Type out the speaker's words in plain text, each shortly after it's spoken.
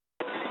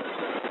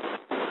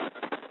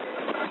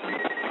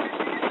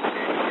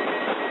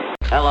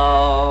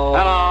Hello.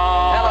 Hello.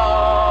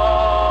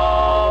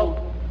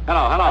 Hello.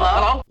 Hello. Hello.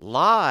 Hello.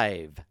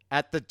 Live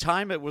at the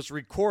time it was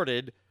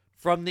recorded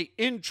from the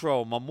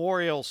Intro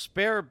Memorial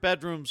Spare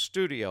Bedroom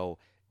Studio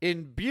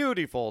in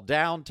beautiful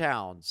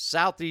downtown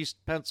Southeast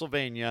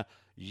Pennsylvania,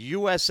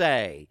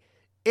 USA.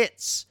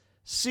 It's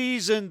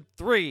Season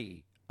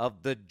 3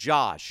 of the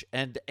Josh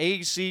and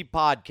AC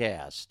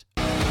podcast.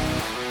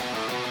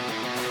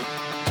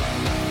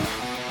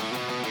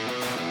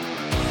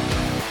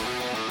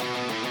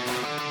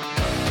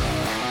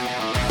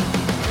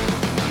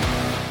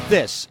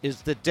 This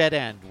is The Dead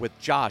End with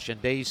Josh and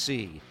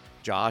AC.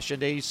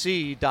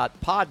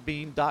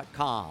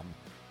 joshandac.podbean.com.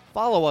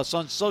 Follow us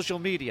on social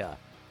media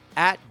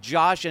at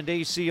Josh and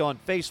AC on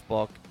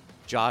Facebook,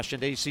 Josh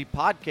and AC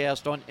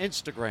Podcast on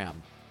Instagram.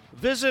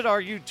 Visit our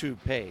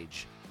YouTube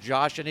page,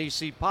 Josh and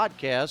AC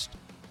Podcast,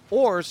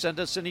 or send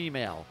us an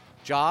email,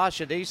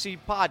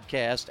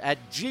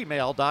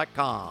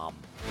 joshandacpodcast@gmail.com.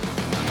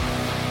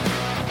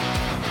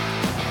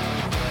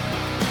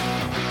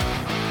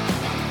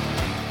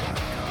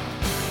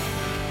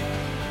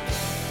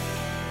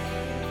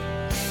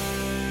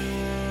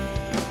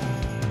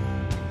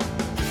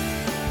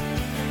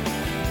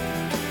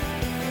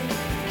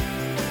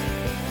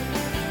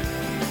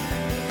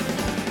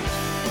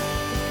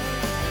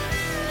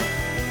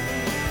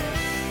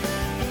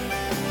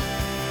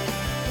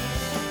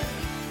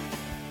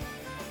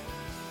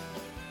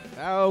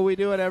 How we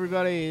doing,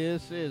 everybody?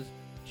 This is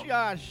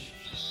Josh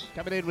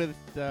coming in with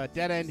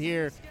Dead End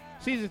here.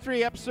 Season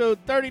 3, episode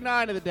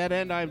 39 of the Dead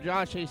End. I'm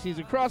Josh. AC's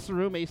across the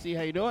room. AC,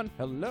 how you doing?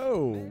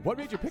 Hello. What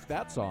made you pick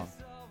that song?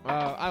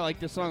 I like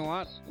this song a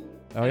lot.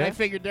 Oh, And yeah? I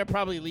figured they're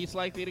probably least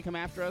likely to come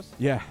after us.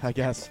 Yeah, I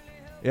guess.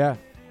 Yeah.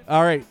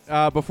 All right.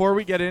 Before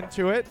we get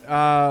into it,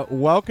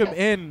 welcome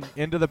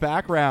into the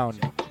background.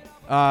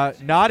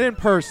 Not in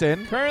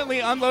person. Currently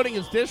unloading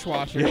his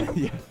dishwasher.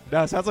 Yeah.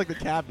 No, it sounds like the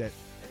cabinet.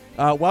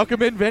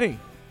 Welcome in, Vinnie.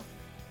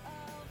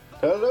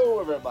 Hello,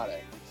 everybody.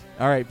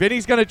 All right.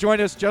 Vinnie's going to join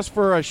us just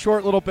for a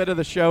short little bit of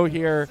the show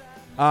here.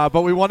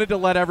 But we wanted to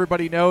let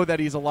everybody know that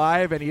he's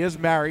alive and he is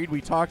married. We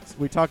talked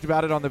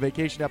about it on the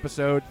vacation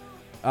episode.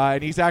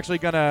 And he's actually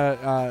going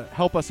to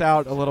help us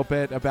out a little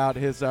bit about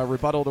his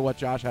rebuttal to what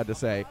Josh had to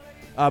say.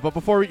 But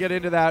before we get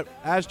into that,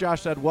 as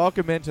Josh said,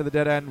 welcome into the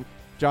Dead End,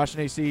 Josh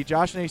and AC,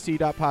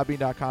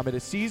 joshandac.podbean.com. It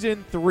is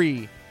Season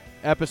 3,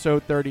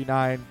 Episode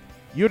 39.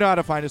 You know how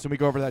to find us, and we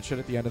go over that shit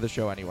at the end of the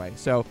show anyway.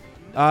 So,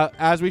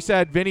 as we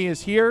said, Vinnie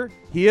is here.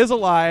 He is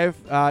alive.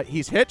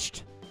 He's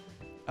hitched.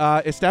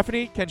 Is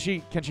Stephanie? Can she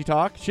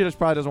talk? She just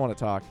probably doesn't want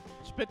to talk.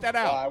 Spit that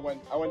out. I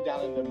went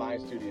down into my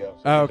studio.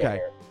 So Oh, you okay. can't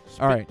hear.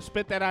 All right.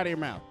 Spit that out of your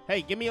mouth.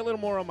 Hey, give me a little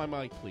more on my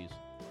mic, please.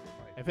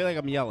 I feel like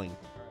I'm yelling.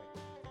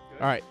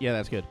 All right. Yeah,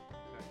 that's good.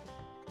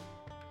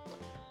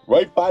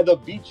 Right by the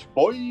beach,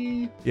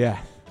 boy. Yeah,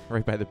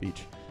 right by the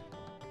beach.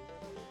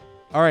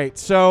 All right.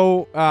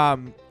 So,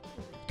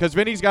 because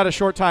Vinnie's got a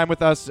short time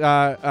with us.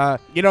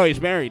 You know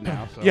he's married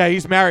now. So. Yeah,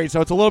 he's married,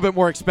 so it's a little bit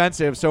more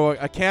expensive. So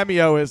a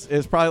cameo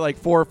is probably like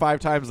 4 or 5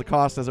 times the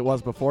cost as it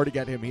was before to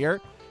get him here.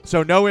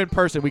 So no in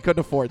person, we couldn't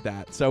afford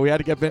that. So we had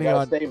to get Vinnie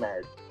on. Stay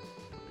married.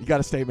 You got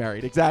to stay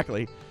married,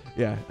 exactly.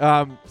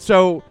 Yeah.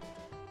 So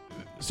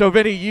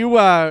Vinnie,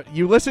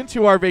 you listened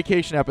to our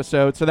vacation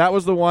episode. So that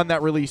was the one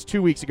that released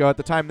 2 weeks ago. At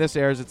the time this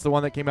airs, it's the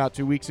one that came out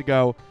 2 weeks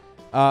ago.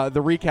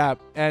 The recap,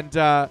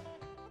 and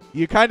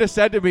you kind of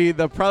said to me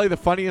probably the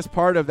funniest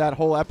part of that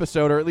whole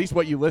episode, or at least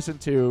what you listened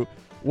to,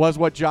 was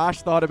what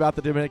Josh thought about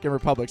the Dominican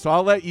Republic. So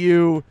I'll let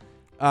you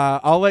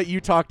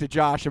talk to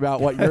Josh about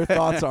what your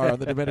thoughts are on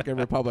the Dominican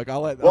Republic.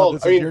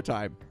 This is your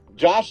time.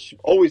 Josh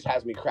always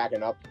has me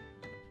cracking up.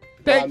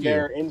 Thank I'm you.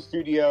 there in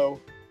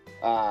studio,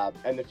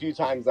 and the few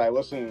times I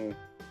listen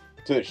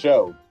to the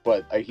show,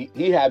 but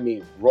he had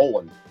me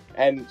rolling.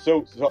 And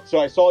so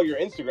I saw your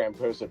Instagram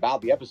post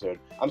about the episode.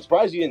 I'm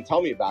surprised you didn't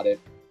tell me about it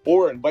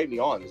or invite me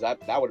on, because that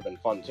would have been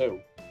fun too,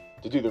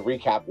 to do the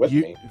recap with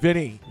me.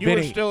 Vinnie, You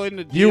were still in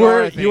the DR, you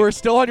I think. were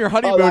still on your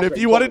honeymoon that's if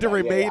right. you wanted to Yeah,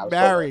 remain I was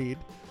married.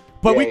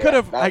 But we could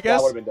have, I guess,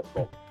 that would have been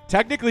difficult.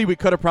 technically we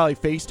could have probably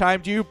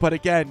FaceTimed you, but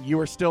again, you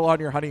were still on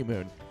your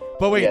honeymoon.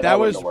 But wait, Yeah, that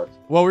wouldn't was, have worked.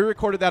 well, we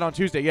recorded that on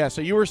Tuesday. Yeah, so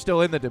you were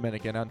still in the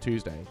Dominican on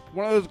Tuesday.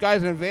 One of those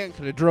guys in a van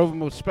could have drove him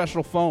with a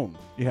special phone.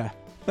 Yeah.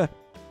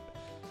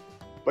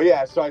 But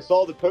yeah, so I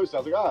saw the post. I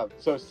was like, oh,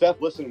 so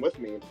Steph listened with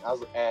me.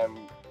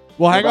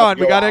 Well, hang about on.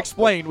 to We go got to out.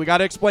 explain. We got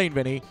to explain,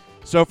 Vinnie.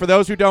 So for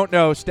those who don't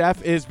know,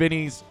 Steph is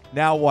Vinnie's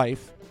now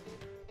wife.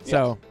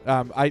 So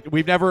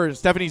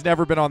Stephanie's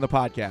never been on the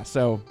podcast.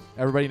 So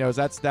everybody knows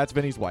that's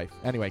Vinnie's wife.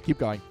 Anyway, keep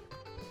going.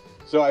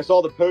 So I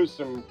saw the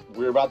post, and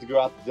we were about to go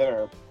out to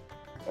dinner.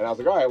 And I was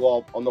like, all right,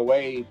 well, on the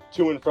way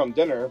to and from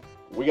dinner,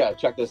 we got to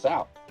check this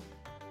out.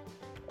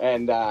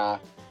 And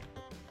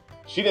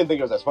she didn't think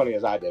it was as funny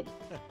as I did.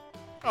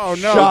 Oh,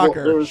 no.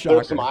 Shocker. There was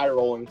Shocker. some eye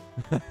rolling.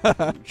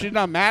 She's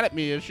not mad at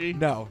me, is she?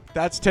 No,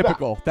 that's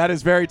typical. That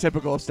is very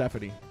typical of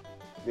Stephanie.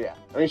 Yeah.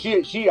 I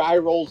mean, she eye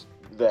rolls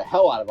the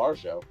hell out of our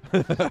show.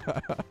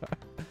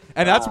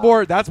 And that's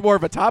more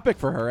of a topic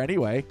for her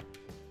anyway.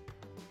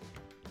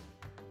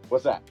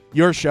 What's that?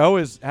 Your show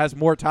has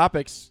more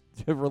topics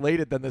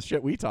related than the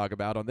shit we talk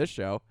about on this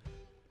show.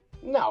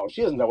 No,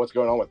 she doesn't know what's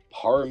going on with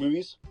horror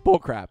movies.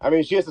 Bullcrap. I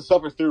mean, she has to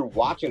suffer through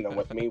watching them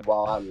with me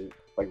while I'm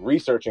like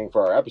researching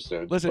for our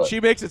episodes. Listen, but...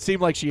 she makes it seem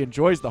like she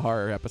enjoys the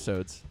horror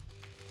episodes.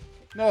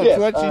 No, Yes,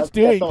 that's what she's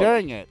doing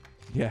during it.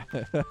 Yeah.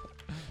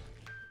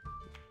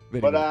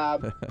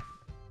 But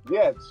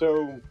yeah.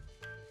 So,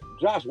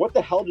 Josh, what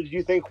the hell did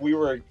you think we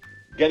were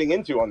getting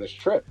into on this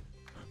trip?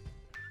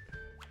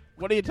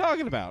 What are you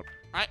talking about?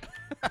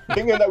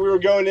 Thinking that we were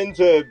going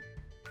into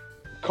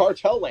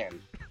cartel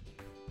land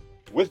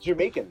with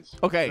Jamaicans.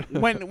 Okay,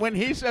 when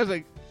he says,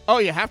 like, oh,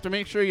 you have to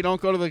make sure you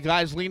don't go to the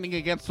guys leaning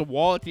against the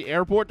wall at the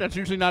airport, that's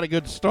usually not a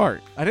good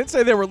start. I didn't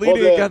say they were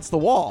leaning against the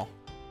wall.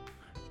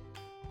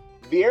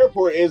 The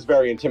airport is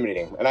very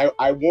intimidating, and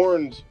I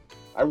warned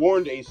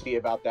AC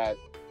about that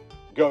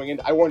going in.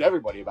 I warned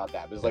everybody about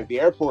that because like the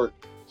airport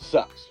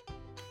sucks.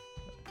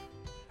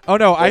 Oh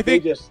no, like, I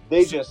think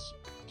they just.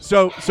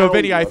 So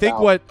Vinny, I think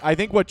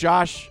about... what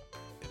Josh,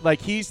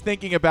 like he's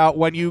thinking about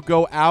when you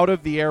go out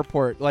of the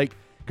airport, like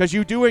because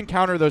you do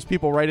encounter those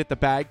people right at the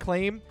bag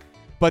claim,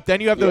 but then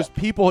you have those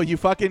people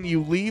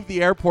you leave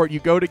the airport, you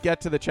go to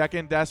get to the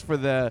check-in desk for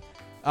the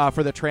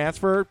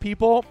transfer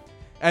people,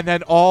 and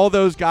then all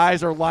those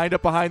guys are lined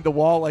up behind the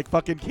wall like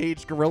fucking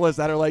caged gorillas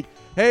that are like,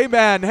 hey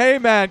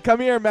man, come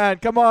here, man,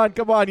 come on,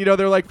 you know,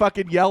 they're like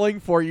fucking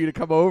yelling for you to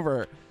come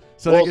over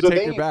so they can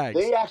take your bags.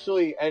 They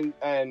actually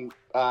and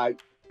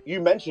you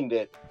mentioned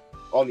it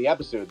on the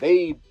episode.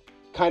 They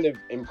kind of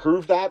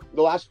improved that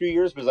the last few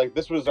years because like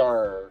this was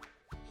our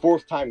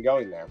 4th time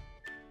going there.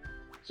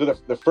 So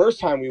the first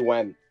time we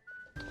went,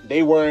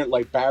 they weren't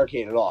like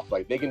barricaded off.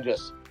 Like they can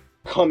just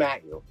come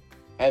at you,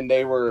 and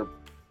they were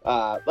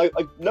like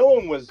no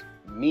one was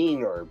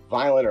mean or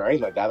violent or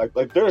anything like that.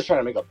 Like they're just trying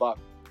to make a buck,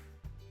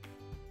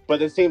 but at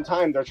the same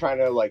time they're trying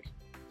to like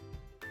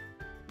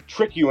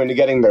trick you into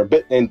getting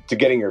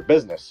your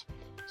business.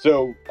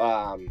 So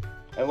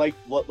and like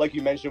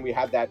you mentioned, we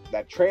had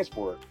that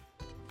transport.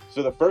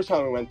 So the first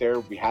time we went there,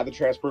 we had the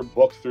transport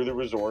booked through the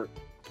resort,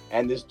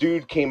 and this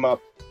dude came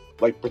up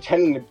like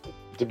pretending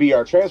to be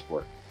our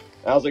transport.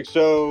 And I was like,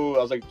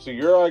 so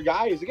you're our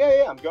guy? He's like,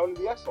 yeah, I'm going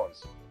to the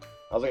Excellence.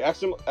 I was like,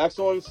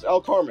 Excellence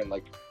El Carmen,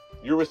 like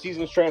you're with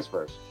Seasons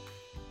Transfers.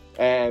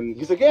 And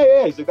he's like,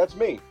 yeah. He's like, that's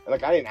me. And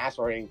like I didn't ask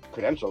for any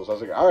credentials. I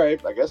was like, all right,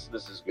 I guess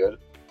this is good.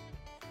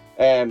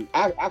 And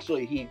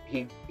actually,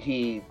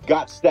 he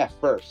got Steph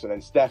first, and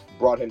then Steph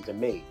brought him to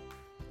me.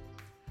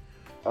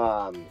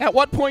 At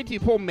what point do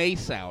you pull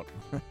Mace out?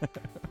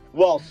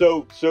 Well,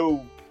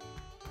 so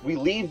we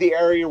leave the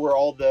area where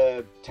all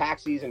the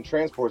taxis and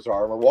transports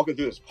are, and we're walking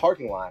through this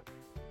parking lot.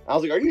 I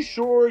was like, are you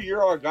sure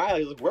you're our guy?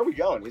 He's like, where are we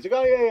going? He's like,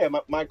 oh, yeah,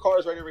 my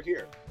car's right over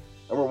here.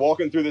 And we're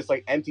walking through this,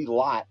 like, empty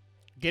lot.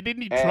 Get in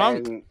the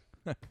trunk.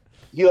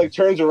 He, like,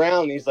 turns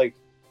around, and he's like,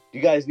 do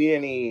you guys need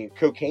any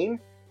cocaine?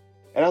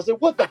 And I was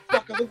like, what the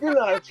fuck? I was like, you're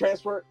not our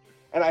transport.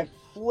 And I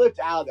flipped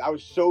out. I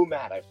was so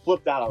mad. I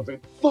flipped out. I was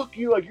like, fuck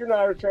you. Like, you're not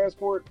our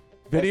transport.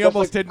 Vinny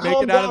almost didn't make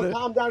it out of the...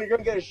 Calm down. You're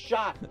going to get a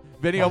shot.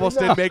 Vinny almost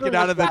didn't make it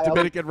out of the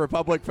Dominican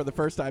Republic for the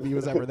first time he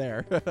was ever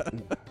there.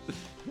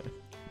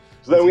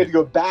 So then we had to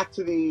go back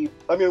to the...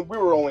 I mean, we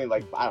were only,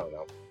 like, I don't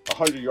know,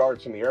 100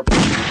 yards from the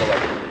airport. So,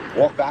 like,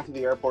 walk back to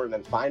the airport and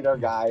then find our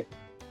guy.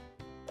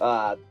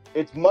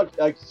 It's much...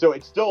 like, so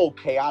it's still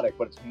chaotic,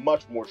 but it's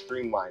much more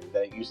streamlined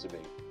than it used to be.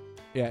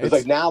 Yeah, it's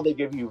like now they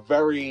give you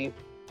very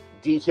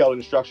detailed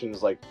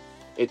instructions. Like,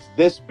 it's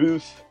this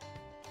booth.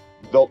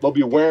 They'll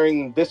be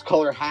wearing this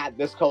color hat,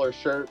 this color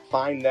shirt.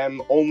 Find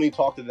them. Only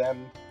talk to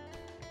them.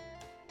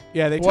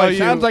 Yeah, they tell you.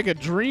 Sounds like a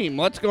dream.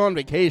 Let's go on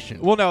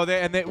vacation. Well, no,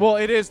 well,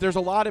 it is. There's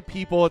a lot of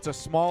people. It's a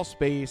small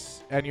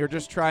space, and you're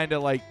just trying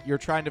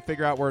to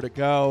figure out where to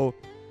go.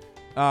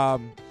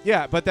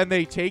 Yeah, but then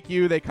they take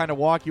you. They kind of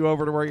walk you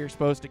over to where you're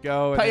supposed to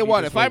go. Tell you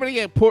what, if I'm gonna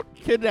get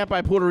kidnapped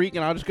by Puerto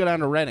Rican, I'll just go down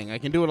to Reading. I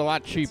can do it a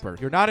lot cheaper.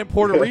 You're not in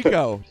Puerto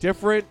Rico.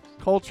 Different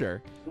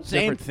culture.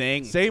 Same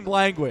thing. Same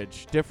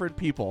language. Different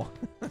people.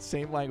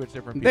 Same language.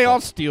 Different people. They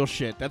all steal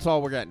shit. That's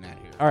all we're getting at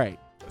here. All right.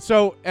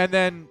 So and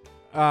then,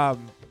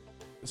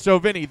 so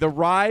Vinny, the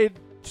ride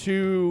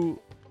to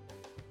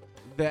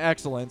the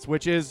Excellence,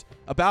 which is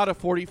about a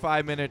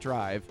 45-minute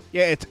drive.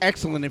 Yeah, it's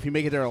excellent if you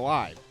make it there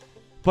alive.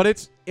 But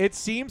it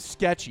seems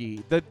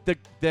sketchy.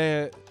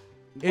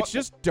 It's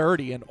just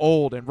dirty and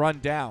old and run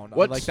down.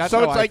 Like that's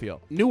how I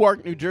feel.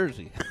 Newark, New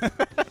Jersey.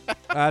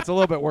 It's a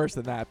little bit worse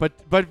than that. But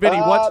Vinny,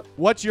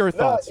 what's your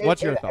thoughts?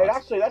 What's your thoughts?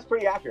 Actually, that's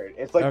pretty accurate.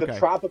 It's like the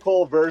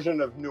tropical version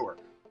of Newark.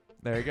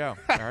 There you go.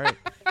 All right.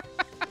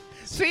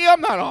 See,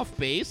 I'm not off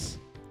base.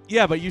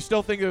 Yeah, but you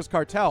still think it was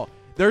cartel.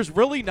 There's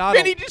really not.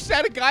 Vinny just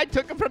said a guy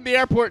took him from the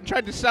airport and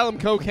tried to sell him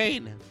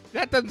cocaine.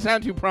 That doesn't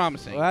sound too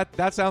promising. Well,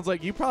 that sounds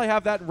like you probably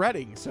have that in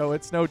Reading, so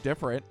it's no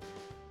different.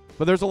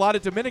 But there's a lot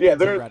of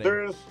Dominicans in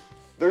Reading.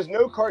 There's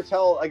no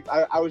cartel. Like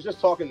I was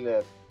just talking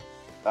to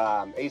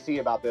AC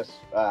about this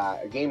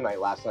game night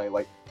last night.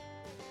 Like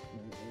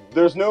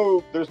there's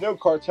no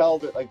cartel.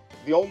 That like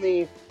the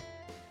only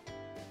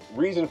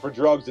reason for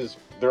drugs is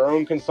their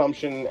own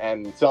consumption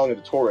and selling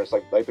it to tourists.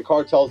 Like the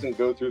cartels didn't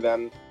go through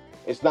them.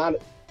 It's not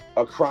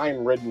a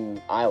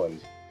crime-ridden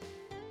island.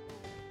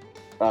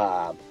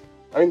 I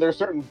mean, there are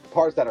certain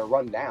parts that are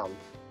run down.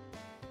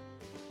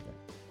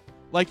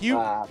 Like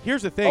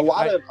here's the thing.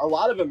 A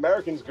lot of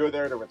Americans go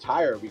there to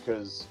retire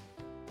because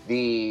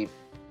the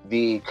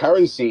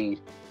currency,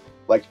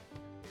 like,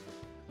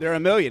 They're a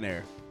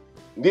millionaire.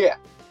 yeah,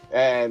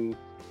 and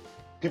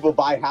people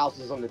buy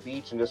houses on the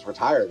beach and just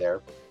retire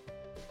there.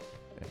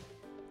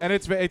 And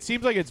it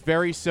seems like it's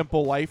very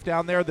simple life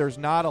down there. There's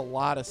not a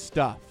lot of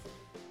stuff,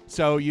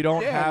 so you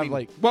don't have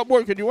what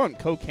more could you want?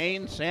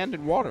 Cocaine, sand,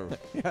 and water.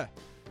 yeah.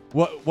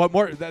 What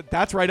more?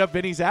 That's right up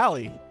Vinny's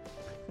alley.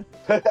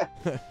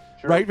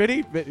 Sure. Right,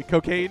 Vinny?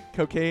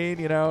 Cocaine,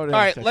 you know. All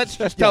right, let's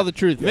just tell the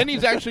truth.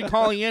 Vinny's actually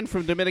calling in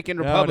from Dominican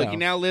Republic. No. He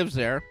now lives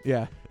there.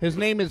 Yeah. His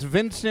name is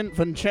Vincent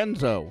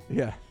Vincenzo.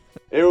 Yeah.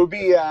 It would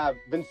be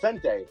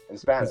Vincente in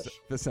Spanish.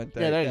 Vicente.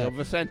 Yeah, there you go,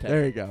 Vicente.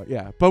 There you go.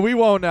 Yeah, but we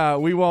won't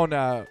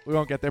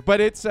get there. But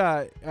it's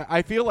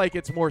I feel like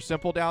it's more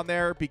simple down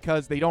there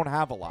because they don't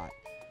have a lot.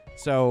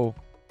 So,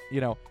 you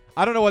know,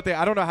 I don't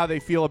know how they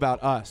feel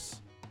about us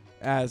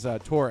as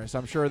tourists.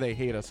 I'm sure they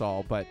hate us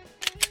all, but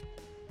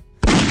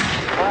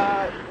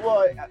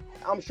Well,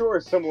 I'm sure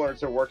it's similar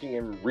to working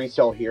in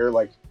retail here.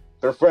 Like,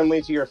 they're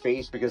friendly to your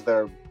face because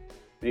they're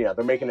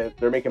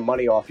making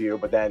money off you,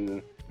 but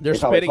then They're they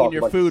probably spitting in talk a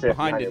your bunch of food shit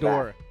behind the your back.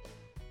 door.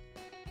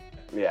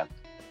 Yeah.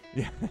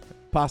 yeah,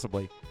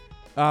 possibly.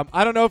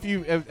 I don't know if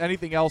you have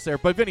anything else there,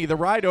 but Vinny, the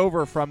ride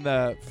over from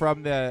the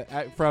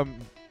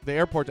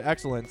airport to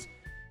Excellence,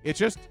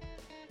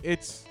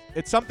 it's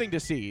something to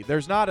see.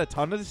 There's not a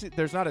ton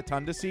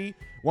to see.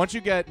 Once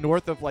you get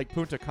north of like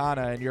Punta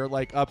Cana and you're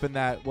like up in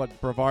that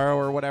Brevaro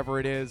or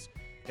whatever it is,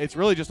 it's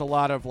really just a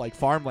lot of like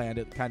farmland.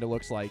 It kind of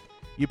looks like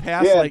you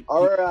pass like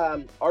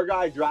our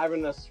guy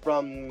driving us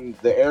from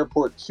the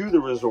airport to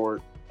the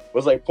resort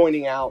was like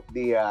pointing out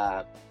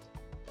the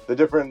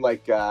different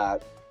like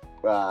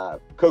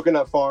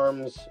coconut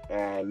farms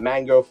and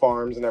mango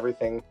farms and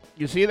everything.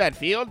 You see that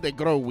field? They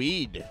grow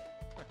weed.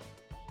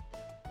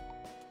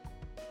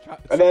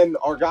 And then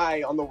our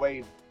guy on the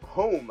way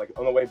home, like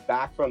on the way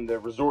back from the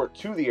resort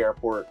to the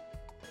airport,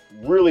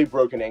 really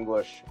broken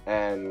English,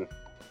 and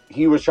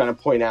he was trying to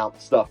point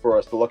out stuff for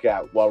us to look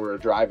at while we were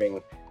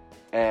driving,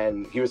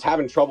 and he was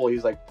having trouble.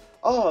 He's like,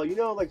 oh, you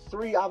know, like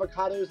 3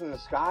 avocados in the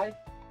sky?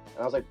 And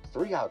I was like,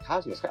 3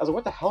 avocados in the sky? I was like,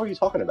 what the hell are you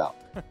talking about?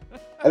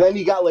 And then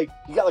he got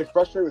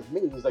frustrated with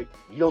me. He's like,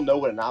 you don't know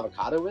what an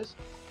avocado is?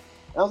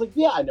 And I was like,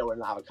 yeah, I know what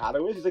an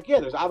avocado is. He's like, yeah,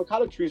 there's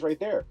avocado trees right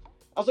there.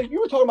 I was like, you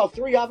were talking about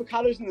 3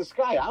 avocados in the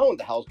sky. I don't know what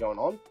the hell's going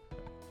on.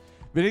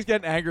 Vinny's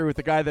getting angry with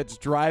the guy that's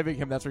driving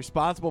him, that's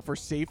responsible for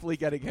safely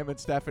getting him and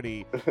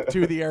Stephanie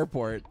to the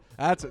airport.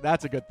 That's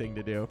a good thing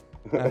to do.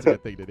 That's a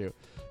good thing to do.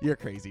 You're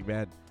crazy,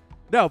 man.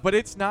 No, but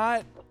it's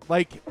not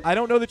like, I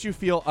don't know that you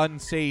feel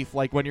unsafe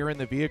like when you're in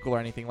the vehicle or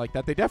anything like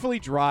that. They definitely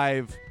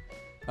drive.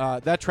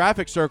 That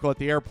traffic circle at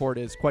the airport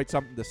is quite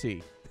something to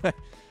see.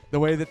 The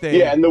way that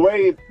they and the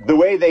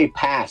way they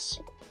pass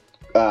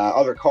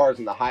other cars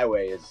on the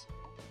highway is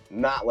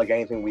not like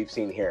anything we've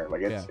seen here.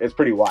 Like it's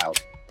pretty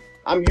wild.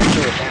 I'm used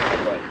to it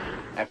now, but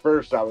at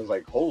first I was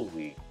like,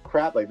 holy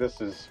crap, like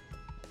this is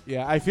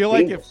Yeah, I feel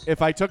dangerous. Like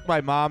if I took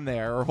my mom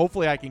there, or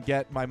hopefully I can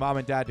get my mom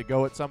and dad to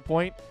go at some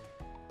point,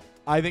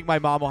 I think my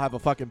mom will have a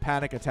fucking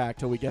panic attack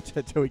till we get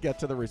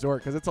to the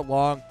resort, because it's a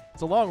long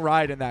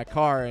ride in that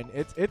car, and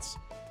it's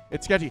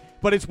sketchy.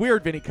 But it's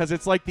weird, Vinny, because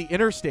it's like the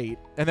interstate,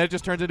 and then it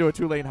just turns into a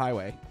 2-lane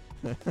highway.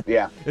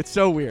 Yeah, it's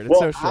so weird. It's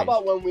so strange. How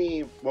about when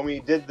we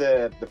did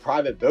the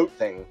private boat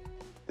thing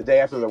the day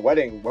after the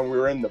wedding, when we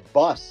were in the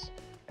bus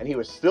and he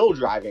was still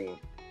driving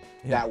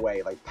that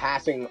way, like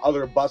passing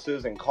other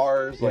buses and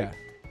cars, like,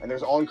 and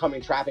there's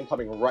oncoming traffic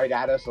coming right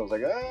at us. I was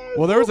like,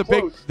 well, there was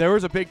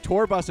a big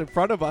tour bus in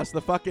front of us.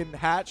 The fucking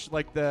hatch,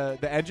 like the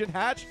engine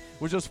hatch,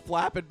 was just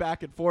flapping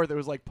back and forth. It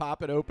was like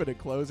popping open and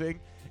closing.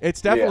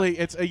 It's definitely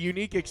it's a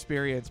unique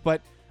experience,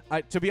 but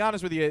to be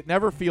honest with you, it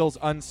never feels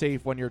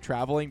unsafe when you're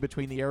traveling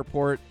between the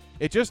airport.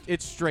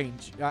 It's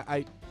strange.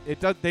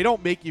 They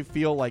don't make you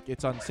feel like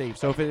it's unsafe.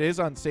 So if it is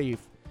unsafe,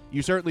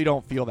 you certainly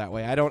don't feel that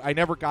way. I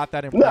never got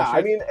that impression. No,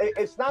 I mean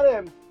it's not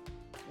a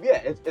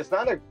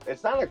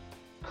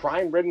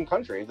crime-ridden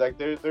country. It's like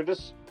they're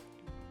just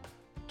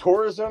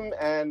tourism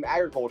and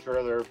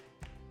agriculture.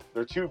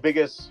 They're two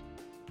biggest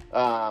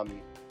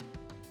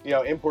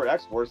import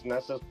exports, and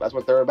that's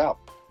what they're about.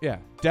 Yeah,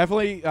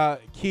 definitely.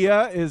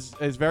 Kia is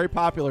very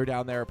popular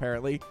down there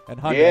apparently, and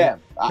Hyundai. Yeah,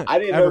 I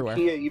didn't everywhere.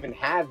 know Kia even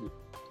had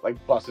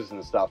like buses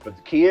and stuff,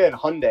 but Kia and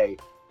Hyundai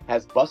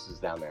has buses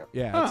down there.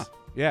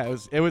 Yeah,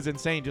 it was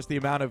insane, just the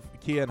amount of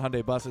Kia and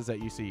Hyundai buses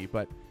that you see.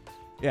 But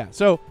yeah,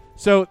 so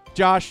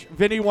Josh,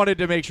 Vinny wanted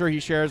to make sure he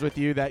shares with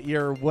you that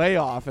you're way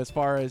off as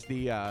far as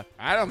the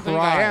I don't think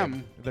I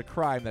am. The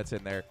crime that's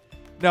in there.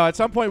 No, at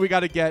some point we got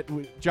to get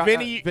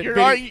Vinny.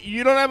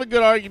 You don't have a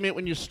good argument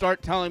when you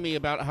start telling me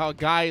about how a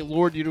guy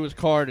lured you to his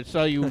car to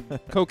sell you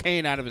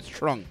cocaine out of his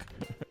trunk.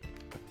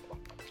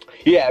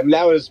 Yeah, I mean,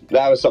 that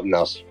was something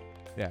else.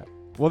 Yeah.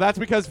 Well, that's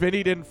because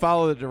Vinny didn't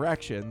follow the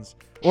directions,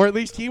 or at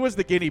least he was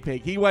the guinea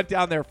pig. He went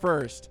down there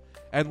first,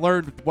 and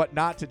learned what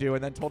not to do,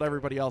 and then told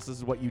everybody else this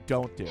is what you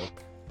don't do.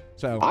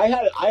 So I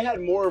had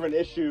more of an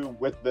issue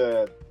with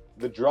the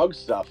drug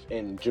stuff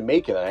in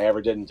Jamaica than I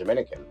ever did in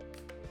Dominican.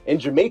 In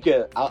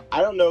Jamaica,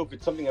 I don't know if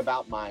it's something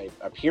about my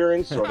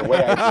appearance or the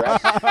way I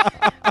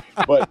dress,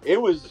 but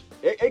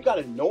it got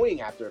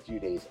annoying after a few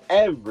days.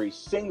 Every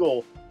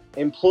single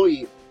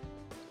employee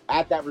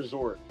at that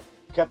resort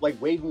kept like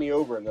waving me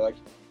over, and they're like,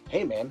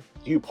 "Hey man,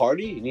 do you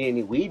party? You need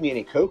any weed? Need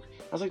any coke?"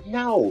 I was like,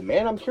 "No,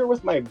 man, I'm here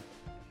with my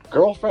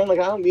girlfriend. Like,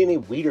 I don't need any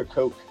weed or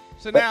coke."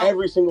 So But now,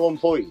 every single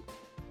employee.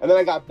 And then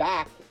I got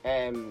back,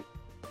 and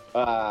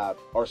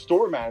our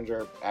store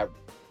manager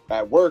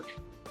at work,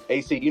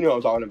 AC, you know what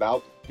I'm talking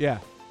about, yeah.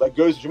 like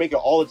goes to Jamaica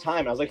all the time.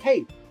 And I was like,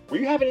 "Hey, were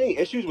you having any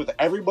issues with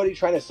everybody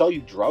trying to sell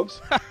you drugs?"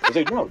 I was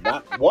like, "No,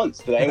 not once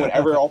did anyone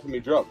ever offer me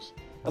drugs."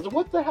 I was like,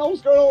 "What the hell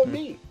is going on with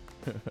me?"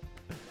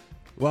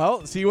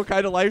 Well, see what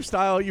kind of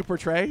lifestyle you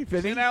portray, so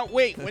Vinny. now,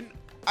 wait. When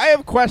I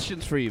have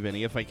questions for you,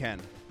 Vinny, if I can.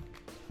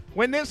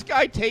 When this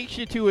guy takes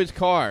you to his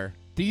car,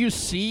 do you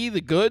see the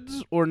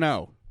goods or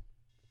no?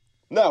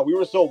 No, we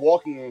were still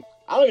walking.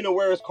 I don't even know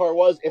where his car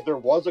was, if there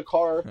was a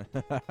car.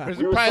 There's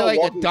We were probably still like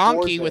a walking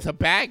donkey towards with it, a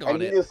bag on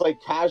And he it. just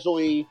like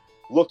casually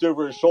looked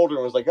over his shoulder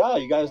and was like, "Oh,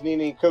 you guys need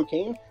any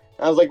cocaine?" And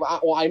I was like,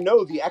 "Well, I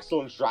know the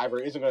excellence driver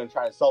isn't going to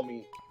try to sell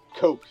me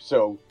coke,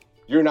 so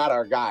you're not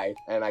our guy."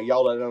 And I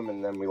yelled at him,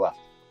 and then we left.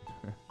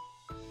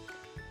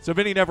 So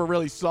Vinny never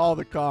really saw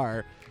the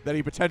car that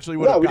he potentially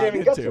would No, have we gotten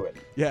didn't even into. get to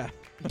it. Yeah.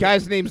 The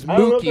guy's name's I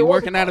don't know if Mookie, there was a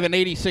working out car. of an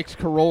 '86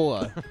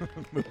 Corolla.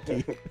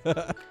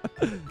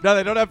 No,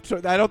 they don't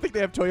have. I don't think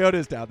they have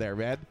Toyotas down there,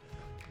 man.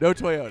 No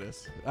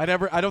Toyotas. I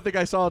don't think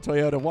I saw a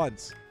Toyota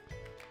once.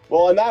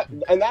 Well, and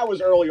that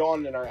was early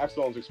on in our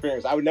excellence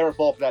experience. I would never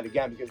fall for that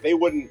again because they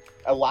wouldn't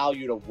allow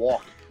you to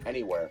walk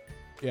anywhere.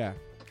 Yeah.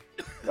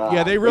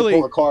 Yeah, they really-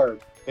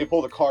 They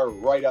pull the car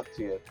right up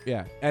to you.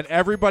 Yeah, and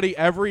everybody,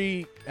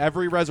 every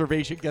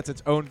reservation gets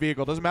its own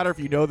vehicle. Doesn't matter if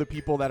you know the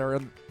people that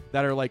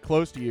are like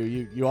close to you.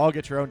 You all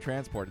get your own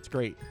transport. It's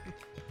great.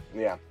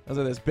 Yeah. I was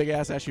in this big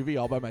ass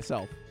SUV all by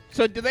myself.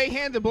 So do they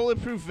hand the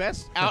bulletproof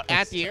vest out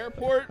at the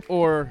airport,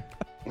 or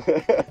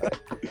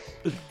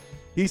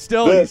He's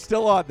still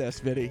on this,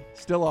 Vinny.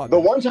 Still on. The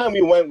this. one time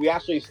we went, we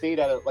actually stayed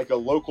at a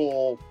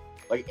local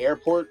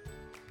airport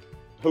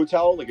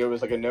hotel. Like it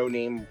was like a no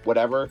name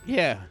whatever.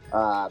 yeah?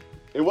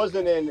 It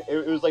wasn't in.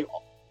 It was like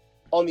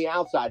on the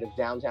outside of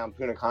downtown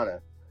Punta Cana,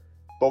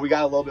 but we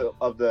got a little bit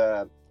of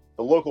the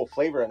local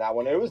flavor in that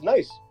one. It was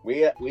nice.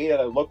 We ate at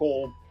a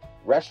local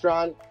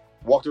restaurant,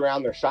 walked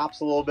around their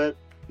shops a little bit.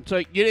 So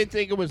you didn't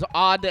think it was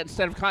odd that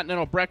instead of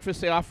continental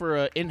breakfast, they offer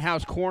a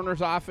in-house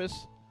coroner's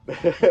office?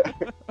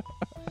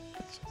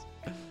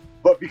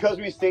 But because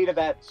we stayed at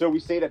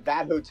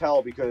that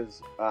hotel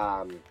because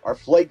our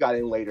flight got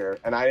in later,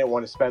 and I didn't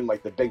want to spend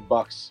like the big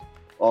bucks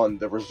on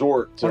the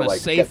resort to On a like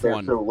safe get there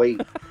one. so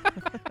late.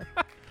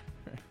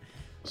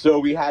 So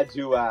we had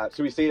to.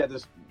 So we stayed at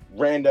this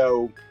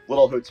rando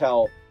little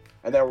hotel,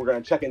 and then we're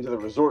gonna check into the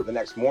resort the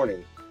next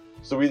morning.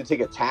 So we had to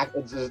take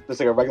it's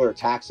like a regular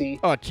taxi.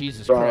 Oh,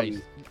 Jesus From-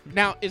 Christ.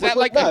 Now, is Which that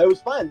was- like no? a, It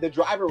was fun. The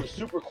driver was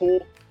super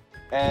cool,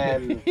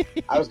 and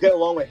I was getting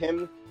along with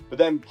him. But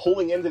then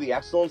pulling into the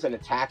Excellence in a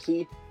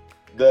taxi,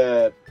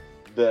 the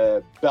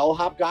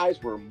bellhop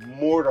guys were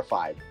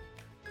mortified,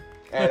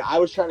 and I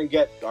was trying to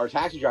get our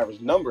taxi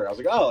driver's number. I was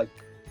like, "Oh, like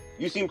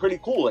you seem pretty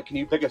cool. Like, can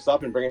you pick us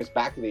up and bring us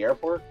back to the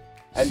airport?"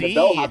 And See? the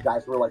bellhop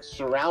guys were like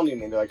surrounding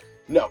me. And they're like,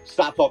 "No,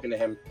 stop talking to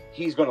him.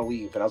 He's gonna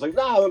leave." And I was like,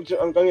 "No,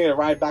 I'm going to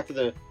ride back to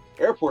the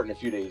airport in a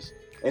few days."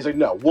 And he's like,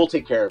 "No, we'll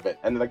take care of it."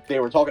 And like they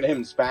were talking to him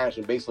in Spanish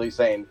and basically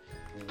saying,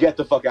 "Get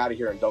the fuck out of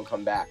here and don't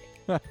come back."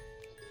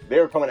 They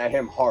were coming at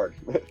him hard.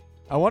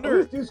 I wonder.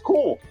 This dude's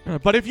cool.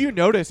 But if you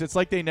notice, it's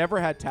like they never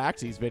had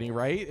taxis, Vinny,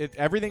 right?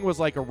 Everything was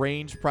like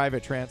arranged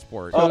private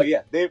transport. Oh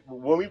yeah,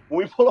 when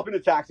we pulled up in a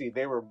taxi,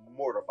 they were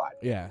mortified.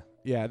 Yeah.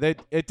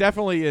 It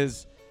definitely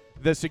is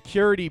the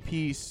security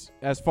piece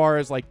as far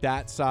as like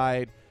that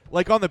side.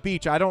 Like on the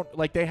beach, I don't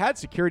like they had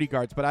security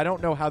guards, but I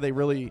don't know how they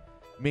really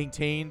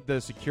maintained the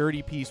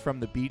security piece from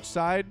the beach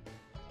side.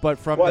 But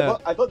from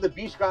I thought the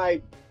beach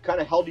guy kind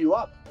of held you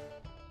up.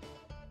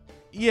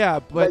 yeah,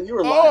 but You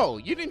were Oh,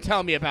 you didn't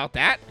tell me about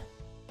that.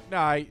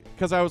 no,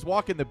 because I was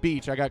walking the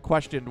beach, I got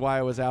questioned why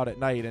I was out at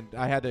night, and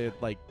I had to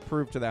like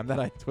prove to them that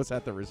I was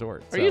at the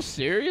resort. Are So, you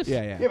serious?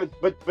 Yeah. Yeah,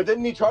 but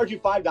didn't he charge you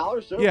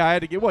 $5 too? Yeah, I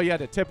had to get. Well, you had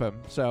to tip him,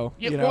 so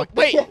Yeah, you know. well,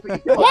 wait, Yeah,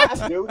 but you don't what?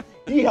 have to.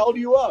 He held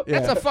you up. Yeah.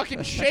 That's a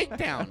fucking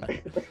shakedown.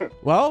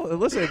 Well,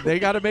 listen, they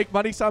got to make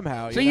money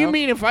somehow. So you you know?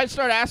 mean if I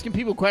start asking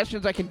people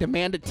questions, I can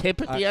demand a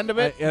tip at the end of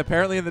it?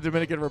 apparently in the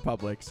Dominican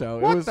Republic. So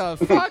What it was the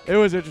fuck? It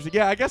was interesting.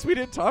 Yeah, I guess we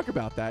didn't talk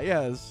about that.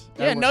 Yeah.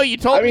 Yeah, no, you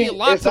told I mean, me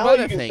lots it's of not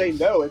other like you can things.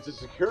 say no. It's a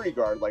security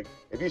guard. Like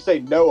if you say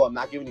no, I'm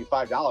not giving you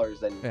 $5,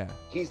 then Yeah.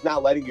 he's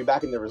not letting you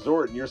back in the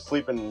resort, and you're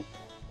sleeping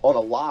on a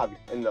log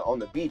on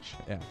the beach.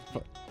 Yeah.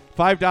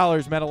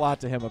 $5 meant a lot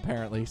to him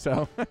apparently.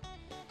 So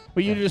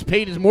Well, you just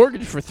paid his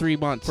mortgage for 3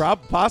 months.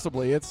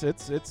 possibly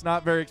it's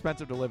not very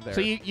expensive to live there.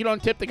 So you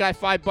don't tip the guy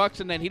 $5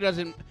 and then he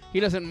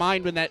doesn't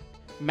mind when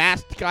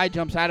masked guy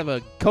jumps out of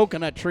a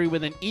coconut tree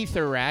with an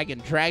ether rag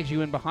and drags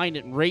you in behind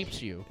it and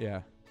rapes you.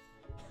 Yeah.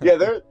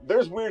 Yeah,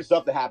 there's weird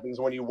stuff that happens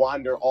when you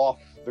wander off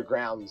the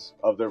grounds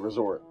of the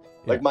resort.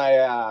 Like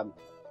my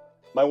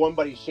one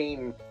buddy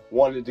Shane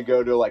wanted to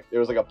go to there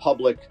was a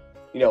public,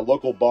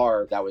 local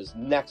bar that was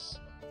next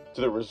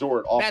to the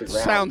resort off the ground.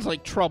 That sounds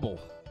like trouble.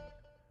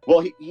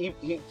 Well,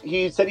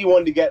 he said he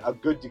wanted to get a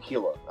good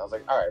tequila. I was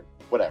like, all right,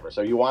 whatever.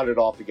 So he wandered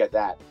off to get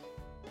that,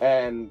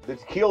 and the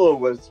tequila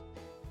was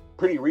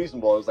pretty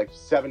reasonable. It was like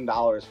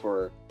 $7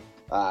 for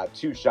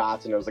 2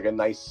 shots, and it was like a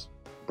nice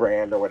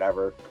brand or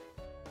whatever.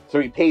 So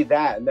he paid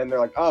that, and then they're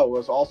like, "Oh, it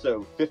was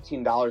also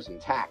 $15 in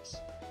tax."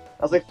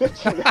 I was like,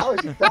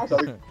 $15 in tax.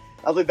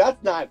 I was like,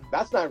 that's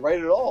not right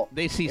at all.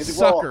 They see like,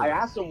 sucker. well, I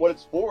asked them what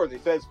it's for. They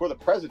said it's for the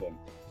president.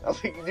 I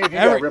was like, dude, you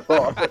got ripped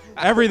off.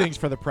 Everything's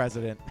for the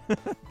president.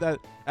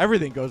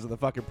 Everything goes to the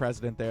fucking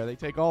president there. They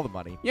take all the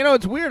money.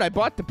 It's weird. I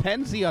bought the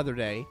pens the other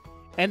day,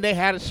 and they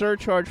had a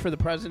surcharge for the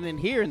president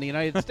here in the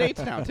United States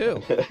now,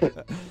 too.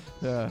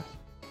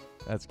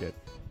 That's good.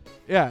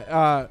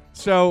 Yeah,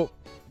 so,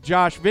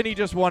 Josh, Vinnie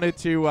just wanted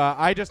to,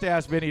 I just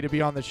asked Vinnie to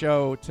be on the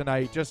show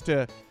tonight just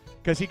to,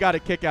 because he got a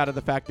kick out of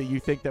the fact that you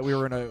think that we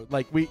were in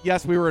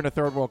we were in a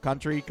third world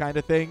country kind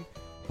of thing,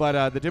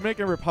 but the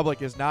Dominican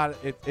Republic is not,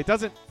 it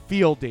doesn't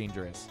feel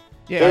dangerous.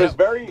 Yeah, it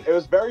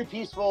was very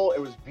peaceful. It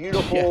was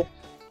beautiful.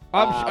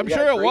 Yeah. I'm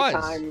sure it was.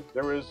 Time.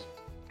 There was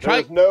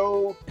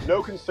no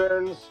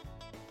concerns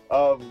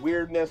of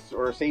weirdness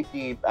or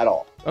safety at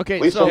all.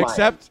 Okay, so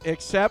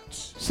except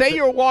say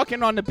you're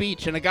walking on the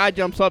beach and a guy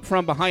jumps up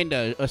from behind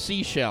a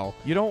seashell.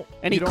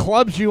 He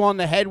clubs you on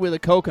the head with a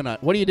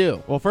coconut. What do you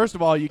do? Well, first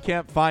of all, you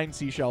can't find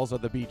seashells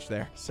at the beach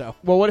there. So.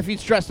 Well, what if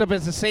he's dressed up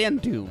as a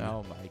sand dune?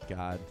 Oh my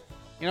God.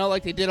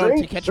 Like they did on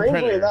To Catch a Predator.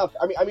 Strangely enough,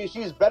 I mean,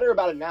 she's better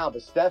about it now,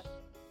 but Steph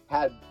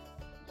had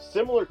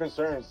similar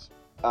concerns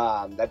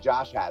that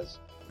Josh has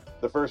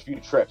the first few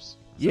trips.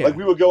 Yeah. Like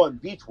we would go on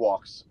beach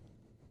walks,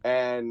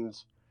 and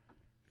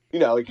you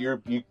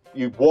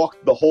walk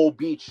the whole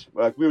beach.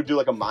 Like we would do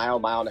like a mile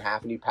and a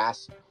half, and you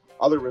pass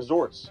other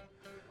resorts.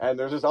 And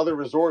there's this other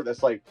resort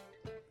that's like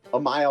a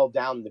mile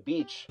down the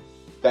beach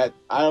that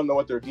I don't know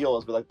what their deal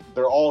is, but like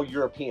they're all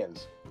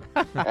Europeans.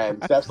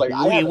 And Steph's like,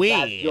 I have a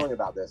bad feeling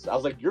about this. I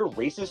was like, you're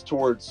racist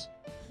towards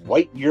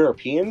white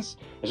Europeans?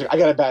 She's like, I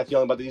got a bad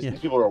feeling about these. These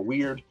people are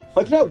weird.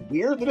 Like, they're not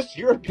weird. They're just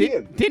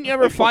European. Didn't you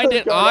ever find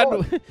it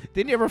odd?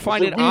 Didn't you ever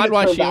find it odd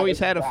why she always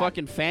had a back.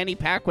 fucking fanny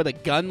pack with a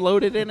gun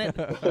loaded in it?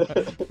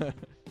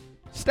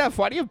 Steph,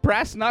 why do you have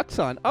brass knucks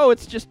on? Oh,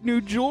 it's just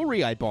new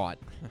jewelry I bought.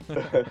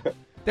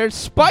 There's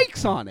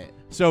spikes on it.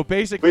 So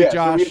basically,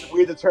 Josh, so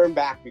we had to turn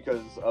back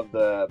because of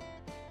the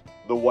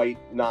white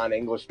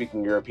non-English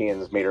speaking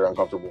Europeans made her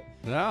uncomfortable.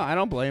 No, I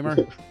don't blame her.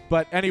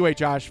 But anyway,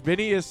 Josh,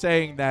 Vinnie is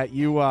saying that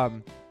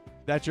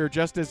that you're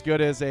just as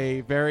good as a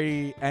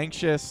very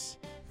anxious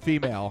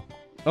female.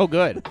 Oh,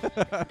 good.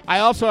 I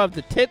also have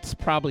the tits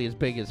probably as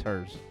big as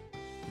hers.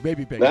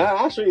 Maybe bigger.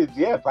 Actually,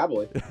 yeah,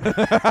 probably.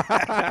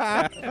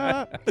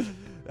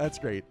 That's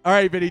great. All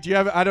right, Vinnie,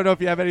 I don't know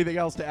if you have anything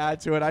else to add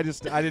to it. I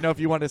didn't know if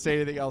you want to say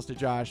anything else to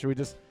Josh.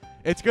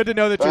 It's good to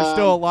know that you're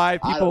still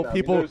alive. People can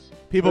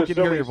so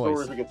hear many your voice.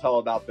 Stories we could tell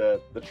about the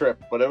trip,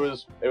 but it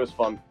was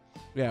fun.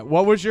 Yeah.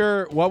 What was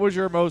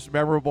your most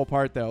memorable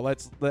part though?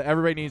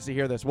 Everybody needs to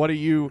hear this. What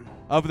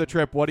of the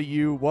trip?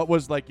 What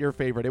was like your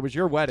favorite? It was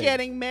your wedding.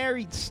 Getting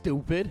married,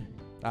 stupid.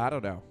 I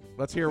don't know.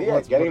 Let's hear.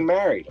 Yeah, getting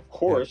married, of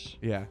course.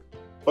 Yeah.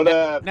 But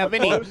now,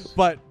 Vinnie,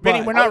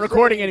 Vinnie, we're not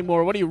recording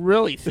anymore. What do you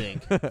really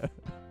think?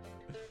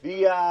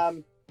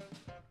 The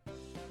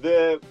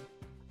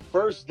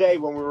first day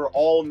when we were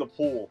all in the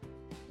pool,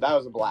 that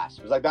was a blast.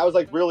 It was that was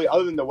really,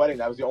 other than the wedding,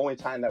 that was the only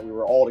time that we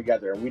were all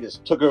together, and we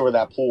just took over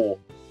that pool.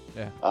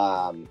 Yeah.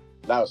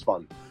 That was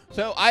fun.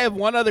 So I have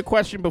one other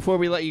question before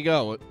we let you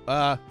go.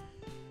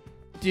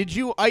 Did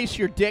you ice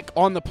your dick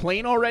on the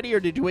plane already,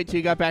 or did you wait till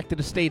you got back to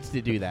the States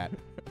to do that?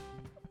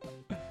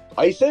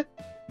 Ice it?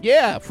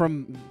 Yeah,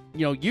 from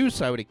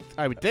use, I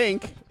would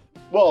think.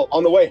 Well,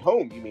 on the way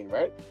home, you mean,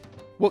 right?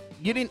 Well,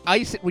 you didn't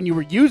ice it when you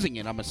were using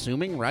it, I'm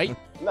assuming, right?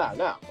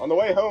 No. On the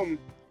way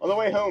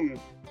home,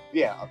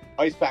 yeah,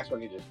 ice packs were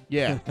needed.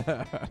 Yeah.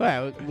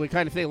 Well, we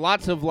kind of think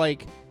lots of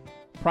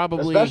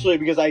probably. Especially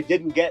because I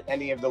didn't get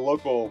any of the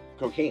local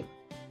cocaine.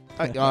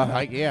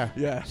 Yeah.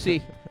 Yeah.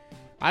 See,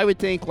 I would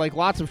think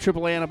lots of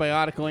triple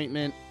antibiotic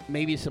ointment,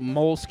 maybe some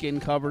moleskin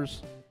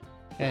covers,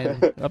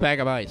 and a bag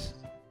of ice.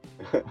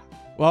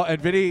 Well,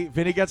 and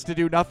Vinnie gets to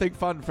do nothing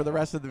fun for the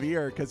rest of the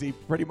year because he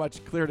pretty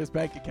much cleared his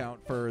bank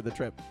account for the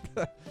trip.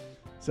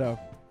 So,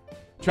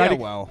 tried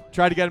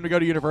to get him to go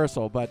to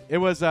Universal, but it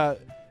was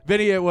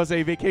Vinnie, it was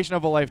a vacation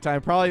of a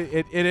lifetime. Probably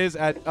it is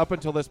up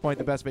until this point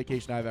the best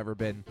vacation I've ever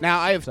been. Now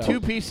I have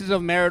 2 pieces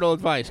of marital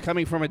advice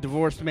coming from a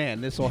divorced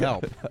man. This will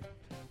help.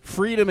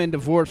 Freedom and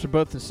divorce are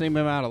both the same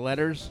amount of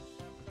letters,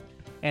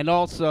 and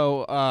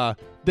also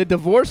the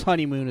divorce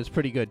honeymoon is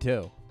pretty good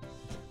too.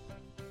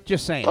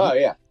 Just saying. Oh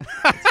yeah.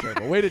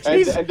 Way to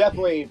cheat. And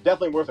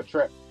definitely worth a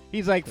trip.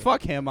 He's like,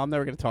 fuck him. I'm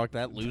never gonna talk to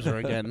that loser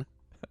again.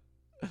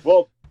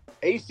 Well,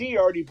 AC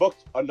already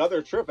booked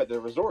another trip at the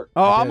resort.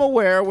 Oh, I I'm did.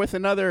 aware with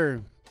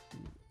another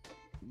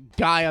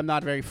guy I'm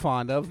not very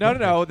fond of.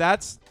 No.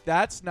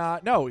 That's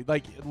not. No,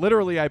 like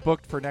literally, I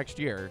booked for next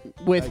year.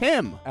 With Like,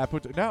 him.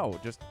 No,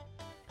 just.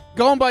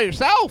 Going by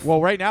yourself.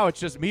 Well, right now it's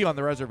just me on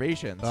the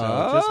reservation, so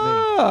it's just me.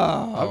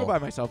 I'll go by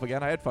myself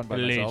again. I had fun by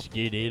myself. Let's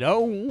get it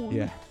on.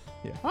 Yeah.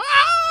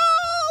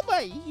 Oh,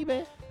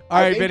 baby. All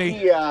right, I think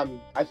Vinny.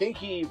 I think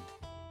he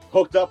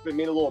hooked up and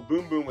made a little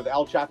boom boom with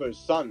Al Chapo's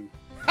son.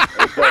 And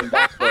was going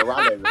back for a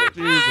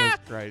rendezvous. Jesus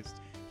Christ.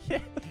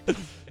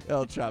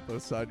 El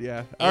Chapo's son,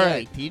 yeah. All Yeah,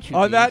 right. teach you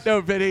On that these.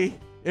 note, Vinny,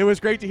 it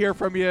was great to hear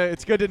from you.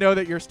 It's good to know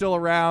that you're still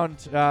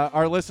around.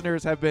 Our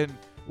listeners have been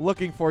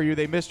looking for you.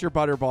 They missed your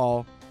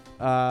Butterball,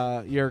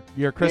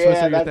 your Christmas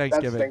yeah, or your that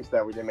Thanksgiving. stinks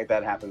that we didn't make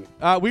that happen.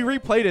 We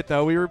replayed it,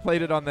 though. We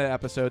replayed it on the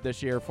episode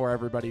this year for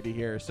everybody to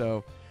hear.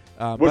 So,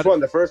 Which but one?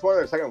 The first one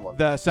or the second one?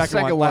 The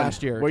second one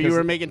last year. Where you 'cause-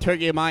 were making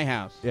turkey at my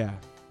house. Yeah.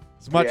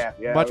 It's much Yeah,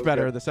 that much was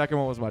better. good. The second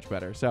one was much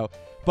better. So,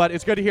 but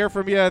it's good to hear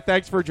from you.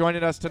 Thanks for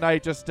joining us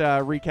tonight. Just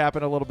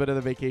recapping a little bit of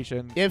the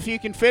vacation. If you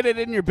can fit it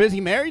in your busy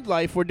married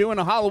life, we're doing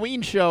a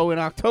Halloween show in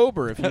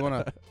October if you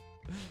want to.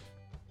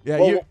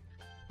 Yeah,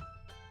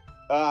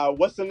 Well,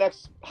 what's the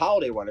next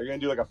holiday one? Are you gonna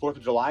do like a 4th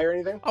of July or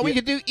anything? Oh, we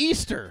could do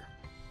Easter.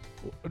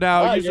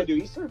 now Oh, you you gonna do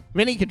Easter?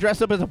 Vinny could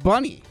dress up as a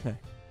bunny.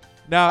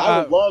 now I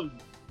would love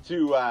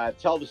to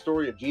tell the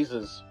story of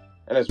Jesus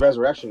and his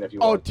resurrection if you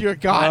Oh, want. dear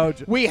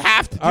God. We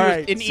have to do all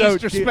right, an so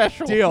Easter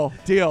special.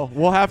 Deal.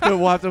 We'll have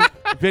to.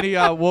 Vinny,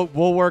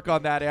 we'll work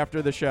on that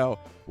after the show.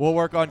 We'll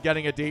work on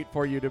getting a date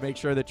for you to make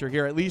sure that you're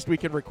here. At least we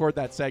can record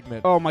that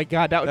segment. Oh, my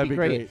God. That would That'd be be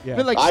great. great, yeah.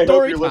 But like I hope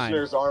story your time.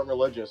 listeners aren't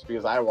religious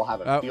because I will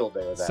have a field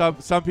day with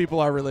that. Some people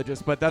are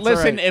religious, but that's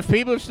Listen, all right. if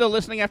people are still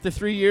listening after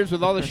 3 years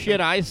with all the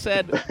shit I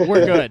said,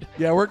 we're good.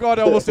 Yeah, we're going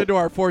almost into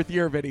our 4th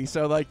year, Vinny.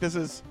 So like this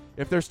is.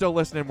 If they're still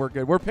listening, we're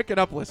good. We're picking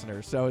up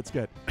listeners, so it's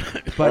good.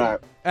 But All right.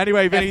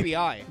 anyway, Vinny,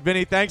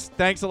 FBI.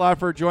 thanks a lot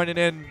for joining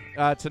in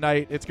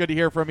tonight. It's good to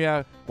hear from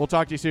you. We'll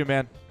talk to you soon,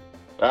 man.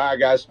 All right,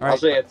 guys. All I'll right.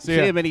 see you. See See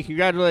ya. you, Vinny.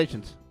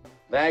 Congratulations.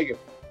 Thank you.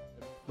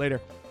 Later.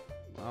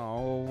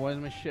 Oh, why is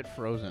my shit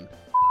frozen?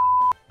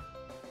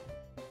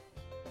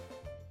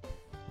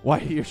 Why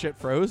your shit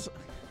froze?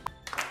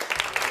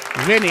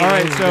 Vinny. All right,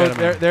 ladies and so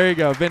gentlemen. there you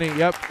go, Vinny.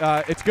 Yep,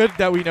 it's good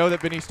that we know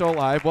that Vinny's still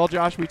alive. Well,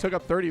 Josh, we took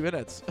up 30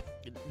 minutes.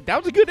 That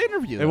was a good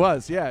interview. It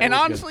was, yeah. it And was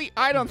good. honestly,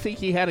 I don't think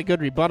he had a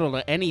good rebuttal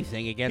to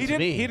anything against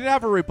me. He didn't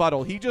have a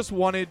rebuttal. He just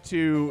wanted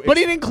to. But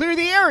he didn't clear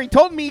the air. He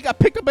told me he got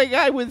picked up by a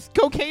guy with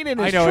cocaine in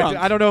his I know. trunk.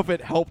 I don't know if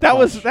it helped. That much.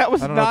 was I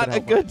don't know if not it a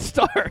helped good much.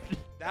 start.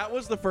 That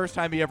was the first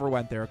time he ever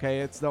went there. Okay,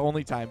 it's the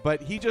only time.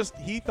 But he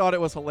thought it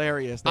was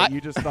hilarious that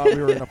you just thought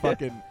we were in a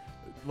fucking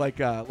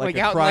like a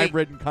out,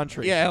 crime-ridden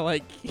country. Yeah,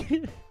 like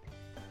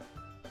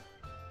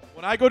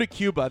When I go to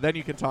Cuba, then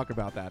you can talk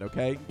about that.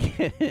 Okay.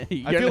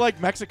 I feel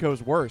like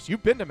Mexico's worse.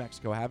 You've been to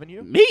Mexico, haven't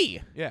you?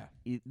 me. Yeah.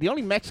 The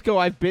only Mexico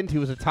I've been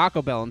to is a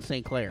Taco Bell in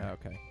St. Clair.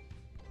 Okay.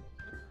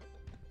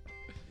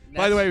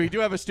 By the way, we do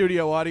have a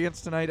studio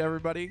audience tonight,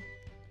 everybody.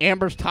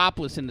 Amber's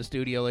topless in the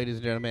studio, ladies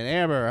and gentlemen.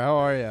 Amber, how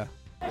are you?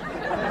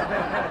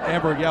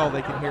 Amber, yell.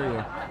 They can hear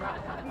you.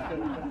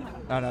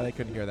 No, they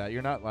couldn't hear that.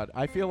 You're not loud.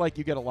 I feel like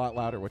you get a lot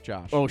louder with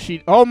Josh.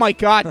 Oh my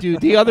God, dude!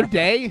 The other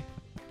day,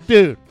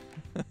 dude,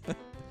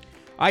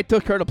 I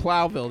took her to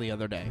Plowville the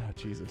other day, Oh,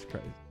 Jesus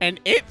Christ. and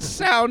it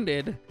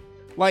sounded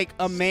like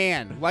a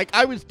man. Like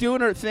I was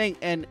doing her thing,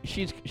 and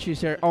she's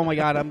there. Oh my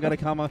God, I'm gonna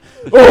come.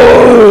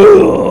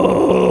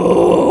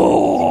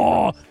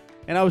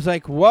 And I was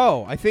like,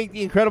 whoa! I think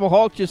the Incredible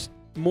Hulk just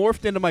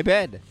morphed into my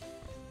bed.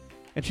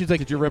 And she's like,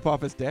 Did you rip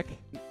off his dick?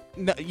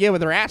 No, yeah,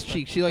 with her ass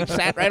cheek. She like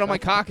sat right on my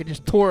cock and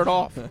just tore it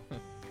off.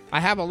 I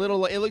have a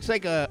little. It looks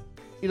like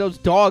those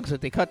dogs that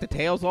they cut the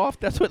tails off.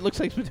 That's what it looks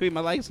like between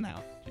my legs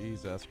now.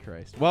 Jesus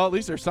Christ. Well, at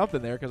least there's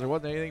something there because there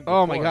wasn't anything before.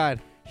 Oh my God,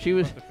 she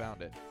was. Must have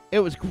found it. It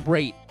was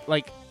great.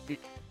 Like,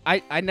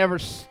 I never.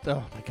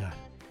 Oh my God.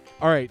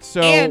 All right,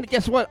 so And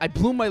guess what? I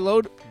blew my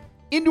load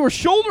into her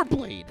shoulder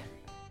blade.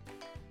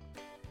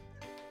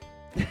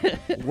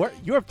 what?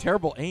 You have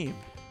terrible aim.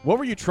 What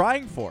were you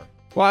trying for?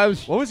 Well,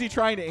 What was he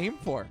trying to aim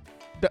for?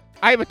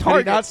 I have a Did he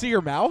target. not see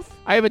your mouth?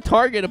 I have a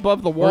target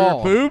above the Or wall.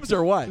 your boobs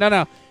or what?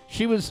 No.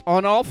 She was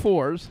on all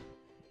fours,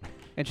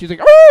 and she's like,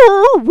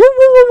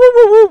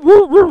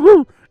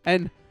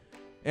 and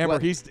Amber,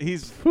 What?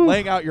 he's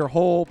laying out your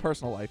whole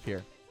personal life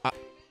here.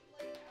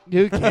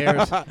 who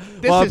cares?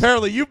 Well,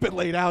 apparently you've been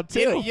laid out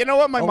too. You know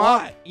what my A mom?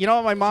 lot. You know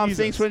what my mom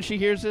Jesus. thinks when she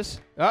hears this?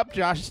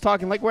 Josh is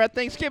talking like we're at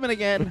Thanksgiving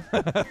again.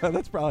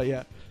 That's probably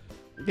it.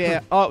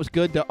 Yeah. Oh, it was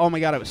good. Oh my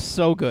God, it was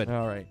so good.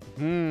 All right.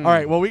 Mm. All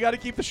right. Well, we got to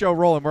keep the show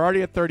rolling. We're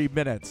already at 30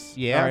 minutes.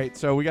 Yeah. All right.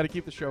 So we got to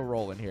keep the show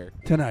rolling here.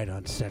 Tonight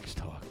on Sex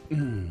Talk.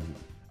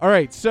 All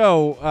right.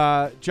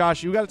 So,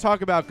 Josh, you got to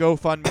talk about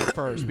GoFundMe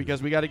first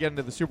because we got to get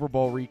into the Super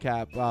Bowl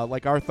recap,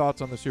 like our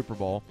thoughts on the Super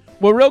Bowl.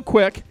 Well, real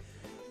quick.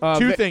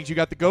 Two things. You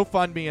got the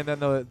GoFundMe and then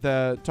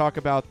the talk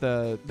about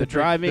the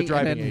driving the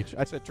driving and then- age.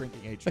 I said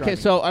drinking age. Okay, driving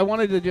so I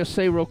wanted to just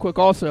say real quick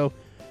also,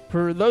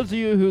 For those of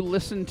you who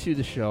listen to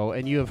the show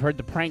and you have heard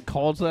the prank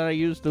calls that I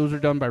use, those are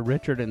done by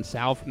Richard and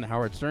Sal from the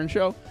Howard Stern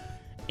Show.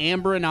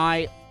 Amber and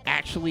I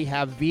actually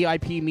have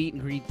VIP meet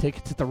and greet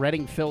tickets at the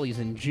Reading Phillies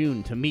in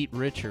June to meet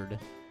Richard.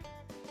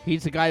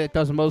 He's the guy that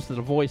does most of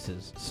the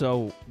voices,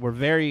 so we're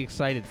very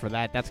excited for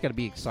that. That's going to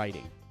be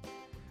exciting.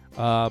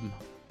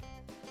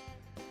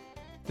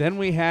 Then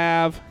we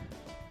have...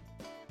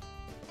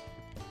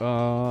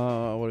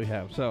 what do we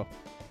have? So...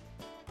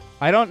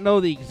 I don't know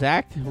the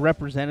exact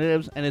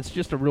representatives, and it's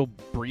just a real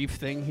brief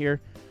thing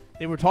here.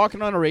 They were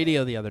talking on the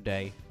radio the other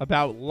day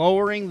about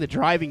lowering the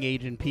driving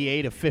age in PA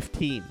to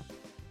 15.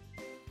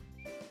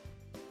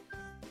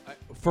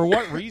 For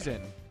what reason?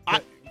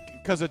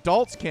 Because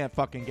adults can't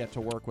fucking get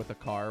to work with a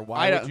car.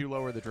 Why would you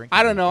lower the drinking?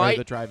 I don't know. Or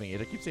the driving age.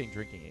 I keep saying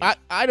drinking age.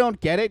 I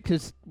don't get it,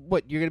 because,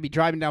 what, you're going to be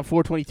driving down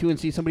 422 and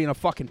see somebody on a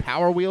fucking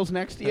Power Wheels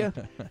next to you?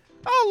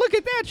 Oh, look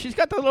at that! She's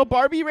got the little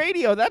Barbie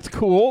radio. That's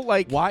cool.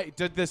 Like, why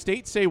did the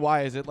state say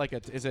why? Is it like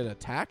is it a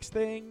tax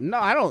thing? No,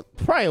 I don't.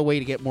 Probably a way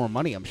to get more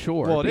money. I'm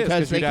sure. Well, it is,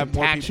 because they you'd can have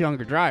more tax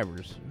younger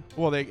drivers.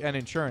 Well, and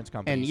insurance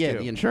companies And too.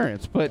 the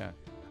insurance. But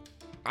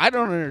I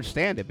don't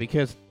understand it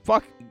because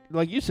fuck,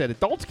 like you said,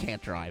 adults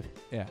can't drive.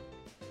 Yeah.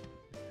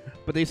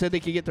 But they said they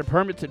could get their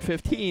permits at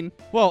 15.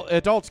 Well,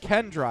 adults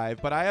can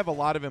drive, but I have a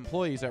lot of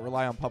employees that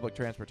rely on public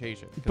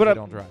transportation because they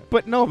don't drive.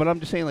 But I'm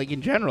just saying, like,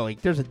 in general,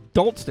 like, there's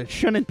adults that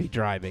shouldn't be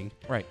driving.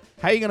 Right.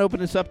 How are you going to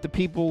open this up to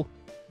people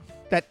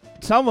that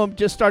some of them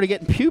just started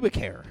getting pubic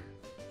hair,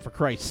 for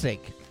Christ's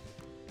sake?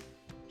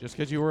 Just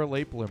because you were a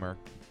late bloomer.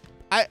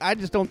 I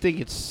just don't think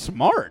it's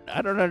smart.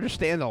 I don't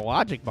understand the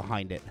logic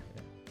behind it.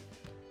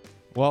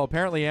 Well,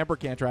 apparently Amber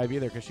can't drive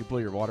either because she blew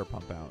your water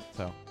pump out,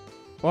 so...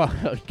 Well,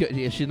 good.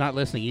 Yeah, she's not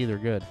listening either.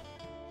 Good.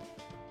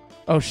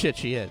 Oh, shit,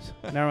 she is.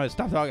 Never mind.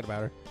 Stop talking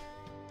about her.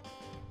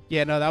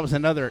 Yeah, no, that was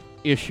another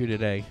issue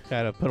today.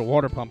 Had to put a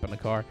water pump in the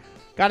car.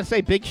 Got to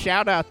say, big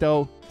shout-out,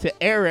 though,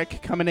 to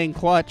Eric coming in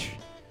clutch.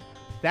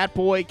 That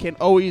boy can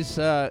always,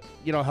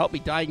 help me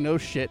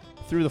diagnose shit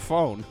through the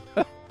phone.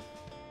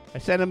 I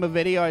sent him a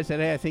video. I said,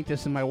 hey, I think this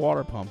is my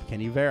water pump.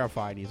 Can you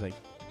verify? And he's like,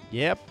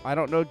 yep. I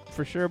don't know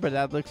for sure, but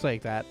that looks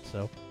like that,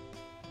 so...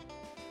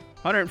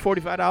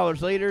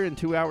 $145 later and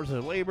 2 hours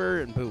of labor,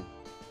 and boom.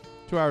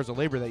 2 hours of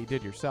labor that you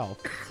did yourself.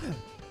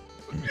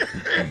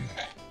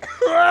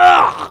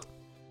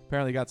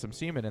 Apparently got some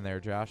semen in there,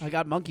 Josh. I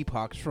got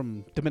monkeypox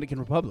from Dominican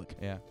Republic.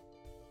 Yeah.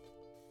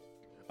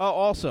 Oh,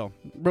 also,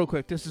 real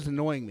quick, this is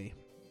annoying me.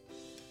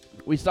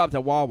 We stopped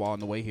at Wawa on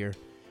the way here,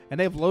 and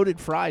they have loaded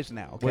fries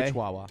now, okay? Which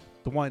Wawa?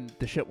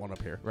 The shit one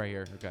up here. Right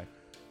here, okay.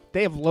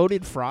 They have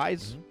loaded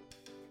fries. Mm-hmm.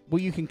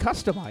 Well, you can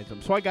customize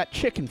them. So I got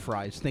chicken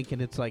fries thinking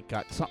it's like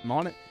got something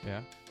on it. Yeah.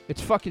 It's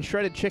fucking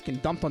shredded chicken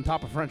dumped on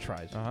top of french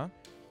fries. Uh-huh.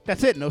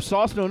 That's it. No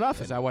sauce, no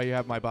nothing. Is that why you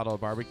have my bottle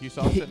of barbecue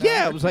sauce?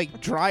 Yeah, it was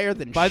like drier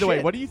than By shit. the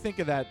way, what do you think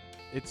of that?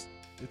 It's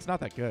not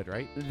that good,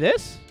 right?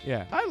 This?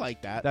 Yeah. I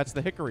like that. That's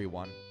the hickory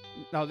one.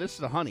 No, this is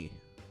the honey.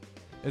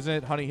 Isn't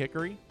it honey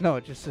hickory? No,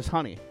 it just says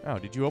honey. Oh,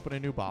 did you open a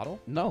new bottle?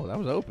 No, that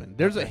was open.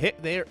 There is a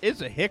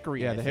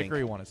hickory. Yeah, the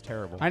hickory one is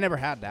terrible. I never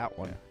had that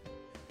one. Yeah.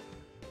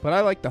 But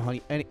I like the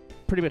honey.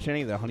 Pretty much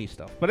any of the honey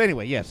stuff. But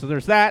anyway, yeah, so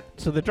there's that.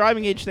 So the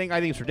driving age thing, I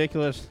think, is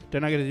ridiculous.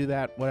 They're not going to do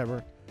that.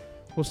 Whatever.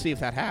 We'll see if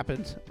that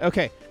happens.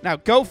 Okay, now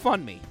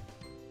GoFundMe.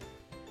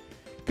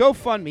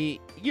 GoFundMe,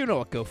 you know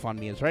what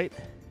GoFundMe is, right?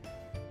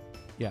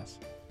 Yes.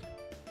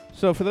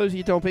 So for those of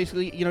you who don't,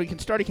 basically, you can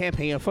start a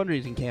campaign, a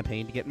fundraising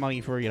campaign to get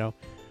money for, we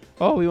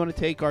want to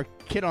take our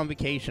kid on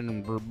vacation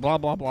and blah,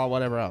 blah, blah,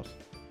 whatever else.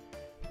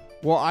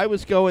 Well, I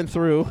was going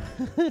through.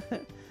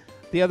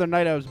 The other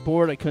night I was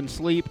bored. I couldn't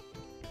sleep.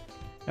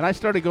 And I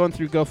started going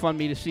through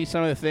GoFundMe to see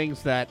some of the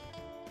things that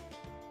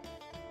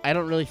I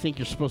don't really think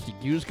you're supposed to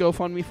use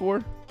GoFundMe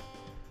for.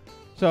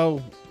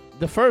 So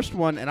the first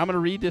one, and I'm going to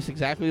read this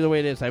exactly the way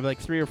it is. I have like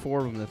 3 or 4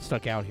 of them that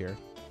stuck out here.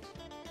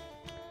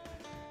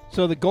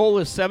 So the goal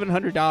is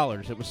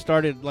 $700. It was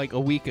started like a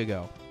week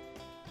ago.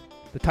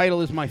 The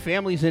title is My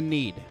Family's in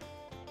Need.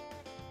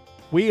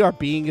 We are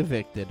being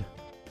evicted.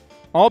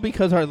 All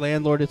because our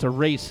landlord is a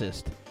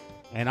racist.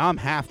 And I'm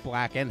half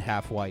black and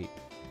half white.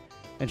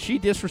 And she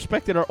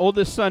disrespected our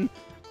oldest son,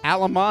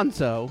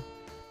 Alamanzo,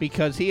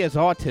 because he has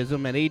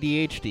autism and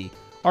ADHD.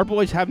 Our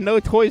boys have no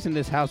toys in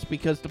this house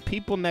because the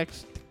people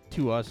next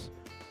to us,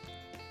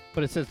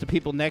 but it says the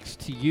people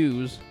next to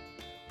use,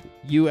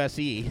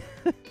 USE,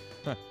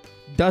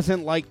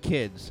 doesn't like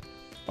kids.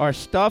 Our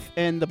stuff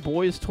and the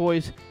boys'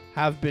 toys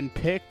have been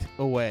picked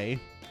away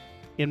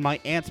in my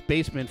aunt's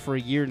basement for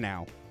a year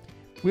now.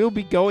 We'll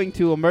be going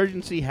to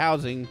emergency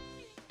housing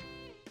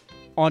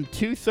on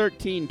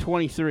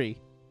 2/13/23.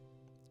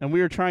 And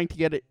we are trying to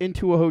get it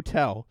into a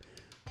hotel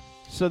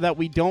so that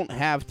we don't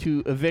have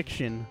to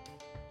eviction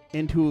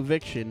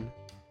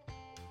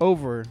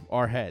over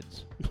our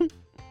heads.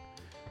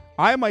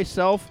 I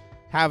myself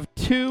have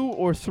 2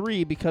 or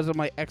 3 because of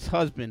my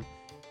ex-husband.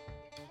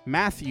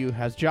 Matthew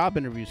has job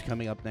interviews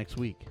coming up next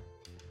week.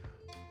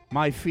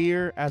 My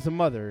fear as a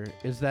mother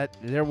is that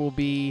there will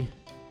be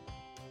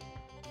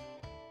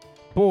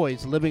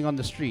boys living on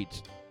the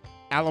streets.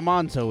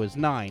 Alamanzo is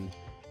 9.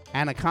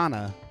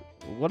 Anakana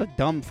what a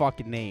dumb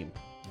fucking name,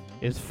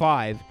 is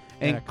 5.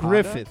 And Anaconda?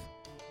 Griffith,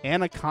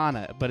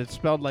 Anaconda, but it's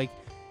spelled like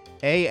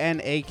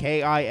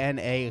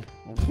Anakina.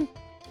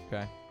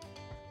 Okay.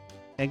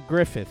 And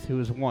Griffith, who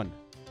is 1.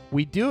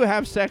 We do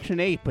have Section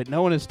 8, but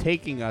no one is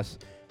taking us,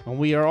 and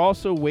we are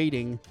also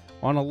waiting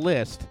on a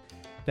list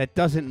that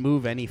doesn't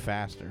move any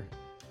faster.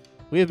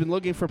 We have been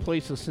looking for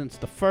places since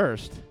the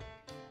 1st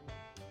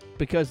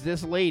because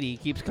this lady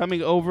keeps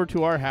coming over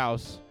to our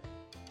house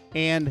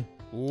and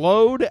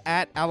load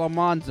at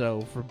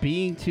Alamanzo for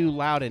being too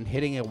loud and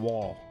hitting a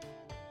wall.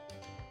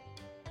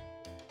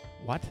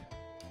 What?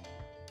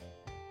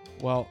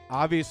 Well,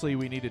 obviously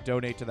we need to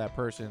donate to that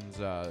person's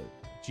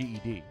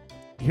GED.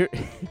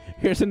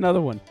 Here's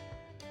another one.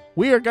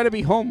 We are going to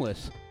be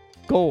homeless.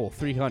 Goal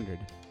 300.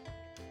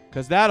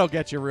 Because that'll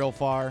get you real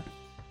far.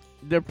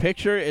 Their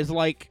picture is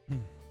like,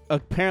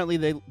 apparently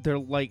they're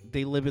like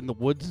they live in the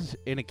woods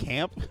in a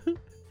camp. It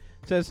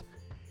says,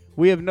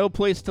 we have no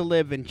place to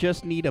live and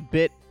just need a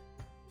bit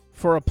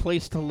for a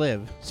place to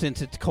live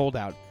since it's cold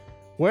out.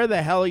 Where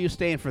the hell are you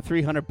staying for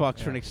 $300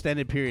 for an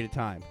extended period of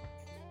time?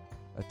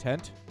 A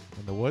tent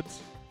in the woods?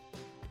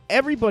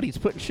 Everybody's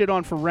putting shit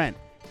on for rent.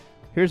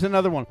 Here's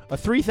another one. A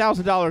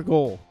 $3,000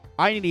 goal.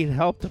 I need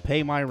help to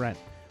pay my rent.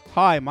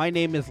 Hi, my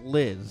name is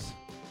Liz.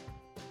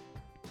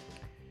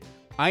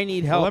 I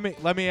need help. Well,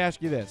 let me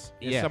ask you this.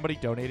 Is Yeah. somebody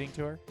donating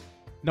to her?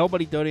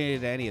 Nobody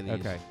donated to any of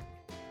these. Okay.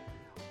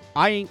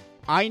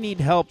 I need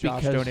help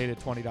Josh because donated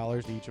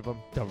 $20 to each of them.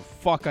 the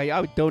fuck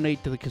I would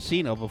donate to the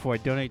casino before I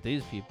donate to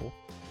these people.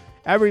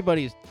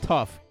 Everybody's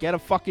tough. Get a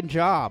fucking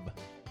job.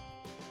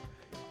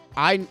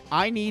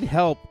 I need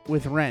help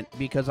with rent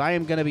because I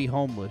am going to be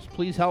homeless.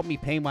 Please help me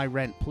pay my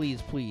rent.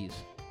 Please, please.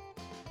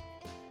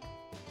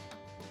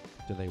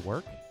 Do they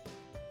work?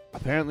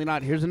 Apparently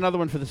not. Here's another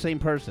one for the same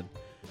person.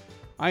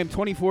 I am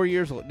 24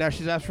 years old. Now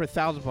she's asked for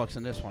 $1,000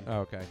 in this one. Oh,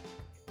 okay.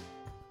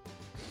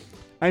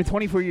 I am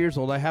 24 years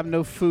old. I have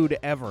no food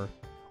ever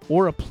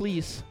or a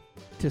place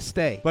to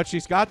stay. But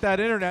she's got that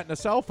internet and a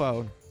cell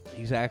phone.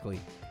 Exactly.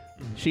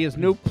 She has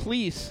no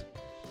place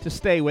to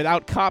stay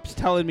without cops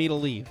telling me to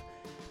leave.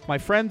 My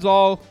friends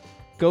all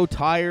go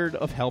tired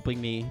of helping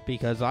me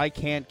because I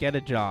can't get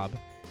a job.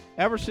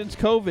 Ever since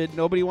COVID,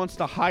 nobody wants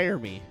to hire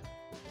me.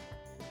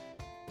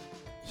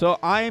 So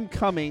I am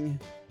coming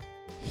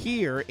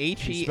here,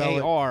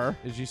 H-E-A-R.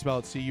 Did you spell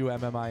it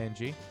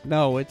C-U-M-M-I-N-G?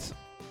 No, it's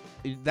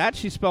that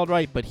she spelled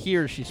right, but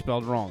here she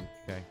spelled wrong.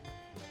 Okay.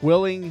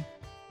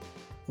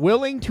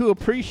 Willing to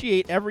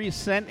appreciate every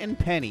cent and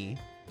penny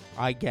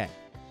I get.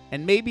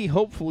 And maybe,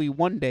 hopefully,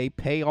 one day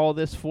pay all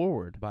this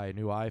forward. Buy a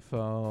new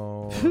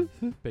iPhone,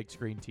 big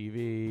screen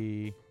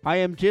TV. I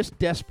am just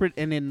desperate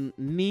and in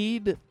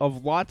need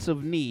of lots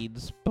of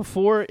needs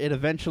before it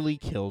eventually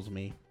kills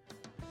me.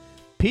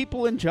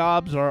 People and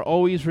jobs are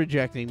always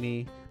rejecting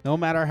me, no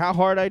matter how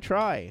hard I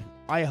try.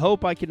 I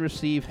hope I can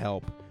receive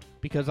help,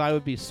 because I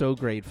would be so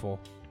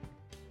grateful.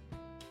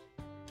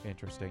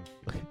 Interesting.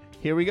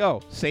 Here we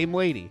go. Same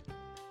lady.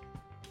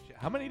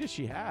 How many does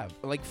she have?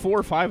 Like 4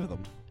 or 5 of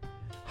them.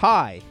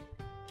 Hi.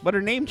 But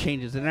her name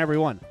changes in every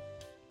one.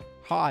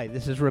 Hi,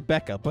 this is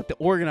Rebecca, but the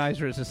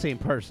organizer is the same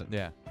person.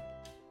 Yeah.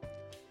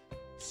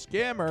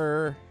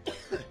 Scammer.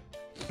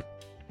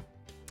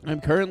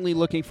 I'm currently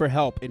looking for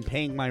help in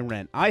paying my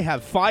rent. I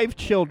have 5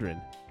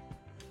 children.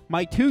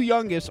 My 2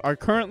 youngest are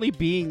currently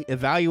being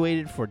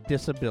evaluated for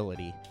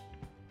disability.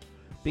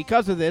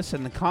 Because of this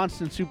and the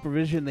constant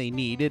supervision they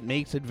need, it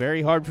makes it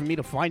very hard for me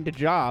to find a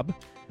job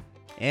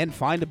and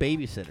find a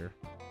babysitter.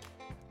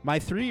 My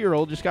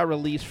 3-year-old just got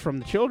released from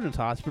the children's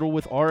hospital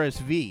with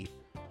RSV.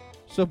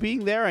 So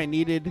being there, I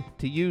needed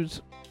to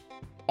use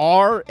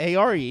ARE,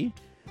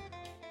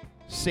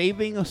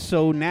 saving,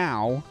 so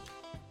now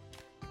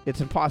it's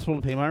impossible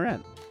to pay my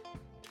rent.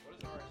 What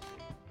is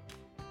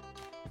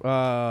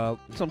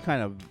RSV? Some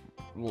kind of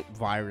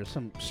virus,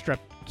 some strep.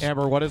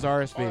 Amber, what is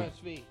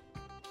RSV?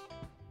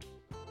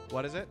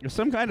 What is it? It's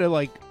some kind of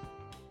like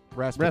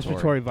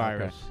respiratory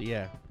virus. Okay.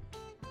 Yeah.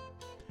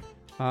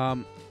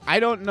 I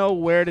don't know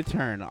where to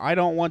turn. I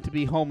don't want to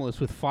be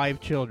homeless with 5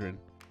 children.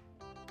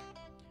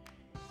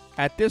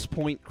 At this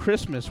point,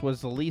 Christmas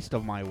was the least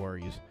of my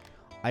worries.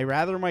 I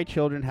rather my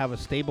children have a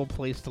stable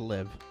place to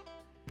live.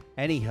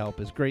 Any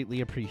help is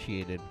greatly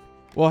appreciated.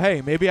 Well,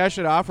 hey, maybe I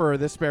should offer her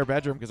this spare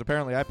bedroom because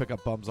apparently I pick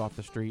up bums off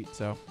the street.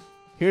 So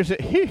here's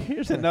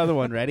another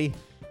one. Ready?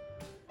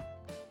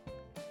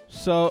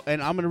 So,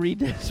 and I'm going to read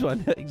this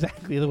one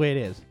exactly the way it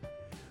is.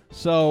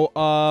 So,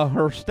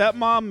 her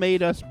stepmom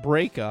made us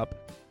break up,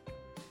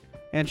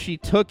 and she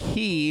took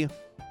he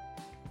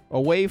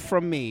away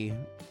from me,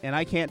 and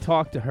I can't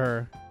talk to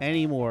her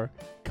anymore,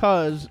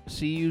 cause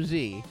CUZ.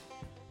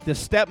 The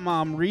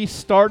stepmom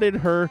restarted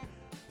her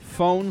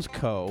phone's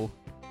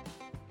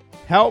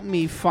Help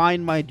me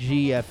find my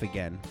GF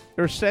again,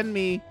 or send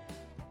me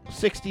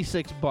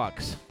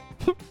 $66.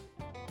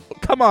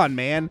 Come on,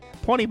 man.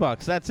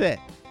 $20, that's it.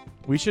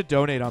 we should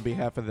donate on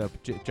behalf of the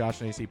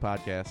Josh and AC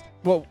podcast.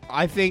 Well,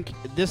 I think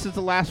this is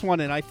the last one,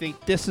 and I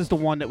think this is the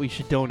one that we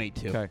should donate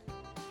to. Okay.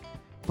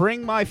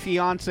 bring my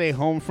fiance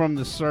home from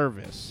the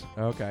service.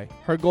 Okay.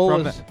 Her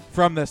goal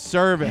from the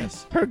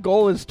service. Her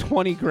goal is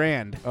 20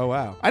 grand. Oh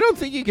wow. I don't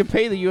think you can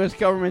pay the U.S.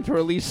 government to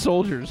release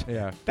soldiers.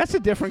 Yeah. That's a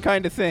different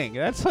kind of thing.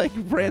 That's like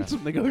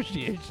ransom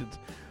negotiations.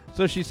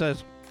 So she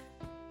says,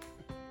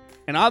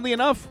 and oddly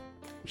enough,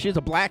 she has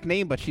a black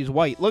name, but she's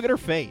white. Look at her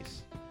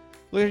face.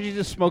 Look at her, she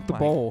just smoked a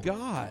bowl.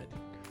 God.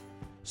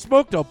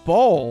 Smoked a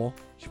bowl?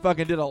 She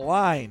fucking did a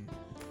line.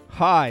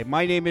 Hi,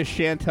 my name is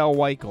Chantel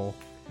Weichel.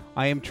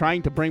 I am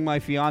trying to bring my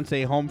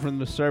fiance home from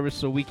the service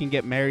so we can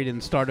get married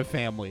and start a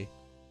family.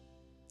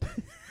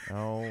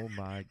 Oh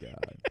my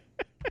God.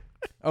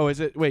 Oh, is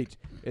it? Wait,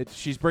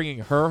 she's bringing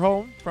her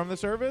home from the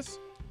service?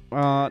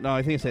 No,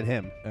 I think it said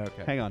him.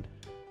 Okay. Hang on.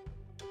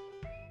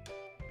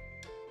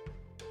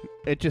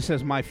 It just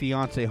says my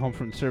fiance home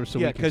from the service so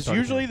we can because start a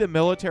usually family. the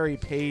military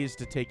pays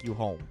to take you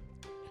home.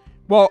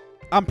 Well,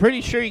 I'm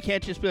pretty sure you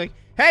can't just be like,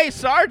 hey,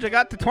 Sarge, I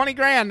got the 20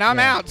 grand. Now I'm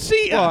out.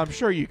 See ya. Well, I'm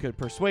sure you could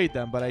persuade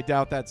them, but I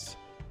doubt that's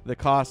the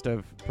cost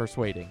of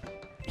persuading.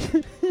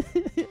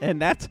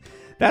 And that's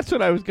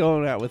what I was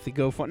going at with the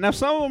GoFundMe. Now,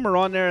 some of them are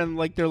on there and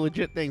like they're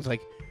legit things.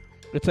 Like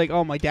it's like,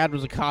 oh, my dad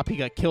was a cop. He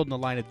got killed in the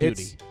line of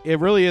duty. It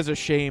really is a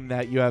shame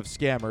that you have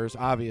scammers.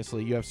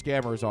 Obviously, you have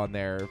scammers on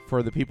there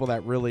for the people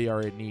that really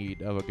are in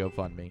need of a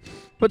GoFundMe.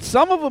 But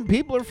some of them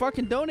people are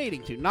fucking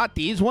donating to. Not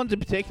these ones in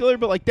particular,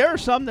 but like there are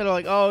some that are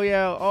like, oh,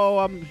 yeah,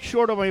 I'm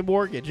short on my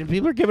mortgage. And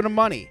people are giving them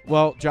money.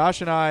 Well,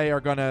 Josh and I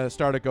are going to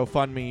start a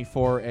GoFundMe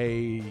for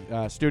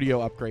a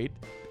studio upgrade.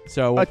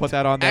 So we'll put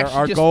that on there.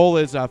 Our goal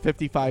is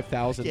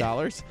 $55,000.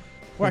 Yeah.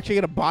 We're actually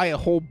gonna buy a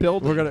whole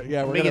building. We're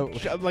gonna make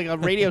it like a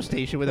radio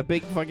station with a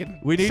big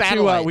fucking we need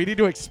satellite. We need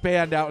to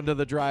expand out into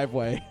the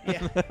driveway.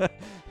 Yeah.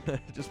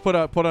 Just put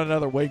on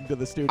another wing to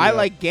the studio. I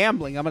like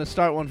gambling. I'm gonna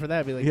start one for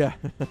that. Be like, yeah.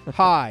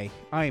 Hi,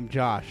 I am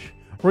Josh.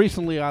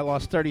 Recently, I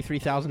lost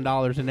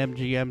 $33,000 in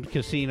MGM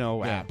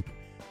Casino app.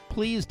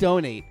 Please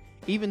donate.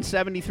 Even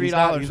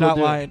 $73. He's not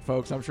lying,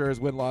 folks. I'm sure his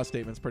win-loss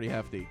statement's pretty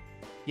hefty.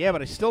 Yeah,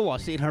 but I still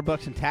lost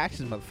 $800 in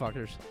taxes,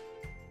 motherfuckers.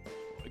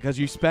 Because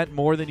you spent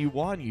more than you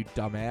won, you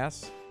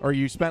dumbass. Or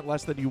you spent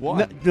less than you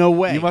won. No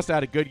way. You must have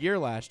had a good year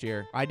last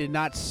year. I did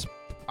not.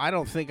 I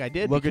don't think I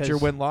did. Look at your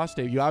win-loss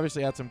statement. You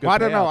obviously had some good. Well, I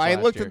don't know. I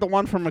looked year. at the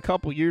one from a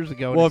couple years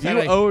ago. Well, if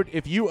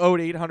you owed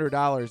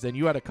 $800, then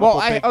you had a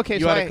couple.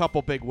 A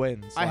couple big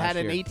wins. I had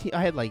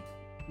I had like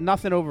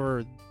nothing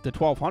over the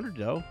 1,200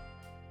 though.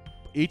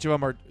 Each of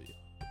them are.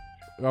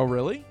 Oh,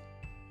 really?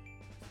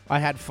 I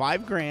had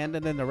 $5 grand,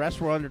 and then the rest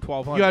were under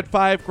 1,200. You had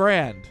 $5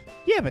 grand.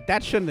 Yeah, but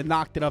that shouldn't have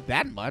knocked it up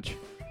that much.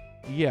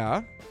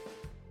 Yeah.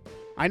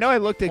 I know I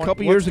looked at a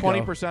couple years ago.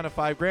 20% of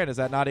 $5 grand? Is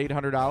that not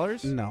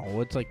 $800?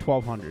 No, it's like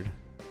 $1,200.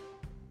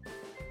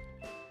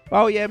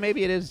 Oh yeah,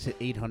 maybe it is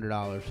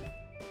 $800.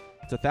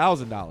 It's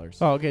 $1,000.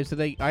 Oh, okay. So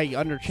I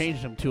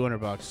underchanged them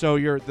 $200. So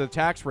the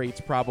tax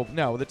rate's probably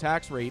the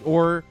tax rate,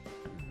 or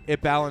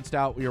it balanced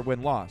out your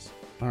win loss.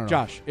 I don't know.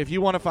 Josh, if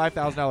you won a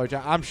 $5,000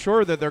 job, I'm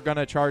sure that they're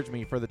gonna charge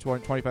me for the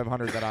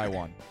 $2,500 that I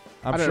won.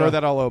 I'm sure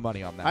that I'll owe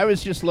money on that. I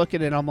was just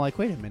looking and I'm like,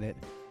 wait a minute.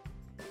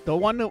 The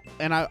one,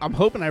 and I'm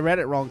hoping I read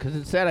it wrong because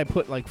it said I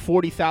put like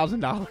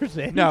 $40,000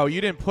 in. No,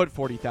 you didn't put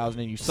 $40,000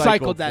 in. You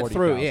cycled that 40,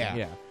 through. 000.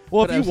 Yeah.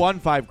 Well, if you won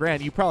 $5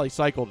 grand, you probably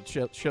cycled a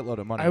shitload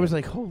of money. I was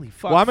like, holy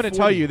fuck. Well, I'm going to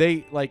tell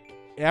you,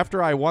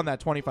 after I won that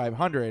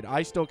 $2,500,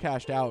 I still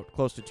cashed out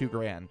close to $2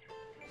 grand,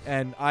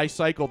 and I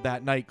cycled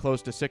that night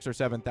close to $6,000 or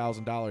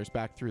 $7,000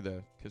 back through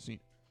the casino.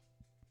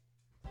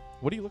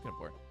 What are you looking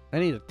for? I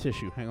need a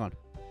tissue. Hang on.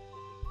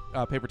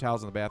 Paper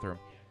towels in the bathroom.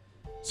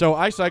 So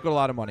I cycled a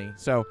lot of money.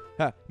 So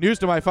news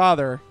to my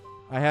father,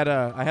 I had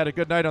a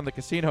good night on the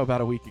casino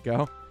about a week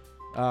ago.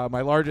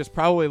 My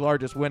probably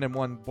largest win in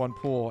one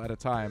pool at a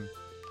time,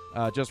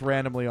 just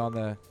randomly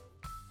on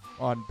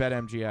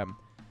BetMGM.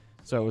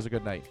 So it was a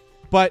good night.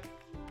 But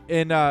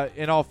in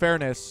all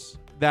fairness,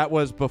 that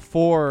was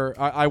before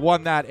I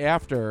won that.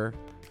 After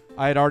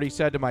I had already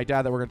said to my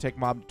dad that we're going to take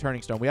Mom to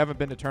Turning Stone. We haven't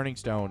been to Turning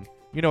Stone.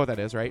 You know what that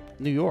is, right?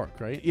 New York,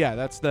 right? Yeah,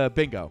 that's the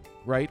bingo,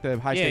 right? The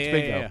high stakes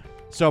bingo. Yeah.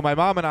 So my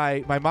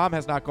mom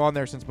has not gone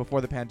there since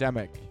before the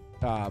pandemic,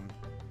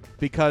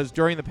 because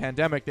during the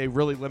pandemic they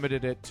really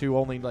limited it to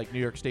only like New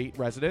York State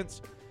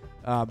residents.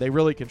 They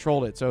really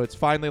controlled it, so it's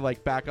finally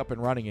like back up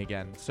and running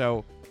again.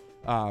 So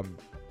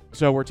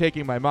we're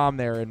taking my mom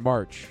there in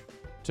March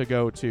to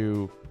go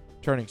to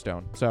Turning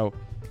Stone. So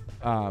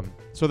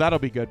that'll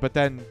be good. But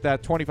then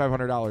that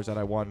 $2,500 that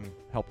I won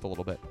helped a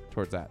little bit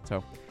towards that.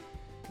 So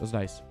it was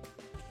nice.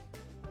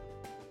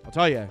 I'll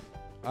tell you,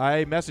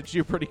 I messaged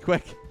you pretty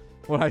quick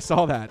when I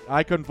saw that.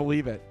 I couldn't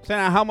believe it. So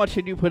now, how much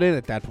did you put in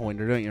at that point,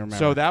 or don't you remember?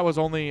 So that was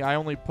I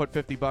only put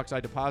 $50.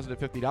 I deposited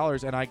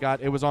 $50,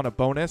 and it was on a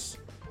bonus.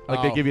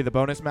 Like they give you the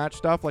bonus match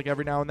stuff like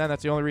every now and then.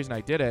 That's the only reason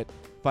I did it.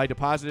 If I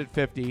deposited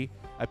 $50,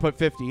 I put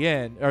 $50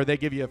 in, or they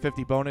give you a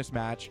 $50 bonus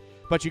match.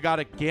 But you got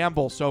to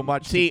gamble so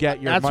much to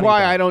get your money that's why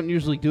back. I don't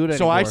usually do it anymore.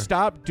 So I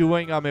stopped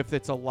doing them if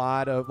it's a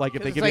lot of, like,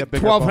 if they give you a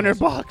bigger $1,200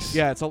 bonus.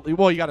 Yeah,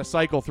 you got to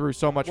cycle through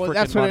so much freaking money.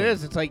 That's what it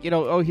is. It's like,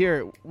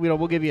 here,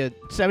 we'll give you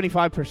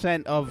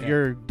 75% of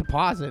your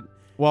deposit.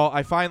 Well,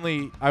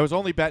 I was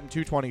only betting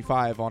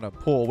 225 on a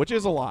pool, which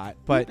is a lot,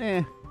 but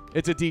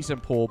it's a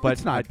decent pool. But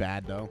it's not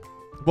bad though.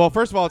 Well,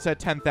 first of all, it said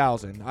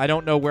 10,000. I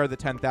don't know where the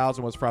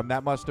 10,000 was from.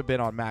 That must have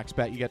been on Max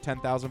Bet. You get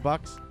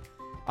 $10,000.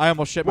 I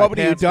almost shit my What would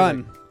you pants.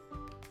 done?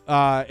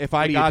 If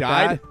I got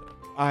that,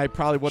 I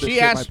probably would have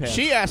shit my pants.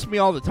 She asks me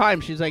all the time.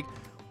 She's like,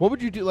 "What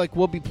would you do? Like,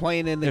 we'll be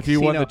playing in the if casino,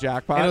 you won the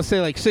jackpot, and it'll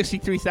say like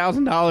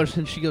 $63,000."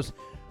 And she goes,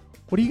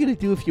 "What are you gonna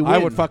do if you win?" I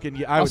would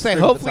fucking. I'll say,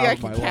 "Hopefully, I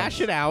can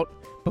cash it out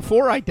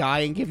before I die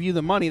and give you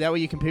the money. That way,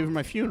 you can pay for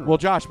my funeral." Well,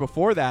 Josh,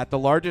 before that, the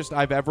largest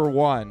I've ever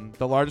won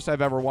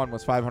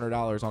was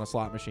 $500 on a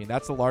slot machine.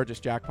 That's the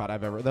largest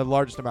jackpot the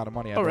largest amount of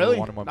money I've really? ever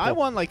won in one pool. I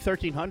won like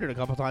 $1,300 a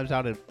couple times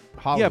out at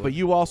Hollywood. Yeah, but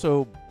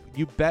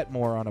you bet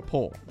more on a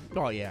pull.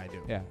 Oh yeah, I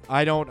do. Yeah,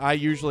 I don't. I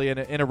usually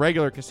in a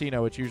regular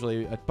casino, it's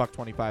usually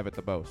 $1.25 at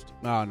the most.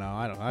 No,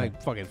 I don't. I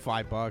fucking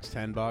 $5,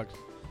 $10.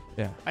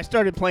 Yeah, I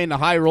started playing the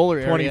high roller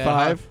area.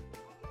 25.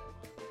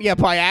 Yeah,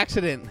 by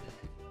accident.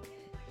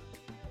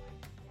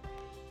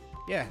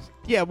 Yes.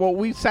 Yeah. Well,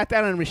 we sat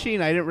down on a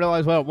machine. I didn't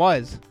realize what it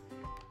was.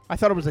 I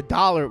thought it was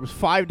 $1. It was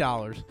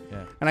 $5.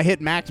 Yeah. And I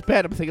hit max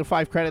bet. I'm thinking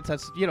 5 credits.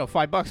 That's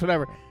 $5,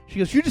 whatever. She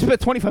goes, "You just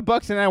bet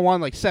 $25, and I won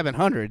like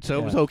 $700, so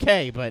it was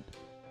okay." But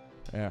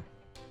yeah.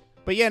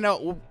 But yeah,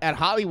 no. At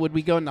Hollywood,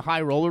 we go in the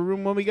high roller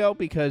room when we go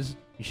because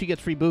she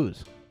gets free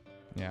booze.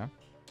 Yeah.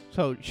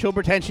 So she'll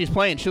pretend she's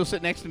playing. She'll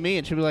sit next to me,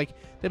 and they'll be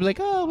like,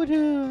 "Oh, would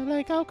you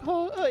like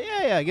alcohol? Oh,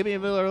 yeah, give me a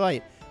Miller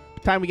Lite." By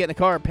the time we get in the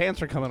car, our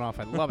pants are coming off.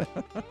 I love it.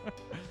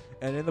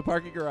 And in the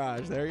parking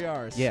garage, there you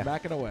are,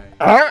 smacking away.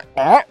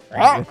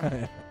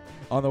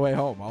 On the way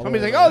home.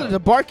 Somebody's like, "Oh, there's a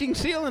barking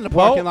seal in the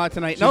parking lot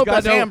tonight." Nope,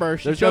 that's Amber.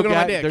 She's joking on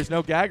my dick. There's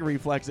no gag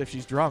reflex if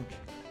she's drunk.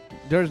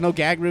 There's no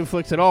gag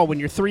reflex at all. When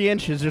you're 3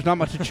 inches, there's not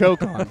much to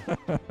choke on.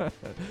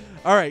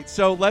 All right,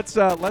 so let's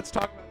talk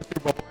about the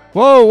Super Bowl.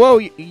 Whoa,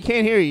 you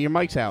can't hear you. Your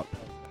mic's out.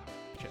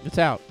 It's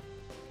out.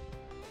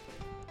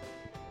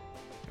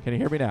 Can you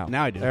hear me now?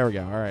 Now I do. There we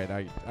go. All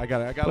right, I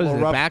got a What little is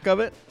it, rough. the back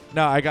of it?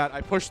 No,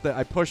 I pushed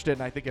it,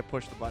 and I think it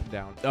pushed the button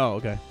down. Oh,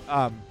 okay.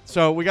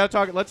 So we got to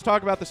talk. Let's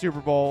talk about the Super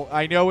Bowl.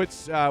 I know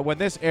it's when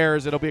this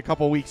airs, it'll be a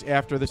couple weeks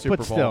after the Super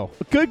Bowl. But still,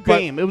 a good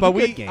game. It was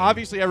a good game.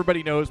 Obviously,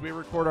 everybody knows we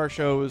record our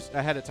shows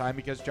ahead of time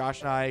because Josh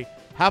and I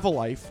have a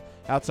life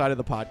outside of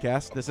the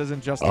podcast. This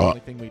isn't just the only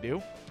thing we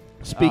do.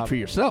 Speak for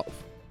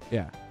yourself.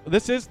 Yeah,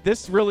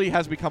 this really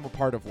has become a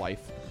part of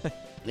life.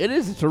 It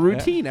is. It's a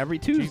routine every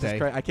Tuesday. Jesus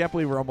Christ, I can't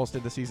believe we're almost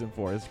into season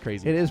 4. It's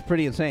crazy. It is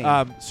pretty insane.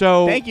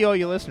 So thank you, all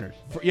you listeners.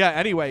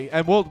 Anyway,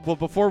 and we'll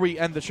before we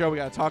end the show, we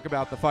got to talk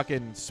about the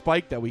fucking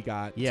spike that we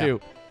got too.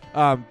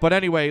 But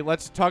anyway,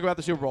 let's talk about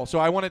the Super Bowl. So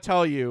I want to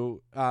tell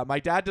you, my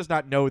dad does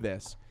not know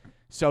this.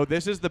 So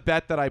this is the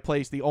bet that I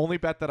placed, the only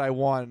bet that I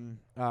won.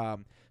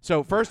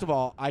 So first of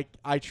all,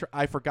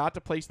 I forgot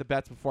to place the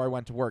bets before I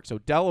went to work. So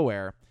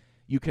Delaware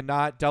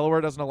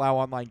doesn't allow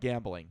online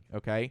gambling,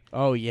 okay?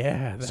 Oh,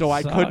 yeah. So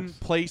I couldn't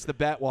place the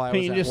bet while I was at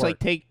work. Can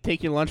you just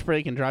take your lunch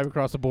break and drive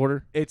across the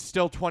border? It's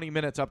still 20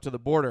 minutes up to the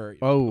border.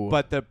 Oh.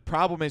 But the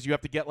problem is you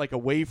have to get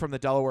away from the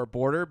Delaware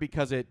border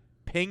because it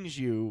pings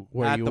you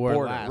at the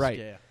border. Last, right.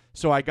 Yeah.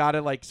 So I got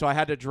it so I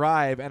had to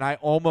drive, and I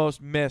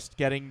almost missed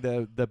getting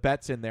the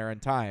bets in there in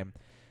time.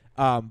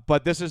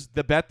 But this is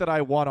the bet that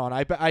I won on.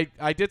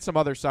 I did some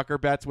other sucker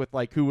bets with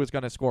who was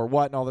going to score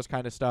what and all this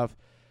kind of stuff.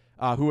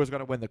 Who was going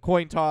to win the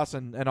coin toss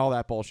and all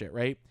that bullshit,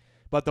 right?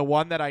 But the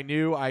one that I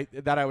knew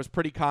that I was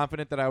pretty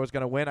confident that I was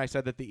going to win, I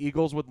said that the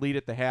Eagles would lead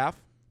at the half,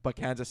 but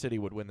Kansas City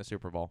would win the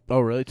Super Bowl. Oh,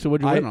 really? So what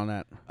did you win on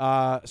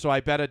that? So I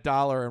bet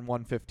 $1 and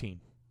won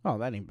 15. Oh,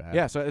 that ain't bad.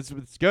 Yeah, so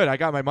it's good. I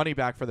got my money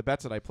back for the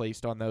bets that I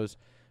placed on those.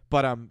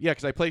 But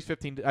because I placed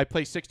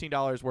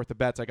 $16 worth of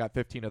bets, I got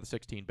 15 of the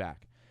 16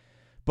 back.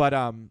 But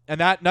and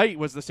that night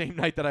was the same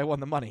night that I won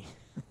the money.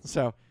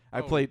 So I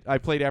played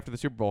after the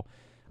Super Bowl.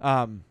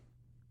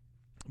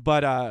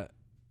 But a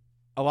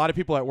lot of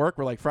people at work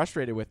were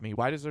frustrated with me.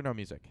 Why is there no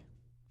music?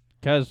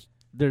 Because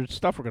there's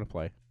stuff we're going to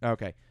play.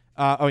 Okay.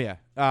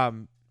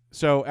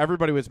 So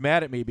everybody was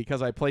mad at me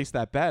because I placed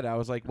that bet. I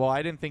was like, well,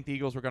 I didn't think the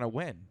Eagles were going to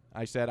win.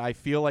 I said, I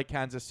feel like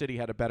Kansas City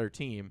had a better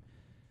team.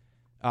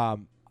 I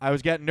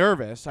was getting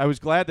nervous. I was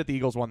glad that the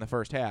Eagles won the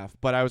first half,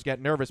 but I was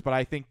getting nervous. But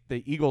I think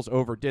the Eagles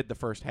overdid the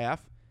first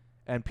half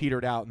and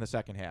petered out in the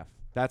second half.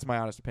 That's my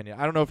honest opinion.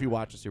 I don't know if you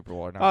watched the Super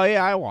Bowl or not. Oh,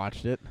 yeah, I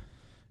watched it.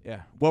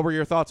 Yeah. What were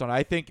your thoughts on it?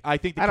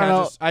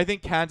 I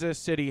think Kansas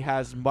City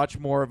has much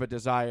more of a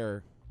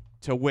desire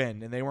to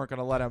win, and they weren't going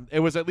to let them. It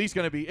was at least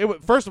going to be.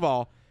 First of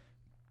all,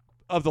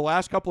 of the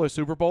last couple of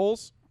Super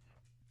Bowls,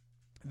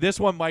 this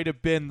one might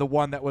have been the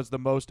one that was the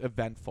most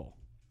eventful.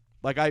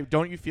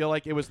 Don't you feel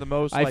like it was the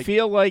most? I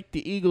feel like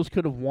the Eagles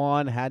could have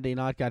won had they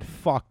not got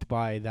fucked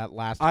by that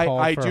last call.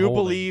 I do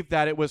believe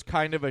that it was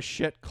kind of a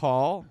shit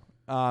call,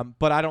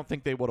 but I don't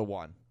think they would have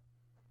won.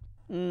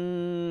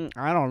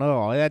 I don't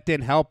know. That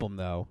didn't help them,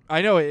 though.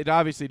 I know it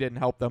obviously didn't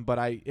help them, but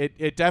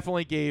it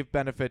definitely gave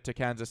benefit to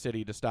Kansas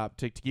City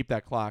to keep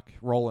that clock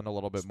rolling a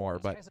little bit more.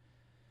 But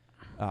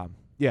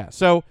yeah,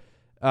 so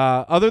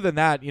Other than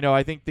that,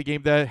 I think the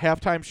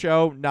halftime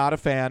show, not a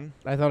fan.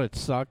 I thought it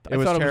sucked. It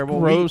was terrible.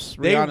 It was gross.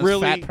 They Rihanna's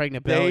really, fat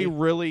pregnant belly. They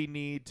really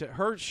need to.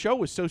 Her show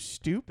was so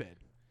stupid.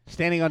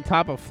 Standing on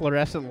top of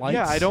fluorescent lights.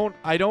 Yeah,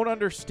 I don't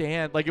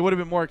understand. Like, it would have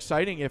been more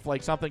exciting if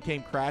like something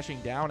came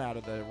crashing down out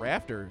of the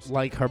rafters.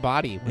 Like her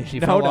body when she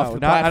fell off the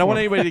platform. I don't want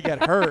anybody to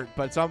get hurt,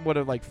 but something would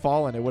have like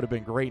fallen. It would have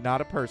been great, not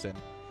a person.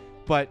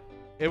 But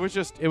it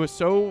was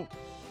so.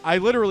 I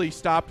literally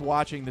stopped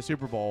watching the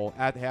Super Bowl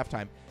at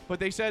halftime. But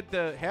they said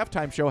the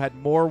halftime show had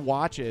more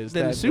watches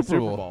than the Super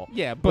Bowl.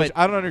 Yeah, but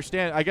I don't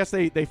understand. I guess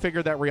they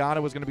figured that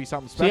Rihanna was going to be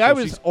something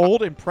special. She's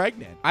old and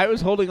pregnant. I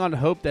was holding on to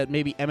hope that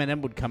maybe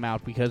Eminem would come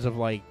out because of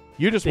like.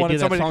 You just wanted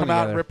somebody to come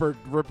out and together.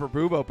 rip her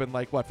boob open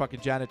like what,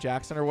 fucking Janet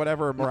Jackson or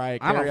whatever, or Mariah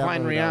Carey. I don't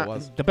find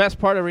Rihanna. The best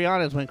part of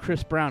Rihanna is when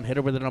Chris Brown hit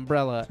her with an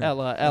umbrella.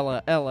 Ella,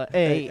 Ella, Ella,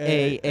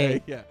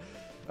 A. Yeah.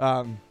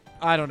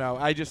 I don't know.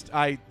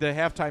 The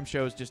halftime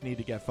shows just need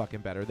to get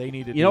fucking better. They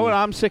need to. You know what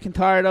I'm sick and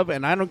tired of,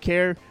 and I don't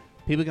care.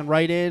 People can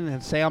write in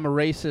and say I'm a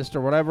racist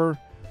or whatever.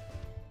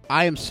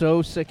 I am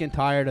so sick and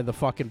tired of the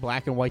fucking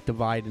black and white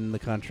divide in the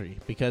country,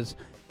 because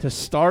to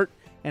start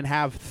and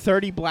have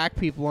 30 black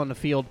people on the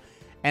field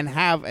and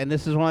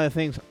this is one of the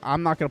things,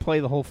 I'm not going to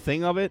play the whole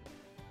thing of it.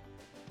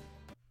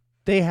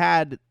 They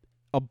had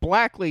a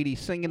black lady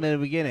singing in the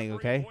beginning,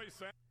 okay?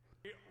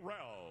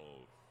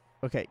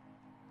 Okay.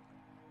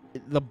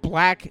 The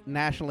black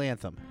national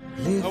anthem.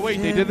 Oh,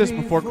 wait, they did this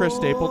before Chris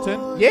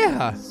Stapleton?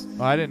 Yeah.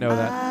 Oh, I didn't know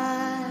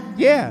that.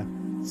 Yeah.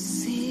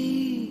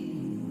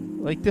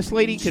 Like, this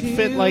lady could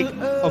fit, like,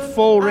 a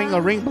full ring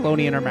of ring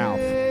bologna in her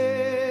mouth.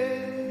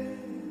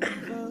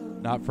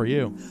 Not for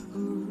you.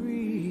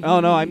 Oh,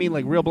 no, I mean,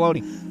 like, real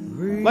bologna.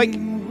 Like,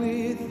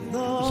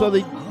 so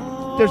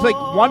there's, like,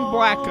 one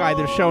black guy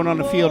that's shown on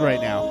the field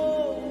right now.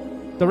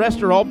 The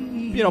rest are all,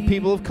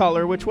 people of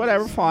color, which,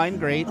 whatever, fine,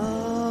 great.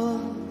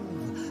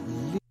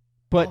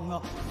 But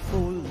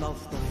full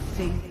of the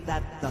faith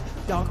that the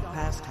dark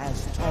past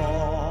has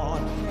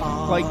torn.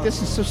 Like,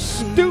 this is so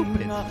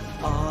stupid.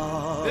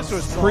 This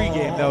was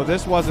pregame, though.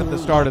 This wasn't the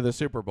start of the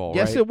Super Bowl.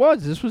 Yes, right? it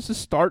was. This was the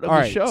start of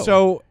the show.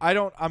 So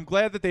I'm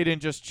glad that they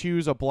didn't just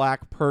choose a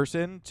black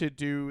person to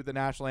do the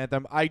national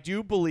anthem. I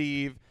do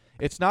believe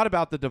it's not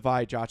about the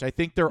divide, Josh. I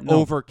think they're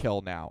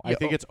overkill now. Yeah, I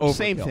think it's overkill.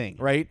 Same thing,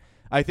 right?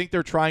 I think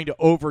they're trying to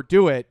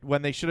overdo it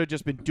when they should have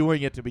just been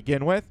doing it to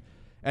begin with.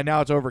 And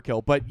now it's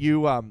overkill. But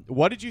you,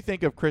 what did you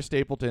think of Chris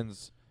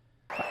Stapleton's?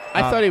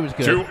 I thought he was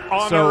good. To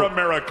honor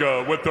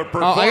America with the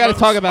performance I got to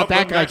talk about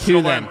that guy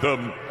too. Then,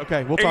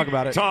 okay, we'll talk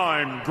about it.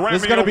 Grammy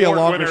this is going to be a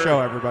longer winner,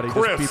 show, everybody.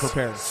 Chris just be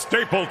prepared.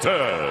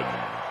 Stapleton.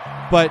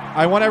 But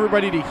I want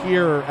everybody to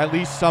hear at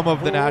least some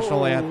of the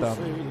national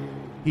anthem.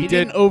 He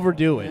didn't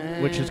overdo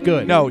it, which is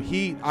good. No,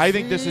 I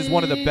think this is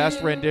one of the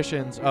best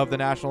renditions of the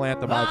national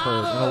anthem I've heard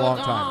in a long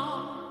time.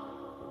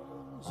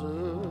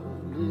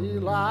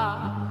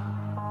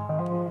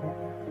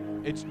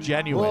 It's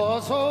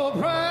genuine. So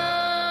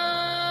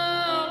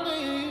proudly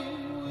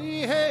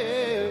we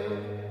hailed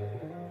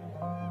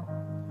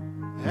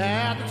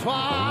at the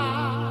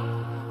twilight's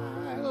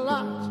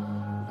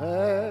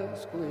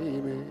last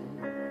gleaming,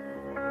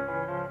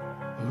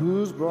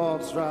 whose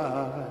broad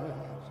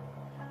stripes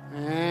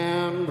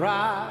and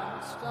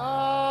bright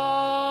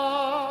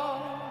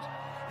stars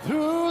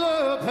through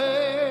the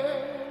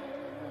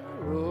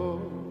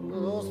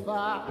perilous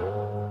fight.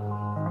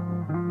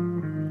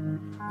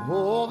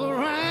 Oh, the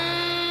ramparts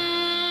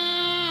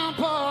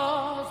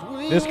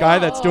this guy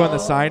that's doing the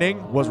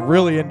signing was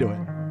really into it.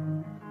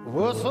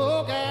 Was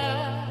so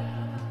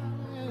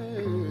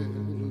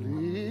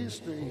gallantly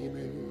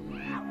streaming,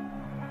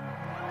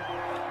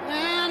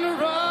 and the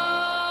rockets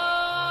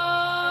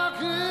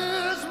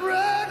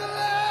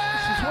regular.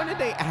 Since when did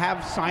they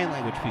have sign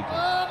language people?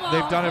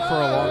 They've done it for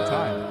a long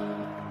time.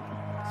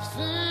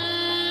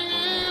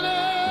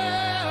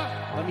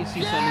 Let me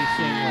see somebody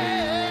sing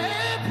like.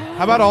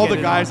 How about all the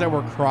guys that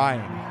were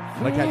crying,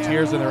 like had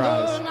tears in their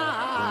eyes?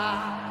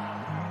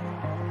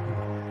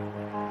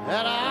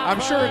 I'm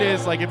sure it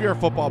is. Like, if you're a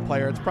football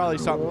player, it's probably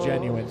something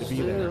genuine to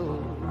be there.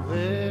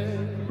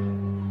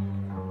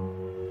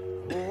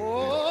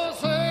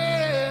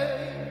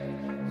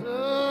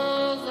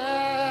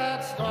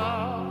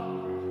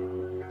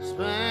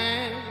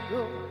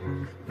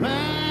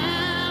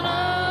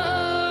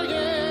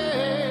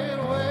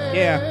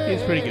 Yeah,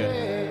 he's pretty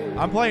good.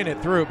 I'm playing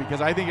it through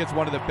because I think it's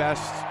one of the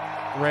best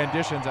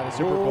renditions at a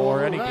Super Bowl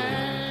or any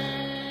game.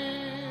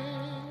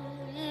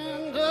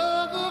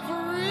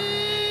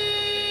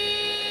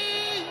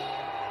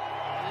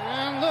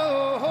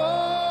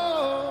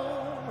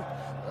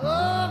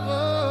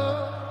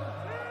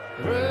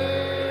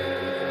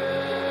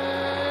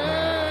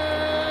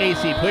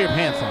 AC, put your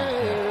pants on.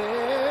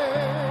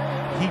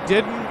 He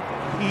didn't.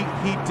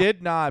 He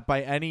did not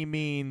by any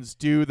means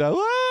do the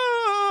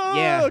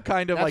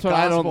kind of that's like what gospel.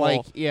 I don't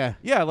like. Yeah,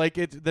 like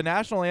the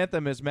national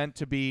anthem is meant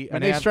to be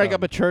when an they strike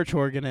anthem. up a church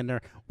organ in there.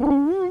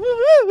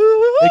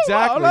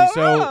 Exactly.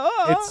 So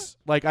it's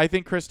like I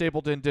think Chris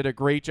Stapleton did a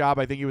great job.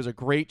 I think he was a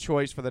great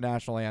choice for the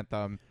national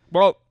anthem.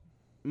 Well,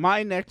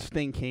 my next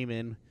thing came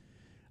in.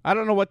 I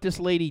don't know what this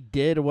lady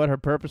did or what her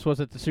purpose was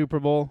at the Super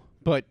Bowl,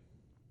 but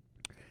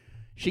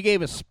she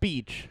gave a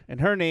speech,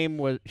 and her name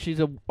was,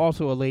 she's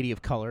also a lady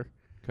of color.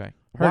 Okay.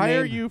 Her Why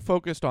are name- you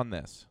focused on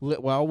this?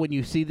 Well, when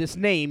you see this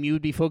name, you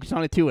would be focused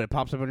on it too, and it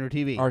pops up on your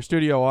TV. Our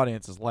studio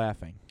audience is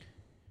laughing.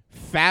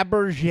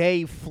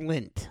 Fabergé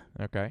Flint.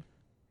 Okay.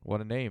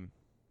 What a name.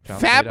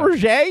 Sounds made up.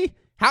 Fabergé?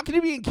 How can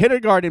you be in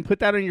kindergarten and put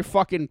that on your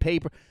fucking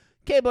paper?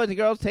 Okay, boys and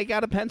girls, take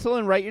out a pencil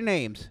and write your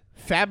names.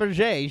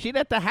 Fabergé. She'd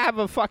have to have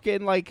a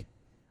fucking, like,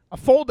 a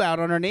fold-out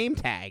on her name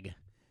tag.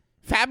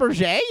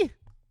 Fabergé?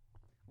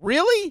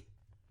 Really?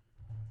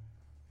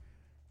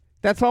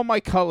 That's all my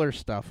color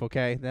stuff,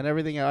 okay? Then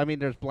everything, I mean,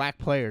 there's black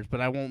players,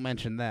 but I won't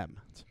mention them.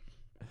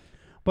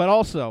 But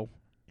also,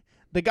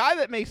 the guy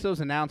that makes those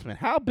announcements,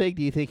 how big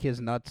do you think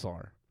his nuts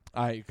are?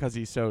 Because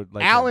he's so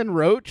like Alan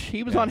Roach,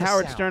 he was on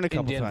Howard Stern a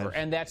couple times.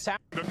 And that's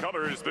The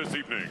colors this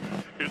evening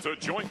is a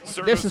joint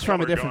service This is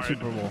from a cover different guide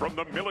Super Bowl. from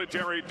the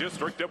Military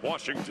District of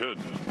Washington.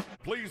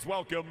 Please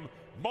welcome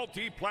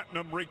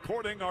multi-platinum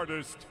recording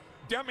artist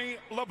Demi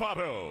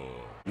Lovato.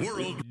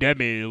 World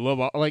Demi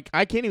Lovato. Like,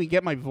 I can't even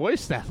get my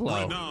voice that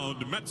low.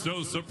 renowned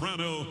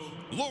mezzo-soprano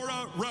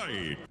Laura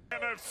Wright.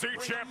 NFC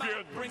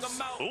champions,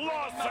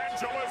 Los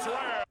Angeles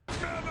Rams,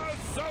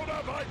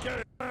 Minnesota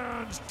Vikings.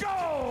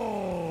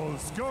 Goal!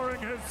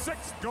 Scoring his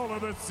 6th goal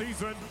of the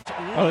season.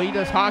 Oh, he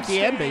does hockey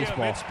and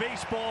baseball. It's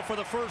baseball for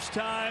the first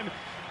time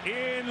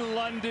in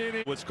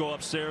London. Let's go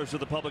upstairs to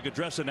the public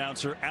address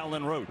announcer,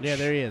 Alan Roach. Yeah,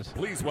 there he is.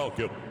 Please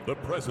welcome the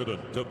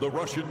president of the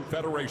Russian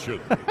Federation,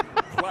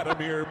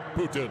 Vladimir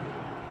Putin.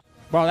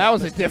 Well, that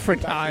was a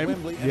different time.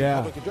 Yeah.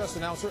 Public address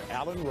announcer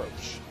Alan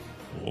Roach.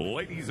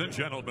 Ladies and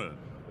gentlemen,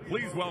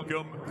 please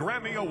welcome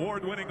Grammy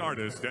Award-winning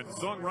artist and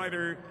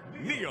songwriter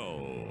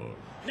Neo.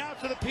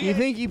 You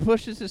think he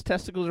pushes his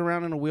testicles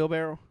around in a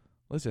wheelbarrow?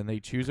 Listen, they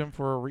choose him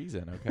for a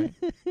reason, okay?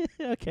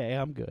 Okay,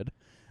 I'm good.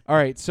 All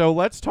right, so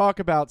let's talk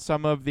about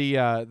some of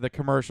the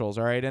commercials,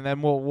 all right? And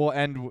then we'll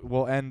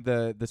end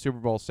the Super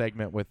Bowl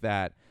segment with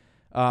that.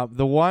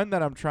 The one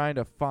that I'm trying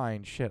to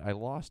find, shit, I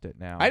lost it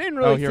now. I didn't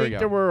really here we think go.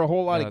 there were a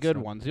whole lot No, of that's good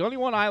not- ones. The only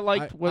one I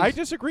liked was... I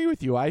disagree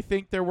with you. I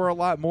think there were a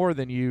lot more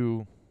than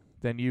you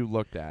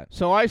looked at.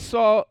 So I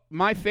saw...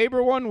 My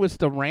favorite one was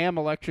the Ram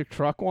electric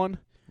truck one.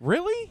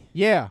 Really?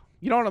 Yeah.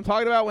 You know what I'm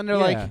talking about? When they're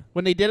Yeah. like...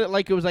 When they did it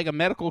like it was like a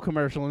medical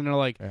commercial, and they're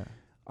like, Yeah.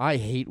 I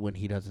hate when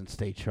he doesn't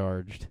stay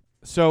charged.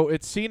 So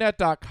it's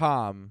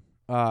CNET.com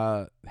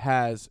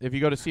has, if you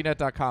go to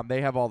CNET.com,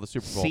 they have all the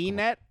Super Bowl.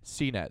 CNET?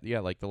 CNET, yeah,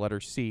 like the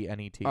letter C,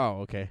 N-E-T. Oh,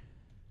 okay.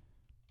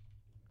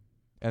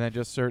 And then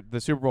just search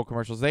the Super Bowl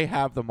commercials. They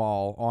have them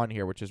all on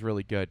here, which is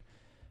really good.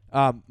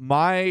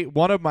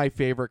 One of my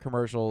favorite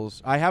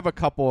commercials, I have a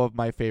couple of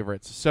my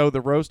favorites. So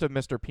the roast of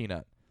Mr.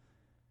 Peanut.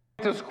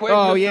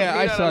 Oh, yeah,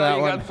 I saw that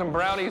one. got some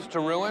brownies to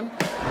ruin.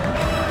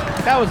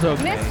 That was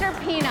okay. Mr.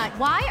 Peanut,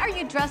 why are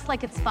you dressed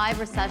like it's 5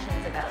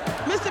 recessions ago?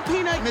 Mr.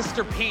 Peanut.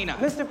 Mr. Peanut.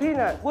 Mr.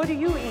 Peanut, what do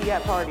you eat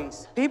at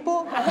parties?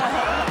 People?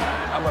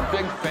 I'm a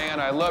big fan.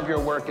 I love your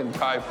work in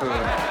Thai food.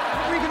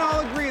 We can all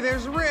agree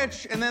there's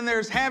rich, and then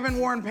there's haven't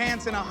worn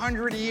pants in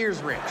 100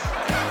 years rich.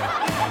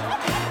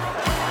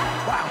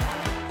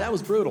 Wow, that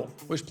was brutal.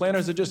 Wish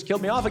planners had just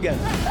killed me off again.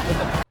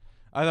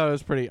 I thought it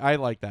was pretty. I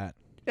like that.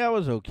 That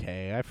was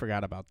okay. I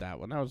forgot about that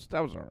one. That was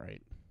all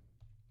right.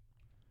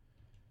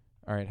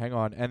 All right, hang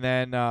on. And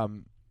then, crap.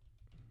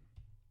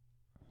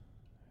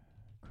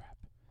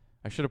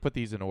 I should have put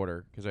these in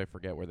order because I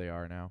forget where they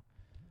are now.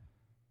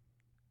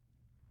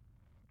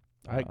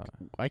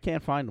 I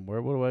can't find them.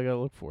 What do I gotta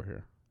look for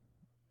here?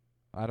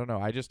 I don't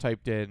know. I just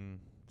typed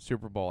in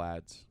Super Bowl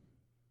ads.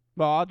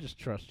 Well, I'll just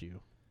trust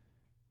you.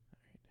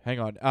 Hang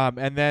on.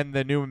 And then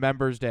the new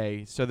Members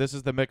Day. So this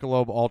is the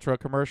Michelob Ultra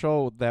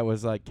commercial that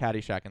was like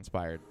Caddyshack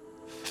inspired.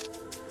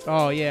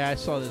 Oh, yeah, I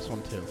saw this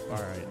one too.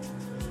 All right.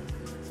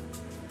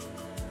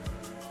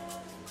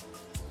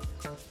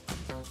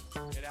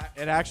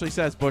 It actually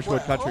says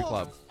Bushwood Country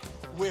Club.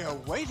 We're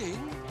waiting.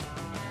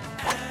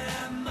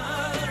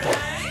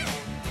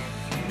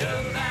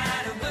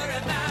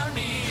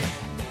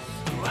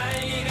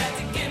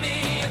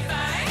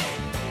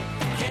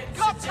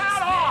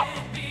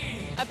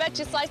 I bet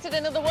you sliced it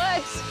into the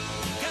woods.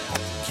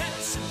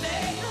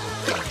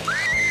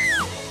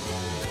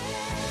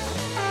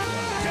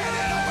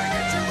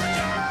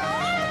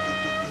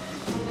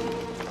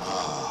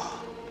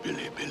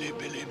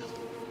 Billy.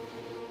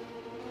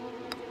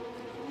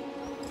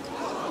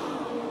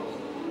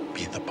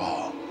 Be the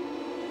ball.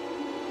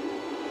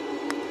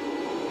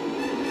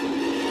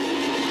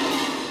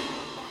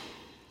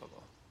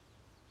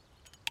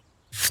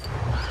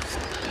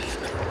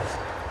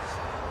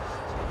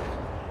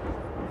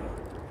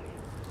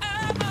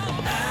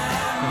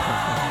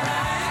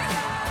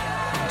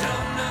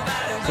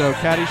 So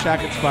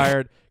Caddyshack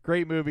inspired.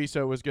 Great movie,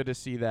 so it was good to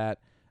see that.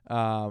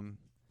 Let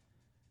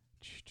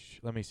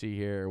me see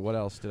here. What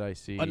else did I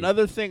see?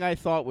 Another thing I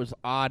thought was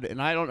odd,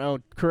 and I don't know,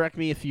 correct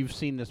me if you've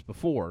seen this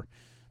before.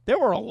 There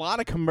were a lot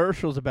of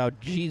commercials about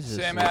Jesus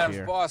Sam this Adams,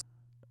 year. boss.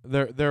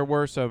 There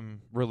were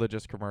some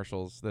religious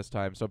commercials this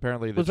time, so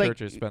apparently It the was like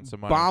churches spent some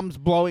money. bombs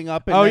blowing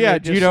up. And Oh then yeah, they're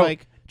do you just know?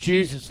 like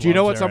Jesus. Do you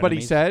know loves what their somebody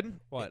enemies. said?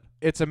 What?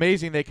 It's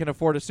amazing they can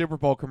afford a Super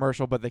Bowl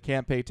commercial, but they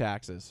can't pay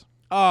taxes.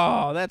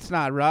 Oh, that's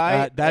not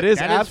right. That is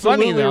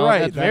absolutely funny, though. right.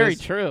 That's That very is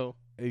true.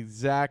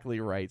 Exactly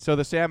right. So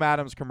the Sam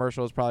Adams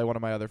commercial is probably one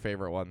of my other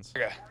favorite ones.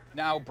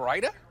 Now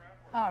brighter?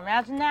 Oh,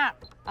 imagine that.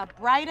 A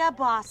brighter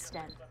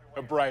Boston.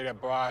 A brighter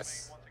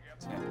boss.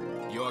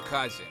 Your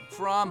cousin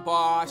from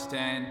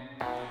Boston.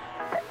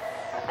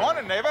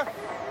 Morning, neighbor.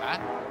 Huh?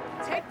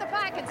 Take the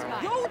parking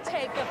spot. You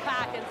take the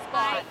parking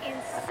spot. I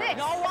insist.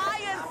 No,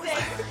 I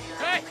insist.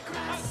 Hey,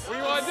 what do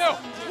you want to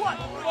do? What?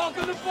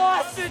 Welcome to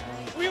Boston.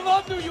 We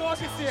love New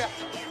Yorkers here.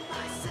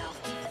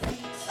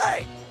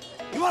 Hey,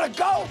 you want to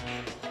go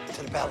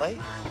to the ballet?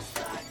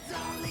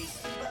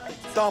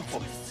 Dump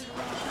them.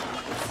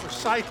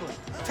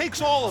 Recycling.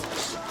 Takes all of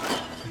us.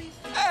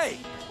 Hey,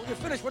 when you're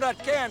finished with that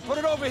can, put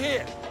it over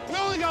here. We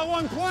only got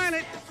one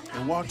planet.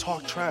 And why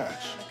talk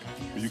trash?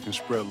 You can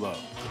spread love.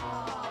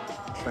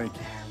 Thank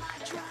you.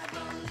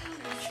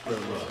 Spread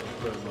love,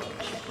 spread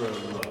love,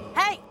 spread love.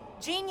 Hey,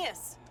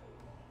 genius.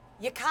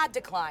 Your card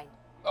declined.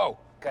 Oh,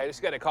 okay,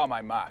 just got to call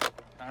my mom.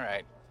 All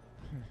right.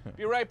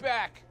 Be right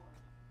back.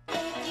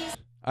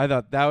 I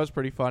thought that was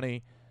pretty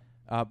funny.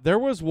 There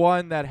was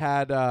one that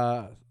had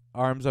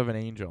Arms of an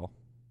Angel.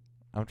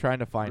 I'm trying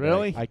to find it.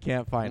 Really? I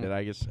can't find it.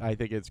 I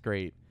think it's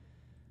great.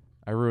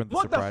 I ruined the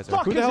What the surprise.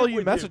 fuck Who the is hell are it you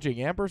with you? messaging?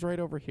 Amber's right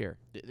over here.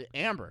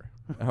 Amber.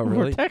 Oh,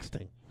 really? We're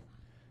texting.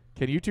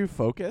 Can you two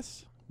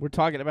focus? We're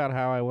talking about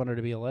how I want her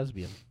to be a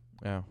lesbian.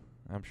 Oh,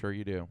 I'm sure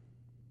you do.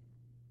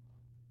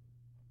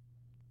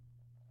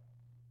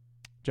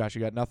 Josh,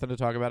 you got nothing to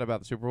talk about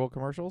the Super Bowl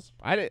commercials?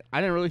 I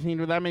didn't really think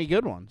there were that many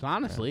good ones,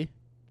 honestly.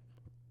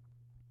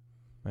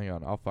 Hang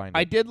on, I'll find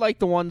I it. did like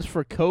the ones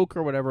for Coke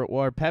or whatever,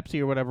 or Pepsi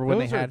or whatever when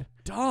Those they are had.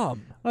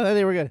 dumb. Oh,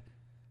 they were good.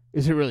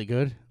 Is it really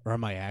good, or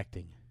am I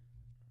acting?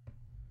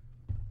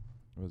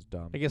 It was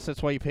dumb. I guess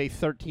that's why you pay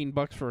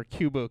 $13 for a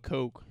cube of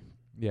Coke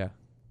Yeah.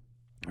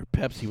 or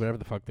Pepsi, whatever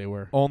the fuck they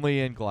were.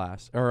 Only in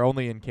glass, or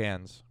only in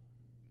cans.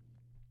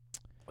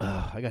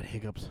 I got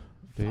hiccups.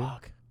 Dude.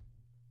 Fuck.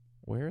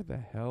 Where the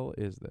hell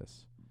is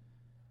this?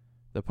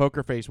 The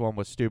Poker Face one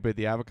was stupid.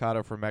 The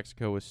Avocado from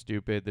Mexico was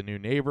stupid. The New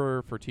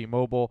Neighbor for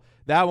T-Mobile.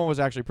 That one was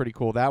actually pretty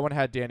cool. That one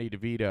had Danny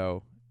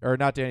DeVito. Or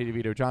not Danny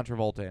DeVito, John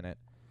Travolta in it.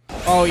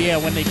 Oh, yeah,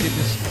 when they did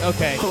this.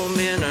 Okay. Home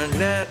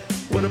internet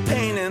with a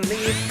pain in the...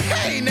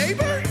 Hey,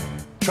 neighbor!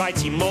 Try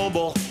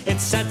T-Mobile. It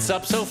sets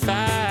up so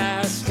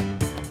fast.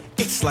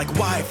 It's like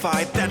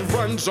Wi-Fi that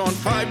runs on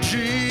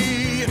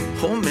 5G.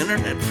 Home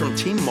internet from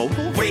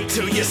T-Mobile? Wait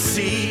till you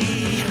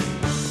see.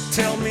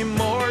 Tell me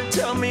more,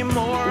 tell me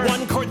more.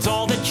 One cord's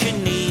all that you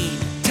need.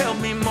 Tell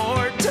me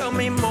more, tell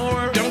me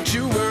more. Don't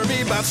you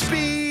worry about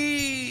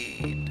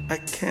speed. I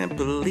can't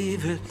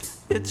believe it.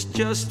 It's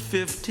just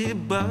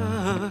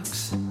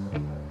 $50.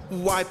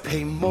 Why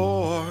pay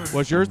more?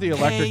 Was yours the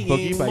Electric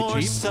Boogie by More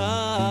Jeep?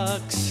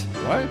 sucks.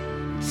 What?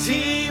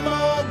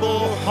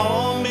 T-Mobile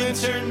home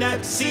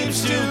internet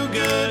seems too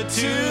good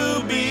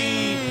to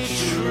be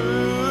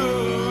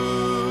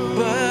true.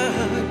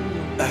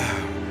 But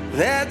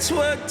that's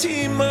what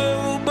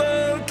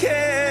T-Mobile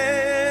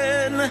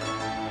can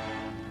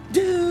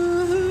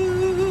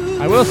do.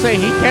 I will say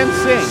he can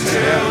sing.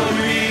 Tell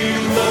me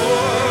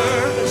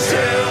more.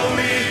 Tell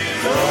me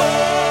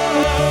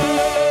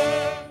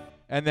more.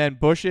 And then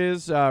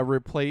Bush's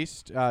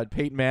replaced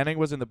Peyton Manning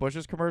was in the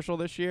Bush's commercial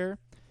this year.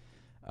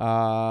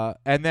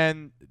 And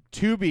then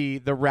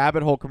Tubi, the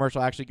Rabbit Hole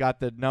commercial, actually got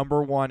the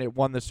 #1. It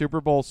won the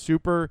Super Bowl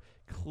Super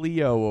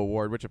Cleo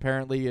Award, which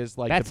apparently is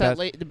like That's the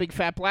best. the big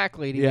fat black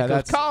lady. Yeah, that goes,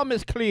 that's- call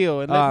Miss Cleo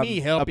and let me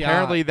help you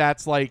Apparently, out.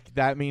 that's like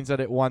that means that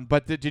it won.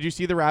 But did you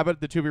see the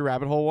Tubi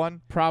Rabbit Hole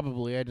one?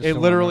 Probably. I just It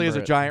don't literally is a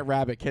remember it. giant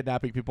rabbit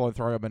kidnapping people and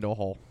throwing them into a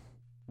hole.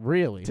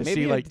 Really? To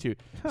Maybe see I like d- two.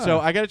 Huh. So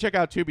I got to check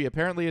out Tubi.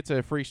 Apparently, it's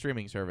a free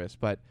streaming service,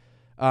 but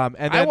and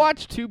then, I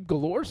watch Tube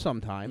Galore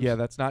sometimes. Yeah,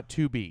 that's not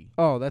Tubi.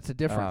 Oh, that's a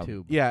different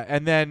tube. Yeah,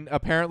 and then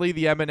apparently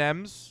the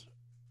M&Ms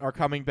are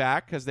coming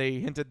back because they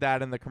hinted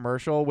that in the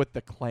commercial with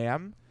the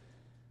clam.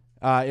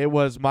 It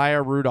was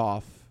Maya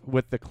Rudolph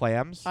with the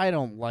clams. I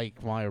don't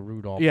like Maya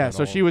Rudolph. Yeah, at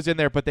so all. she was in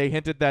there, but they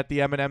hinted that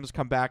the M&Ms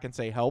come back and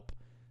say help.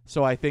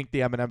 So I think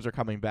the M&Ms are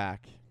coming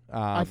back.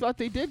 I thought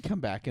they did come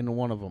back into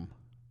one of them.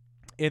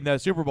 In the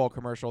Super Bowl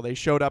commercial, they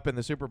showed up in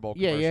the Super Bowl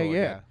Yeah, commercial.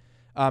 yeah.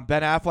 again.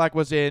 Ben Affleck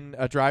was in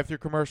a drive-through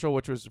commercial,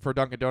 which was for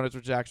Dunkin' Donuts,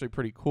 which is actually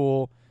pretty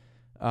cool.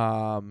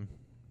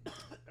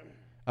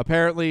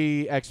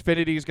 Apparently,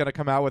 Xfinity is going to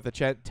come out with a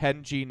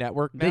 10G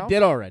network now. They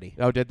did already.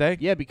 Oh, did they?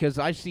 Yeah, because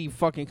I see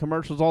fucking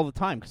commercials all the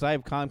time because I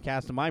have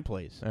Comcast in my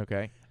place.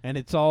 Okay. And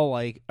it's all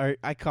like,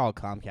 I call it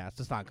Comcast.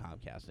 It's not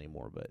Comcast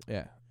anymore, but.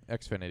 Yeah,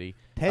 Xfinity.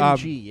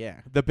 10G,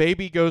 yeah. The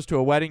baby goes to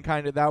a wedding,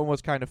 kind of. That one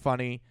was kind of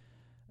funny.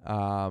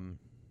 Let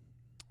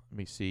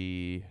me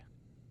see.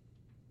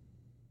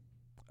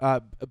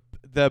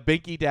 The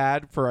Binky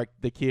Dad for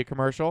the Kia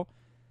commercial.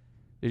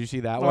 Did you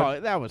see that one? Oh,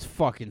 that was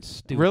fucking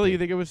stupid. Really? You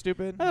think it was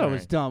stupid? I thought it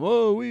was dumb.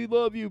 Oh, we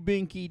love you,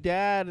 Binky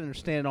Dad. And they're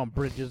standing on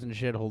bridges and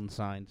shit holding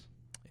signs.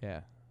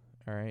 Yeah.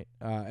 All right.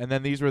 And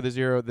then these were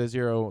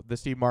the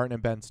Steve Martin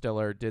and Ben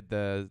Stiller did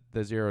the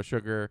Zero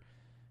Sugar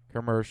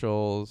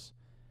Commercials.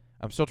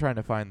 I'm still trying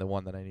to find the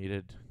one that I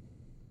needed.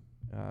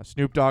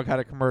 Snoop Dogg had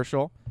a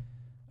commercial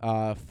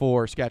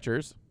for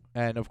Skechers.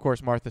 And, of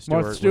course, Martha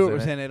Stewart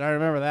was in it. I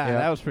remember that. Yep.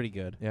 That was pretty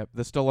good. Yep.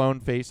 The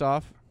Stallone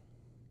face-off.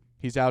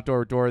 He's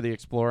outdoor Dora the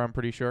Explorer, I'm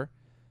pretty sure.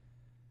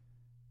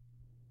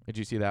 Did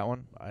you see that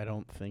one? I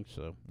don't think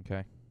so.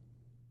 Okay.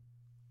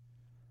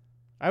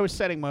 I was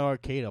setting my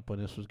arcade up when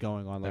this was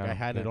going on. Like, Oh, I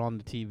had okay. it on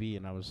the TV,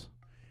 and I was...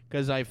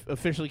 Because I've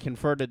officially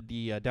converted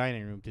the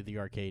dining room to the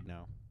arcade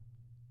now.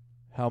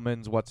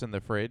 Hellman's What's in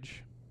the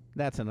Fridge.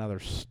 That's another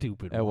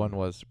stupid That one. one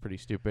was pretty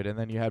stupid. And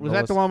then you had Was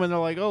that the one when they're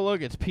like, oh,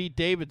 look, it's Pete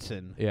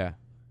Davidson? Yeah.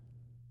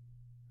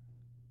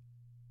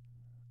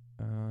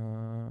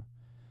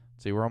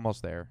 Let's see, we're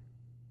almost there.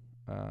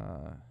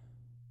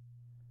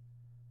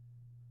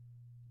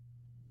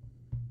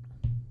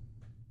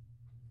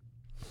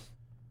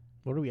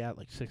 What are we at,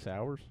 like 6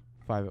 hours?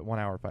 1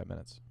 hour, 5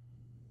 minutes.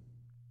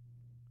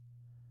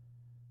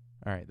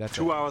 All right, that's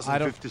 2 hours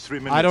and 53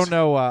 minutes. I don't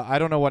know. I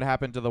don't know what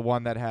happened to the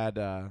one that had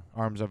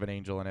Arms of an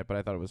Angel in it, but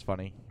I thought it was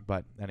funny.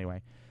 But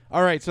anyway,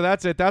 all right. So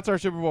that's it. That's our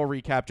Super Bowl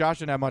recap. Josh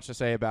didn't have much to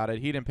say about it.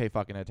 He didn't pay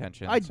fucking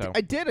attention. I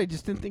did. I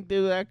just didn't think they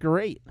were that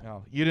great.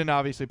 No, you didn't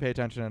obviously pay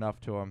attention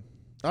enough to him.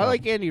 I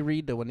like Andy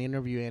Reid, though, when they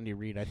interview Andy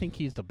Reid. I think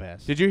he's the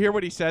best. Did you hear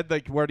what he said?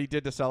 Like what he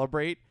did to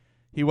celebrate?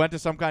 He went to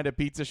some kind of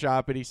pizza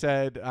shop and he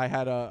said,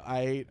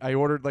 I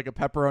ordered like a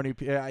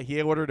pepperoni.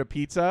 He ordered a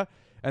pizza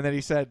and then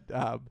he said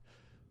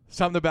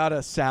something about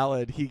a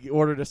salad. He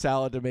ordered a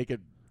salad to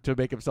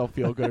make himself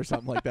feel good or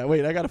something like that.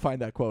 Wait, I gotta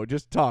find that quote.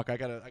 Just talk. I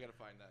gotta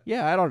find that.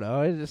 Yeah, I don't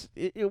know.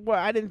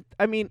 I didn't.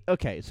 I mean,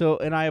 okay. So,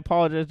 and I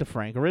apologize to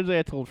Frank. Originally,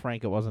 I told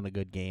Frank it wasn't a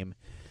good game.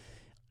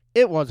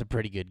 It was a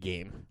pretty good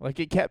game. Like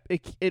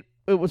it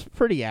was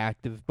pretty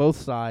active, both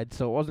sides.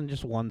 So it wasn't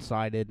just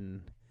one-sided,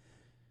 and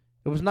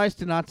it was nice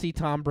to not see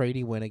Tom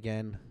Brady win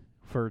again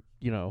for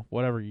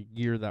whatever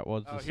year that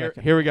was.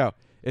 Here we go.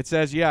 It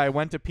says, I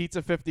went to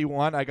Pizza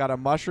 51. I got a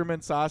mushroom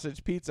and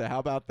sausage pizza. How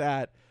about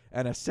that?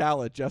 And a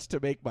salad just to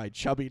make my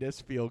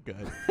chubbiness feel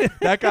good.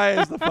 That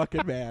guy is the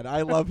fucking man.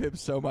 I love him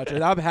so much,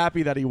 and I'm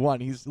happy that he won.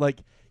 He's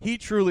like, he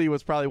truly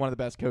was probably one of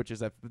the best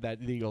coaches that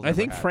the Eagles. I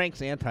think had.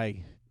 Frank's anti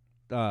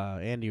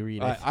Andy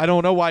Reid. I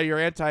don't know why you're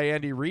anti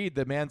Andy Reid.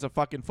 The man's a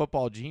fucking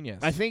football genius.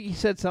 I think he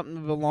said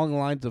something along the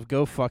lines of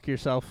 "Go fuck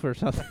yourself" or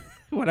something.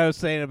 When I was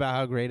saying about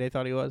how great I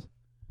thought he was.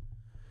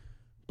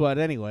 But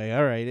anyway,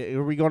 all right.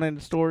 Are we going into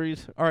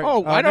stories? All right.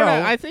 Oh, I don't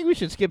know. know. I think we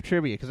should skip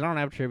trivia because I don't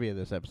have trivia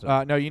this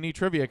episode. No, you need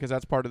trivia because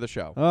that's part of the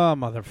show. Oh,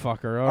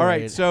 motherfucker. All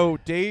right. So,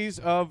 days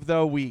of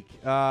the week.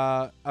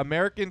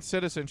 American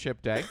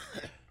Citizenship Day.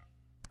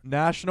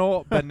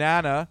 National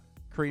Banana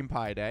Cream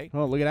Pie Day.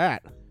 Oh, look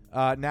at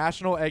that.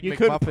 National Egg You McMuffin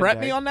couldn't prep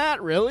Day. me on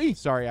that? Really?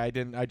 Sorry, I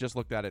didn't. I just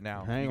looked at it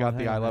now. Hang you got on,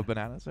 the hang I on. love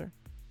bananas there?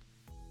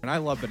 And I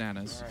love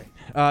bananas.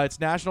 It's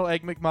National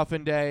Egg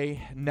McMuffin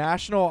Day.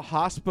 National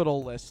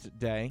Hospital List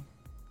Day.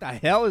 The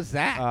hell is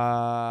that?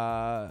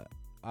 I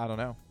don't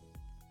know.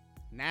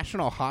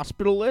 National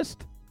Hospital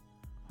List?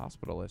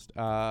 Hospital List.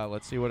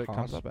 Let's see what it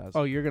comes up as.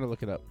 Oh, you're going to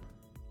look it up.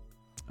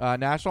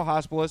 National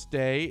Hospitalist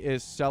Day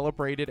is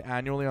celebrated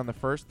annually on the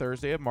first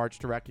Thursday of March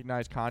to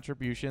recognize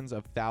contributions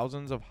of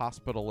thousands of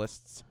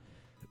hospitalists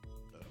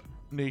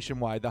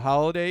nationwide. The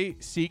holiday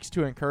seeks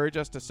to encourage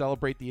us to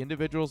celebrate the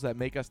individuals that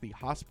make us the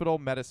hospital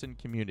medicine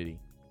community.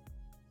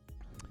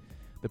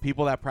 The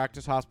people that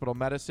practice hospital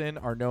medicine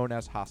are known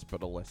as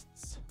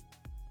hospitalists.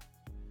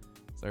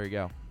 So there you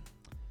go.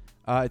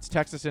 It's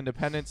Texas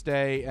Independence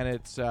Day, and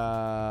it's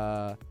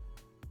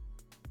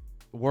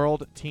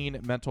World Teen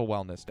Mental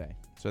Wellness Day.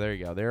 So there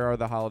you go. There are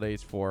the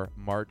holidays for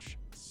March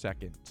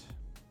 2nd,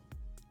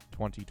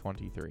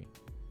 2023.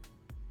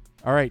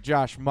 All right,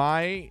 Josh,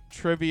 my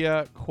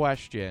trivia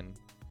question.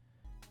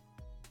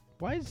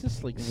 Why is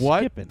this like What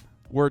skipping?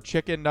 were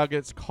chicken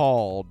nuggets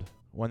called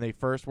when they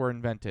first were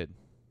invented?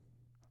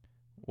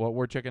 What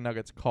were chicken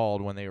nuggets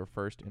called when they were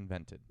first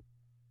invented?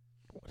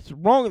 What's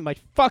wrong with my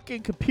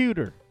fucking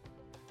computer?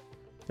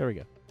 There we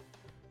go.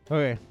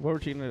 Okay, what were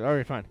chicken nuggets? All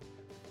right,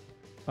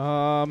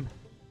 fine.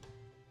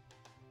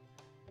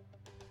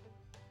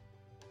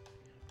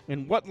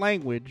 In what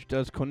language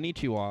does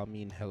konnichiwa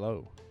mean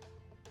hello?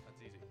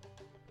 That's easy.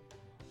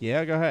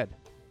 Yeah, go ahead.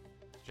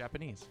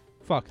 Japanese.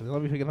 Fuck,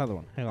 let me pick another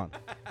one. Hang on.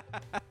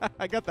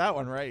 I got that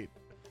one right.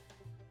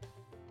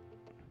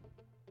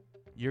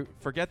 You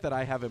forget that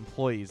I have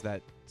employees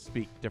that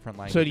speak different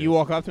languages. So do you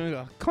walk up to me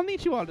and go,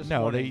 konnichiwa this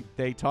No, morning?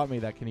 they taught me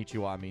that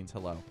konnichiwa means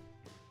hello.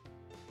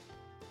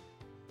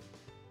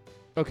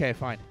 Okay,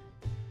 fine.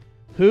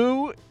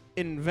 Who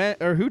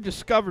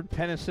discovered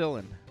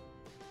penicillin?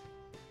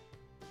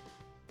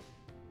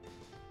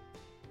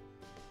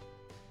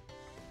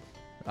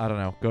 I don't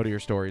know. Go to your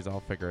stories. I'll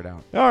figure it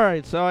out. All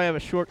right, so I have a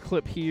short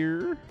clip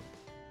here.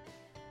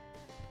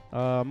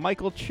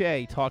 Michael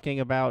Che talking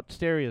about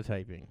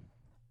stereotyping.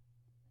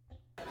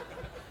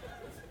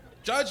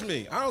 Judge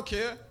me. I don't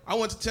care. I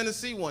went to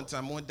Tennessee one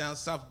time. I went down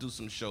south to do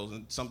some shows,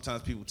 and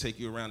sometimes people take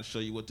you around to show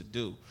you what to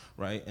do,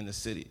 right, in the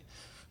city.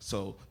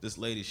 So this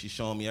lady, she's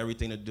showing me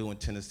everything to do in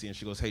Tennessee, and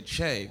she goes, hey,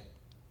 Che,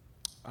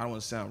 I don't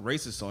want to sound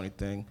racist or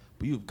anything,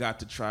 but you've got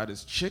to try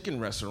this chicken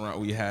restaurant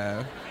we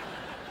have.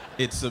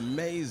 It's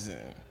amazing.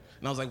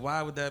 And I was like,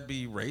 why would that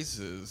be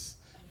racist?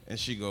 And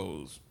she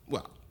goes,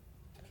 well,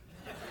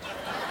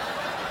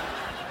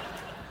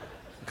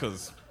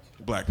 because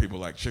black people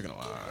like chicken a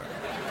lot.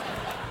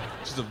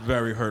 Which is a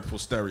very hurtful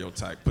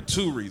stereotype for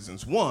two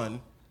reasons.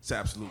 One, it's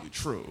absolutely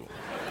true.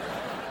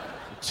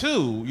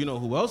 Two, you know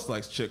who else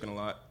likes chicken a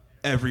lot?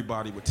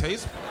 Everybody with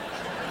taste buds.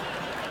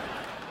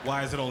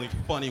 Why is it only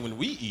funny when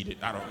we eat it?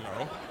 I don't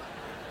know.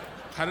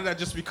 How did that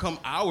just become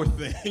our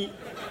thing?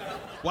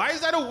 Why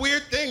is that a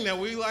weird thing that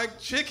we like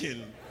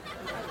chicken?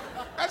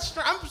 I'm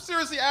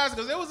seriously asking,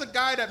 because there was a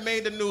guy that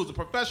made the news, a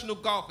professional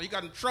golfer. He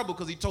got in trouble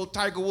because he told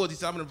Tiger Woods, he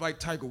said, I'm going to invite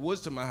Tiger Woods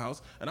to my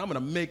house, and I'm going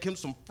to make him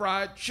some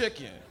fried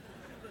chicken.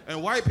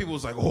 And white people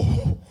was like,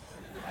 oh.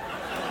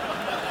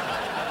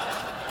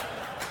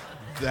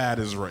 That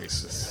is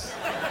racist.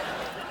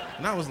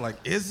 And I was like,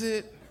 is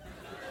it?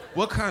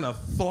 What kind of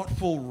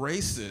thoughtful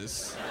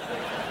racist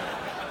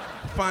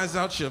finds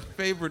out your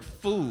favorite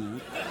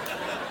food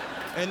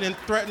and then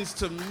threatens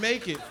to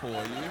make it for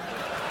you?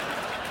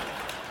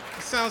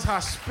 It sounds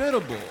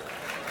hospitable.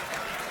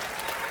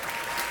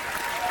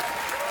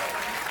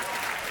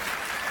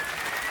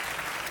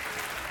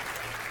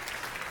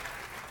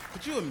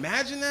 Could you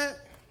imagine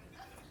that?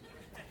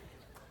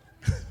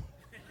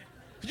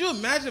 Could you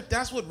imagine if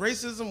that's what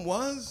racism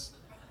was?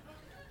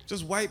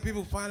 Just white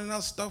people finding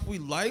out stuff we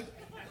like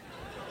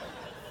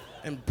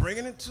and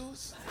bringing it to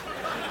us?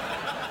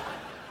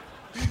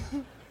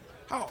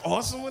 How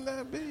awesome would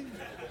that be?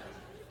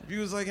 If you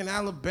was like in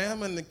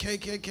Alabama and the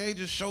KKK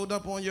just showed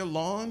up on your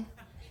lawn,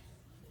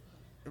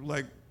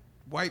 like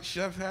white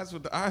chef hats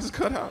with the eyes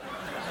cut out,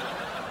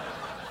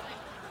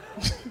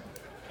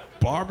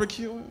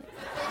 barbecuing.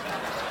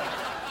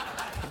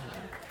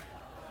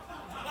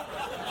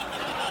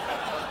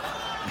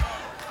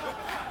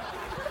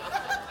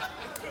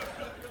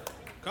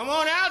 Come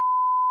on out.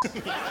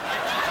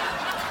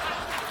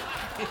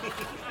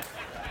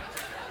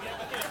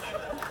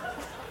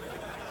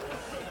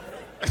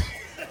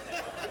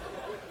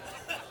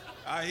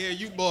 I hear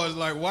you boys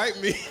like white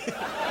meat.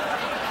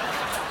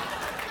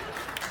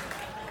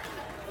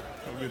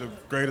 That'll be the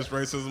greatest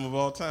racism of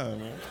all time,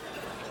 man.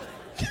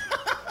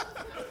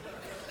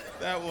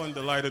 That one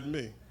delighted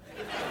me.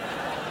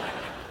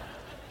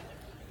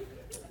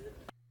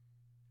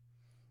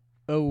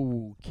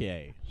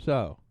 Okay,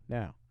 so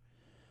now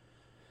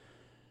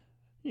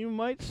you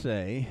might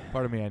say,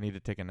 Pardon me, I need to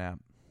take a nap.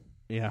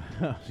 yeah,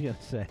 I was gonna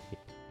say,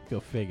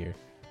 go figure.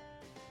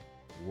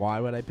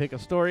 Why would I pick a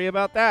story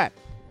about that?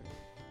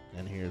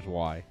 And here's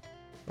why.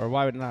 Or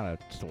why would not a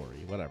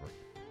story, whatever.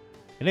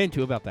 An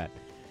into about that.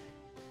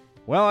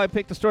 Well, I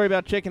picked a story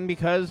about chicken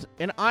because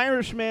an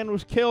Irishman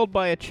was killed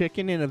by a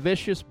chicken in a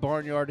vicious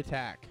barnyard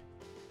attack.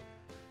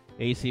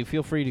 AC,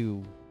 feel free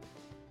to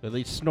at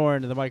least snore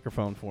into the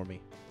microphone for me.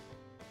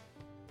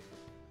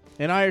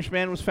 An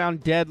Irishman was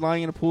found dead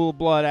lying in a pool of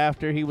blood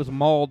after he was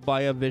mauled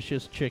by a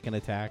vicious chicken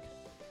attack.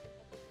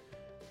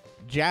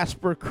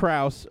 Jasper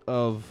Krause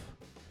of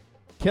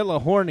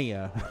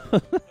California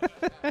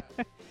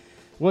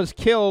was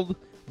killed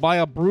by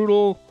a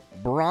brutal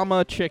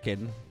Brahma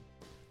chicken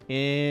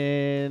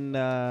in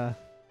the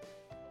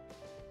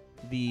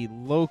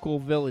local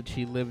village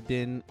he lived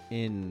in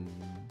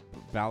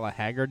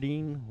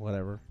Ballahagardine,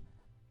 whatever.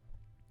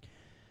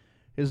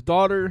 His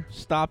daughter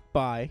stopped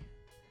by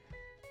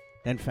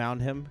and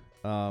found him.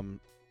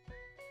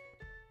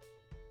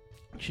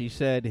 She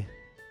said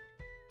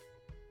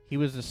he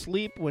was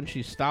asleep when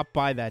she stopped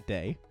by that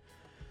day.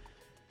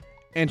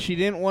 And she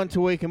didn't want to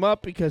wake him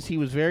up because he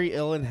was very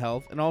ill in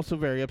health and also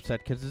very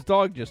upset because his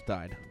dog just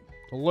died.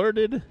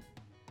 Alerted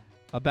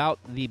about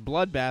the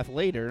bloodbath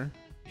later,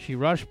 she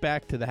rushed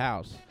back to the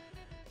house.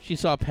 She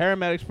saw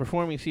paramedics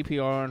performing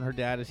CPR on her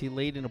dad as he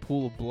laid in a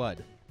pool of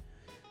blood.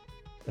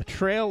 A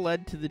trail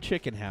led to the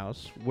chicken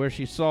house where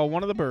she saw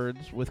one of the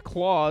birds with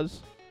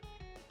claws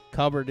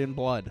covered in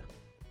blood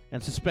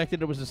and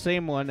suspected it was the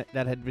same one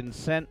that had been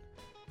sent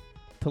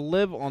to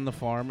live on the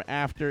farm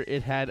after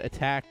it had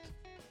attacked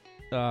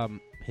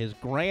his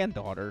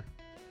granddaughter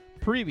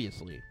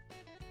previously.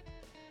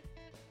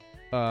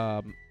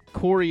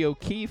 Corey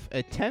O'Keefe,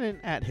 a tenant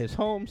at his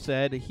home,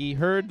 said he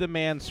heard the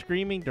man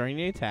screaming during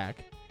the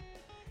attack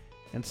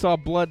and saw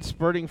blood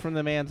spurting from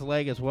the man's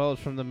leg as well as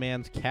from the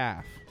man's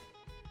calf.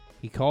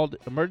 He called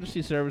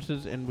emergency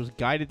services and was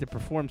guided to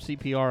perform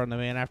CPR on the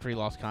man after he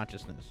lost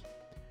consciousness.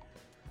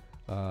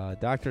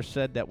 Doctors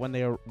said that when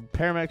the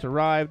paramedics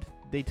arrived,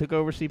 they took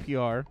over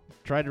CPR,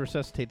 tried to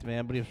resuscitate the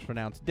man, but he was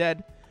pronounced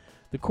dead.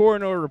 The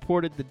coroner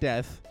reported the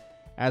death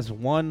as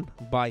one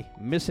by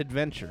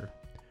misadventure,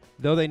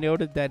 though they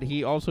noted that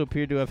he also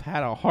appeared to have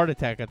had a heart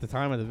attack at the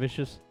time of the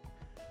vicious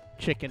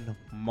chicken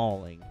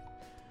mauling.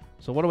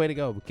 So what a way to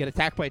go. Get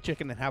attacked by a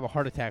chicken and have a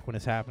heart attack when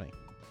it's happening.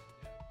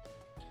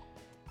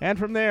 And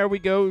from there we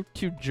go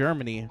to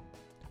Germany,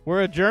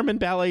 where a German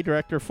ballet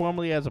director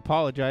formally has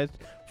apologized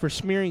for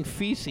smearing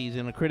feces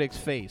in a critic's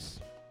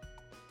face.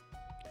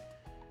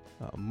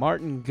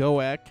 Martin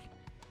Goeck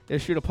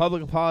issued a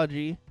public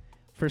apology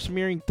for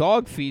smearing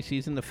dog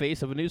feces in the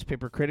face of a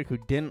newspaper critic who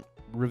didn't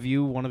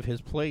review one of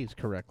his plays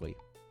correctly.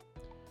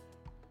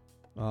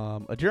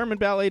 A German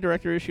ballet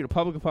director issued a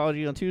public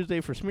apology on Tuesday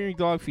for smearing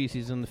dog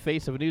feces in the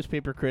face of a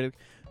newspaper critic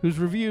whose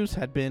reviews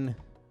had been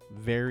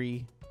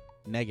very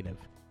negative.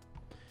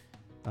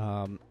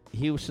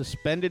 He was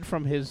suspended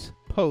from his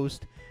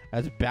post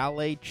as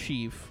ballet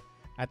chief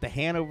at the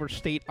Hanover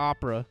State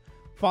Opera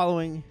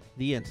following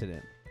the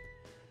incident.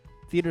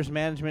 Theater's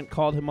management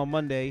called him on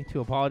Monday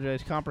to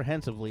apologize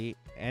comprehensively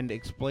and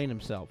explain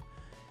himself.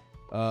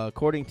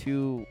 According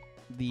to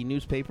the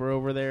newspaper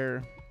over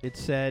there, it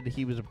said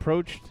he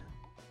approached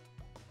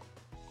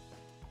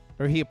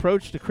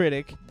the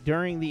critic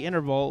during the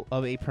interval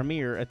of a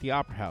premiere at the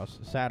Opera House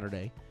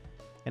Saturday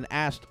and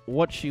asked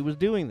what she was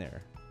doing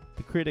there.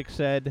 The critic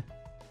said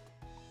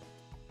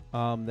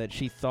that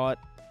she thought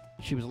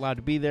she was allowed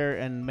to be there,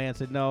 and the man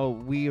said, no,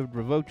 we have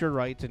revoked your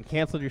rights and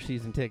canceled your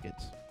season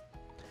tickets.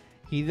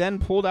 He then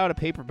pulled out a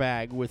paper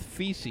bag with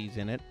feces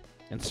in it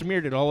and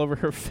smeared it all over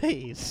her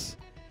face.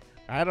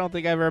 I don't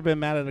think I've ever been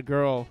mad at a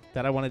girl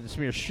that I wanted to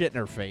smear shit in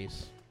her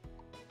face.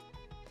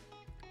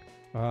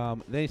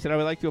 Then he said, I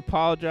would like to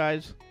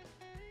apologize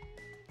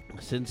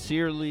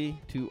sincerely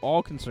to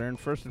all concerned,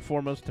 first and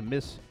foremost to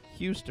Miss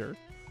Huster.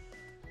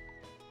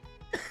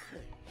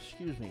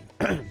 Excuse me.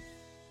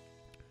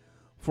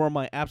 For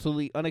my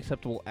absolutely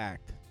unacceptable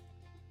act.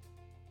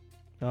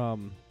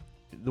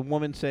 The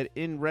woman said,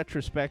 in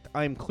retrospect,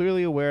 I am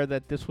clearly aware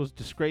that this was a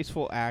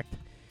disgraceful act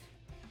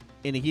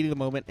in the heat of the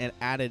moment, and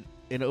added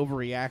an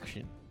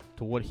overreaction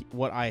to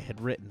what I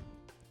had written.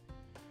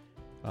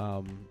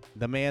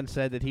 The man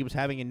said that he was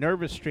having a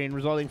nervous strain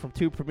resulting from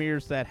 2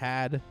 premieres that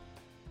had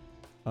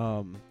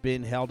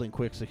been held in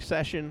quick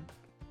succession.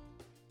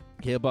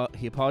 He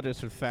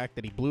apologized for the fact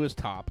that he blew his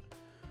top,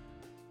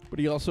 but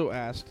he also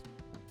asked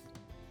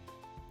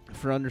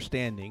for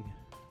understanding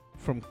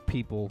from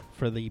people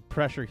for the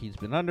pressure he's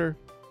been under.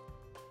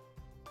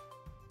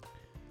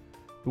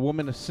 The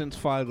woman has since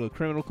filed a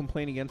criminal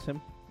complaint against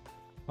him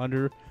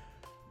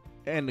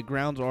and the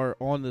grounds are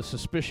on the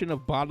suspicion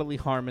of bodily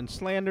harm and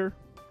slander.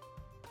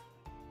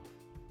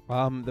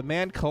 The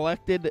man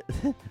collected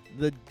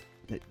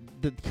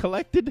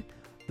collected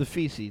the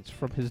feces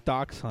from his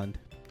dachshund,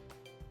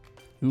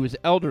 who is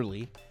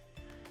elderly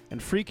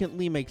and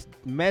frequently makes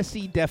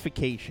messy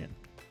defecation.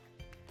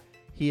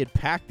 He had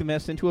packed the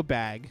mess into a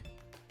bag,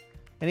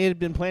 and he had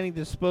been planning to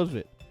dispose of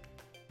it.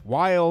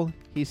 While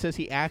he says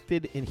he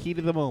acted in heat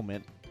of the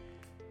moment,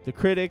 the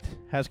critic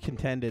has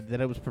contended that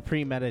it was a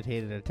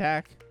premeditated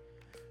attack,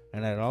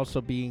 and that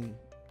also being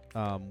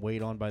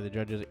weighed on by the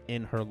judges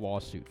in her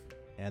lawsuit.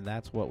 And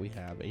that's what we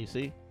have,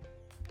 AC.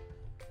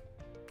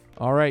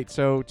 All right,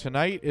 so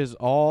tonight is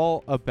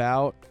all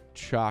about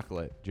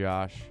chocolate,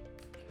 Josh.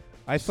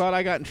 I thought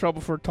I got in trouble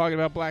for talking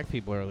about black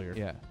people earlier.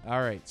 Yeah. All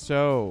right,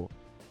 so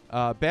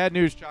bad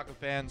news, chocolate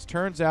fans.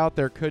 Turns out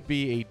there could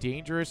be a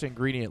dangerous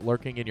ingredient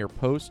lurking in your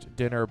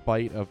post-dinner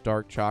bite of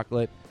dark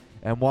chocolate.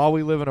 And while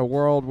we live in a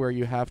world where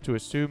you have to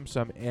assume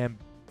some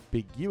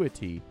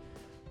ambiguity,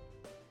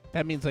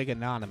 that means like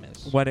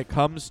anonymous. When it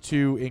comes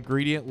to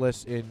ingredient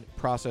lists in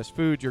processed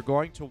foods, you're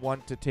going to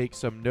want to take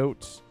some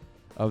notes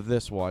of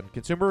this one.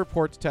 Consumer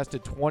Reports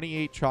tested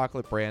 28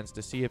 chocolate brands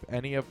to see if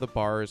any of the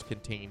bars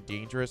contain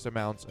dangerous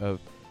amounts of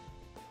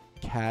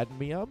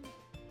cadmium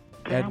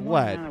and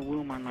lead,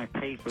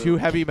 2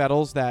 heavy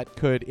metals that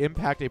could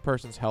impact a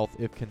person's health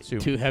if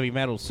consumed. 2 heavy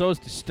metals. So is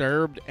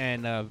Disturbed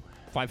and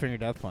Five Finger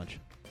Death Punch.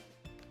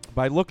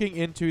 By looking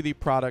into the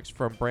products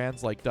from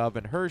brands like Dove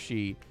and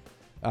Hershey,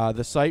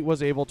 the site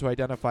was able to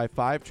identify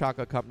 5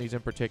 chocolate companies in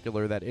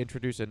particular that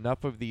introduce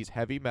enough of these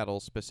heavy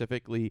metals,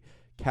 specifically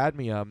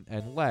cadmium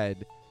and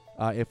lead,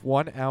 if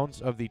 1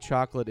 ounce of the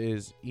chocolate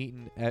is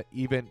eaten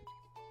even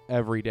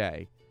every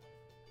day.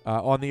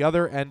 On the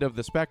other end of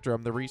the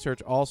spectrum, the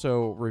research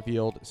also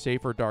revealed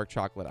safer dark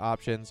chocolate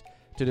options.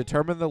 To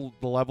determine the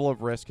level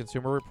of risk,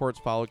 Consumer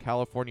Reports followed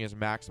California's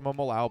maximum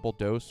allowable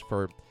dose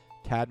for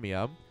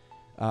cadmium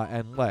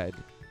and lead.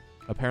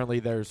 Apparently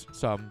there's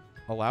some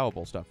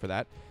allowable stuff for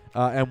that.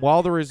 And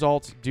while the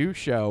results do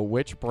show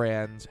which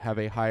brands have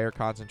a higher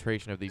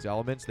concentration of these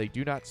elements, they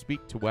do not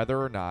speak to whether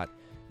or not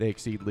they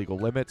exceed legal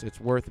limits. It's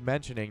worth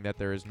mentioning that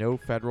there is no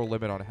federal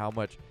limit on how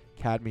much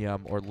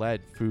cadmium or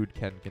lead food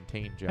can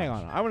contain, Josh. Hang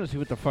on, I want to see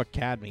what the fuck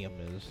cadmium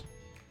is.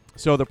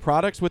 So the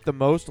products with the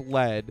most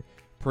lead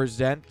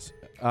present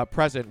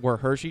were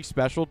Hershey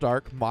Special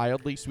Dark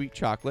Mildly Sweet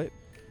Chocolate,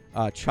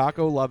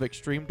 Choco Love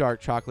Extreme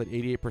Dark Chocolate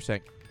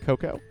 88%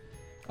 cocoa,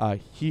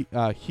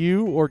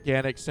 Hue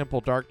Organic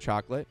Simple Dark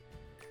Chocolate,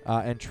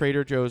 and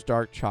Trader Joe's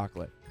Dark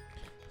Chocolate,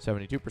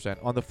 72%.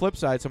 On the flip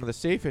side, some of the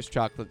safest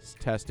chocolates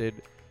tested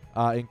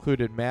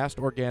included Mast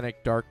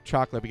Organic Dark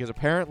Chocolate, because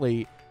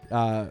apparently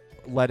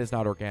lead is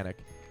not organic.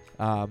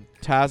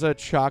 Taza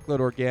Chocolate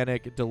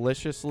Organic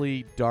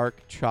Deliciously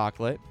Dark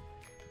Chocolate,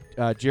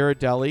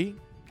 Ghirardelli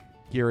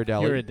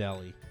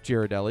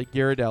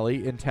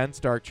Intense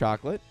Dark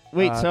Chocolate.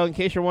 Wait, so in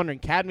case you're wondering,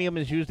 cadmium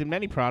is used in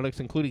many products,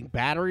 including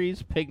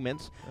batteries,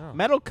 pigments,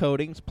 metal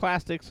coatings,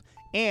 plastics,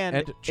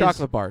 and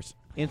chocolate bars.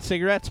 in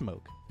cigarette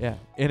smoke. Yeah.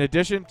 In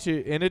addition,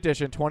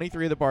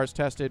 23 of the bars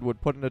tested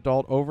would put an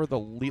adult over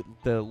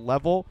the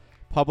level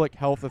public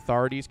health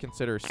authorities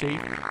consider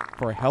safe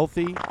for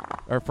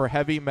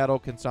heavy metal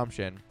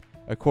consumption,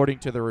 according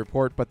to the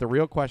report. But the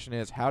real question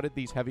is, how did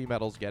these heavy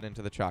metals get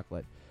into the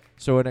chocolate?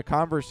 So in a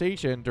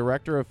conversation,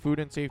 Director of Food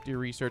and Safety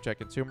Research at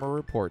Consumer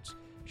Reports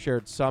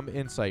shared some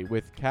insight.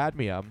 With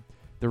cadmium,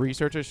 the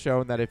research has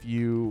shown that if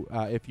you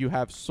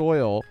have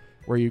soil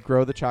where you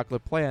grow the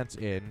chocolate plants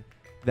in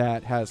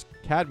that has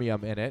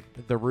cadmium in it,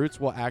 the roots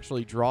will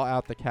actually draw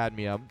out the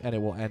cadmium and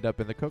it will end up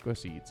in the cocoa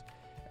seeds.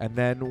 And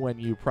then when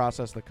you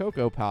process the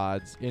cocoa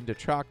pods into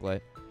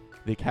chocolate,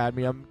 the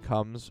cadmium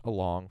comes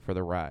along for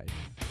the ride.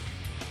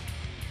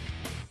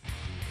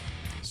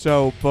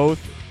 So both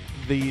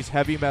these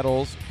heavy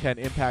metals can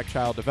impact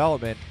child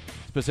development,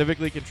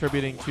 specifically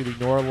contributing to the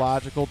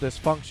neurological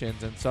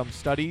dysfunctions, and some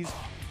studies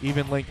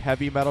even link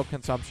heavy metal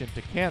consumption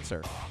to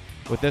cancer.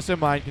 With this in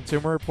mind,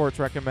 Consumer Reports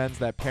recommends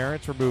that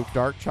parents remove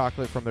dark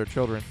chocolate from their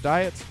children's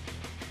diets,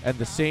 and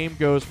the same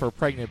goes for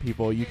pregnant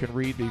people. You can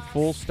read the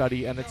full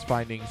study and its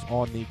findings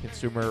on the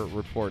Consumer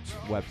Reports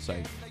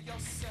website.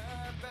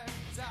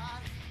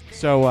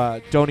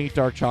 So don't eat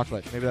dark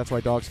chocolate. Maybe that's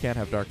why dogs can't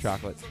have dark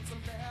chocolate.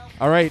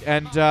 All right,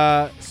 and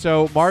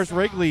so Mars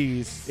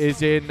Wrigley's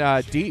is in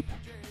deep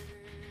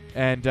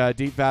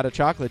vat of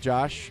chocolate,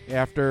 Josh,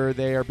 after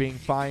they are being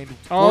fined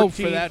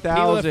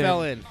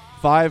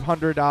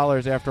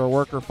 $14,500 after a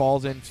worker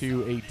falls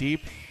into a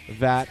deep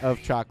vat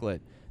of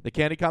chocolate. The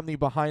candy company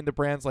behind the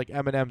brands like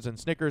M&M's and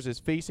Snickers is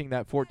facing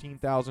that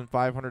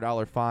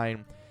 $14,500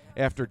 fine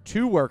after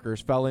 2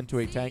 workers fell into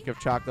a tank of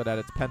chocolate at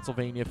its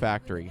Pennsylvania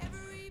factory.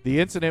 The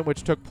incident,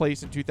 which took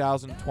place in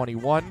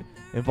 2021,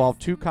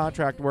 involved 2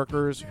 contract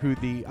workers who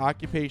the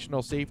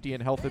Occupational Safety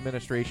and Health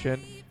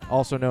Administration,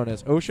 also known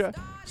as OSHA,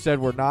 said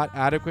were not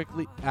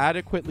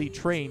adequately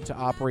trained to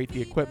operate the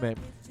equipment,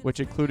 which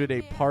included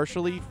a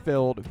partially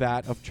filled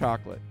vat of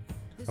chocolate.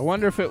 I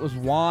wonder if it was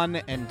 1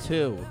 and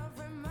 2.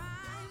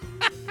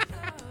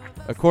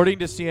 According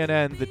to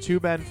CNN, the 2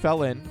 men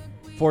fell in,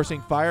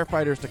 forcing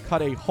firefighters to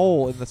cut a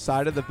hole in the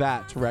side of the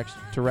vat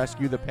to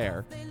rescue the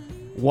pair.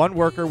 1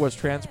 worker was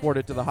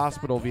transported to the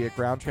hospital via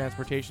ground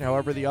transportation.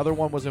 However, the other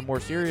one was in more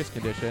serious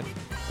condition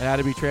and had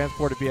to be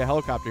transported via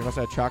helicopter. He must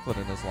have had chocolate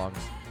in his lungs.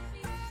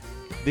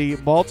 The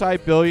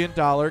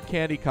multi-billion-dollar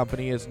candy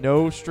company is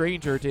no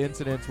stranger to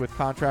incidents with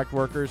contract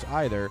workers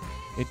either.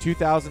 In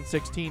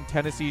 2016,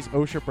 Tennessee's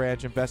OSHA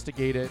branch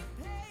investigated...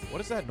 What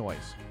is that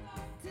noise?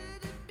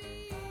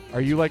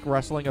 Are you, like,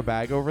 rustling a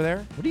bag over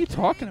there? What are you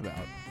talking about?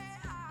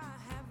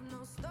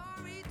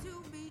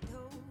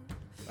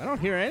 I don't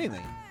hear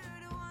anything.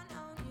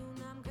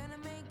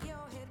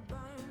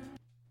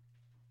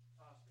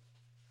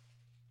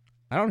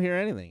 I don't hear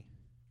anything.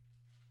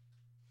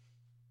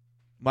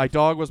 My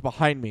dog was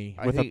behind me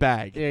with a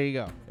bag. There you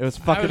go. It was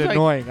fucking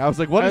annoying. I was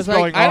like, what is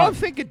going on? I don't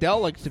think Adele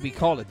likes to be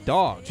called a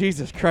dog.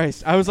 Jesus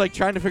Christ. I was like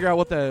trying to figure out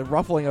what the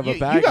ruffling of a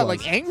bag was. You got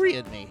like angry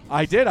at me.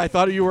 I did. I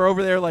thought you were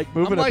over there like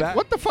moving a bag.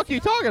 What the fuck are you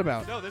talking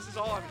about? No, this is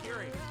all I'm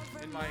hearing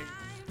in my...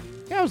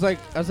 Yeah, I was like,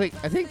 I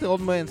think the old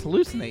man's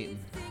hallucinating.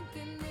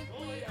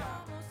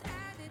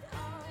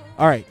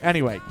 All right,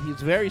 anyway.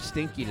 He's very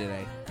stinky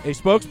today. A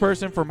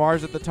spokesperson for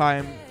Mars at the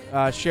time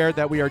shared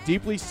that we are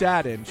deeply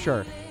saddened,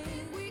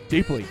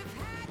 deeply,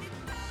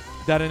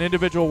 that an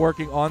individual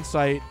working on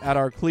site at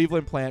our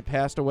Cleveland plant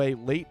passed away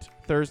late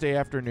Thursday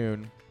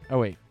afternoon. Oh,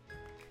 wait.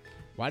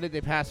 Why did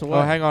they pass away?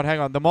 Oh, hang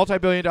on. The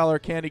multi-billion-dollar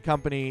candy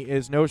company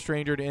is no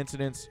stranger to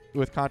incidents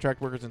with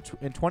contract workers. In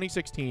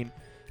 2016,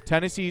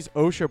 Tennessee's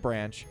OSHA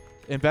branch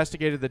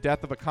investigated the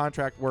death of a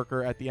contract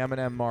worker at the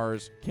M&M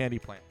Mars candy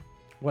plant.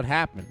 What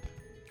happened?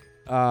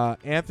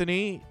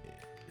 Anthony...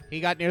 He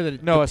got near the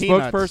No, a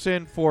peanuts.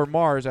 spokesperson for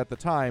Mars at the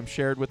time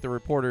shared with the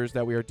reporters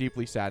that we are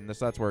deeply saddened.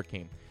 That's where it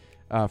came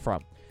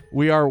from.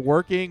 We are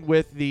working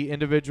with the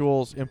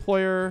individual's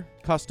employer,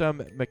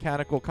 custom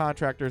mechanical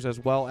contractors, as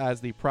well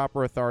as the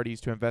proper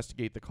authorities to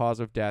investigate the cause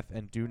of death,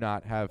 and do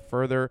not have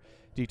further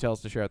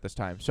details to share at this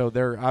time. So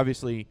they're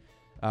obviously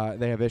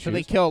they have issues. So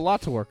they kill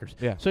lots of workers.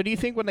 Yeah. So do you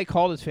think when they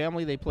called his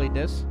family, they played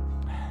this?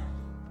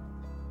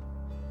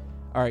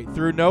 All right.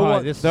 Though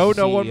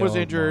no one was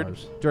injured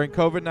during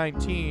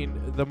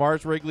COVID-19, the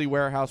Mars Wrigley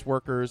warehouse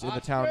workers in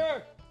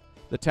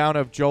the town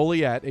of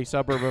Joliet, a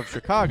suburb of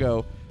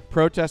Chicago,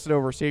 protested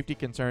over safety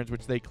concerns,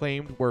 which they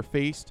claimed were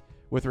faced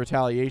with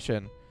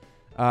retaliation.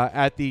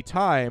 At the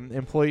time,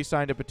 employees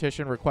signed a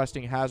petition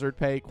requesting hazard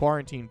pay,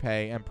 quarantine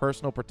pay, and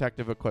personal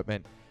protective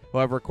equipment.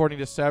 However, according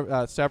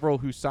to several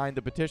who signed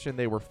the petition,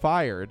 they were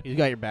fired. You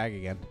got your bag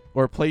again.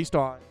 Or placed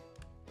on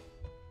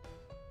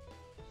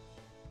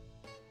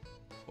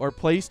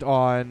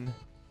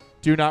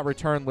do not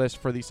return list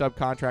for the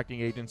subcontracting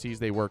agencies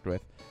they worked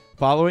with.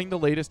 Following the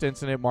latest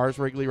incident, Mars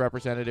Wrigley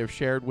representative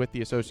shared with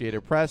the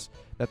Associated Press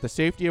that the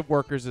safety of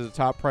workers is a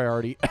top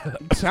priority.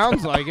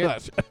 Sounds like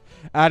it.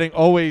 Adding,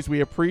 always,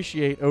 we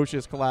appreciate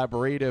OSHA's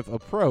collaborative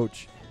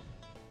approach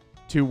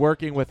to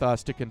working with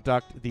us to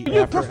conduct the... Are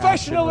you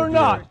professional or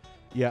not?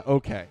 Yeah,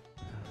 okay.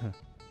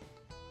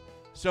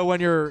 So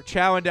when you're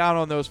chowing down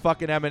on those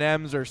fucking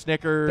M&Ms or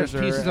Snickers,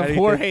 there's pieces or of anything,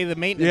 Jorge the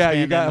maintenance yeah, man.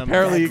 you got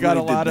apparently you got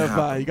a lot of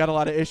happen. you got a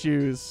lot of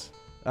issues.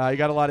 You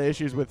got a lot of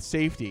issues with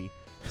safety.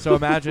 So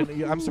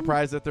imagine, I'm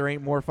surprised that there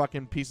ain't more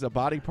fucking pieces of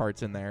body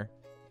parts in there.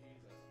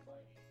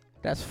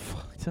 That's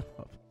fucked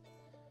up.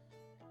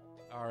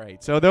 All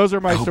right, so those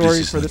are my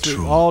stories for this week,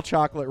 all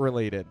chocolate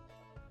related.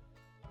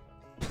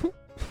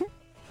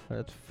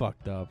 That's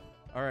fucked up.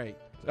 All right,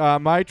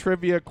 my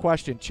trivia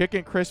question: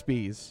 Chicken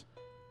Krispies.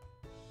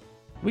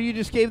 Well, you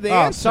just gave the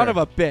Oh, answer. son of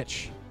a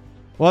bitch.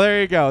 Well,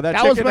 there you go.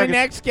 That was my nuggets-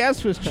 next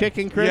guess was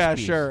Chicken Krispies. Yeah,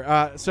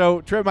 sure.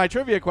 So my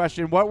trivia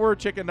question: what were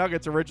chicken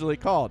nuggets originally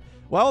called?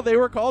 Well, they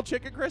were called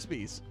Chicken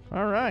Krispies.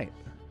 All right.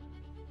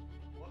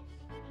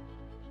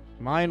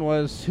 Mine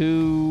was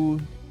who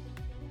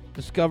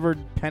discovered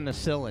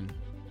penicillin.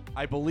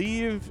 I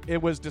believe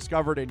it was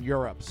discovered in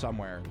Europe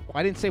somewhere.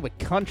 I didn't say what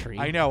country.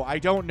 I know. I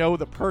don't know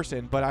the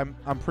person, but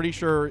I'm pretty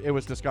sure it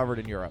was discovered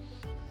in Europe.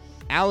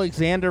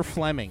 Alexander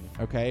Fleming.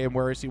 Okay, and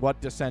where is he?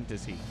 What descent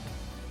is he?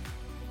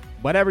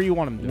 Whatever you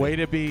want him to Way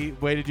to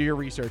do your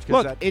research.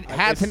 Look, it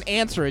has an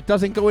answer. It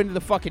doesn't go into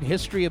the fucking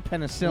history of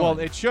penicillin. Well,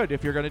 it should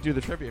if you're going to do the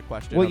trivia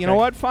question. Well, you know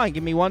what? Fine.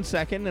 Give me 1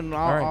 second, and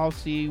All right. I'll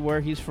see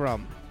where he's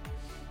from.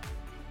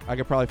 I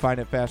could probably find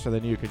it faster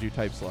than you because you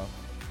type slow.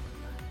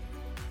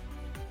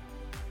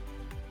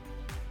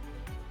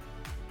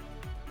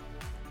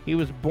 He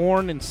was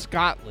born in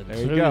Scotland. There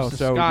so you he go. was the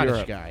So Scottish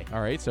Europe. guy.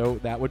 All right, so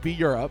that would be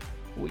Europe.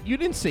 Well, you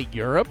didn't say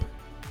Europe.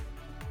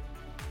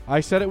 I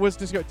said it was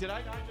discovered. Did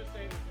I not just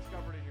say it was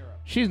discovered in Europe?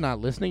 She's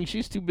not listening.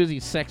 She's too busy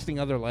sexting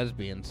other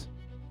lesbians.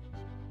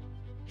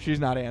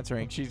 She's not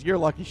answering. You're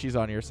lucky she's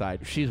on your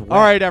side. She's wet.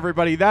 All right,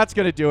 everybody. That's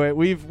going to do it.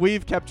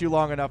 We've kept you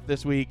long enough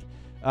this week.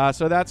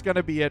 So that's going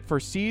to be it for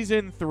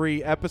Season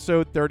 3,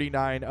 Episode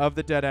 39 of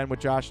The Dead End with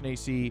Josh and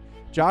AC.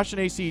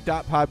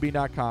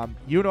 joshandac.podbean.com.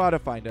 You know how to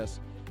find us.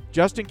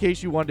 Just in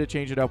case you wanted to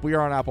change it up, we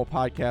are on Apple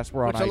Podcasts.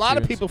 We're on Which iTunes. a lot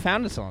of people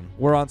found us on.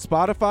 We're on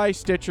Spotify,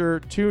 Stitcher,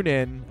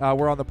 TuneIn.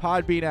 We're on the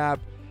Podbean app.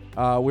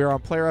 We're on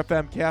Player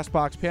FM,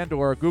 CastBox,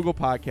 Pandora, Google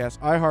Podcasts,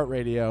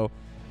 iHeartRadio,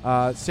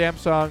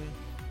 Samsung,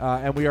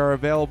 and we are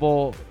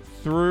available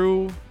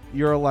through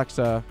your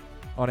Alexa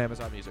on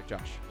Amazon Music.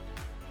 Josh.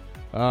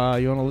 You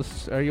want to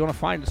listen, or you want to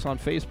find us on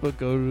Facebook?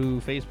 Go to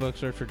Facebook,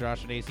 search for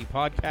Josh and AC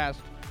Podcast,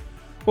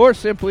 or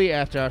simply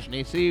ask Josh and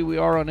AC. We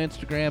are on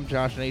Instagram,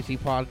 Josh and AC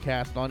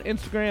Podcast on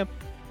Instagram,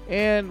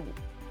 and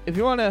if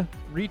you want to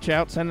reach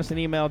out, send us an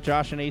email,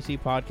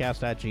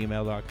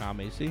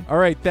 joshandacpodcast@gmail.com. AC. All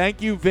right,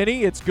 thank you,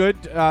 Vinny. It's good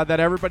that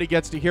everybody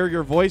gets to hear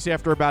your voice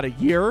after about a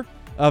year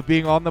of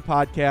being on the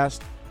podcast.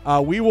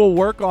 We will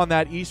work on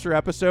that Easter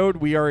episode.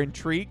 We are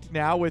intrigued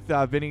now with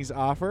Vinny's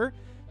offer.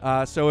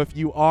 So if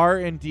you are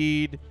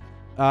indeed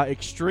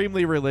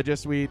extremely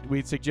religious,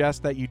 we'd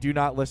suggest that you do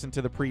not listen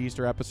to the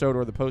pre-Easter episode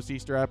or the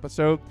post-Easter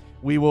episode.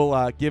 We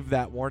will give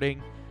that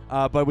warning.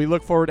 But we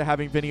look forward to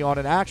having Vinny on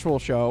an actual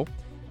show.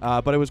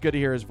 But it was good to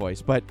hear his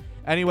voice. But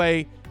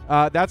anyway,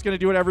 that's going to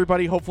do it,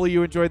 everybody. Hopefully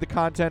you enjoyed the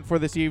content for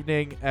this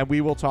evening, and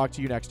we will talk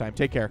to you next time.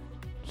 Take care.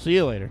 See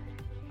you later.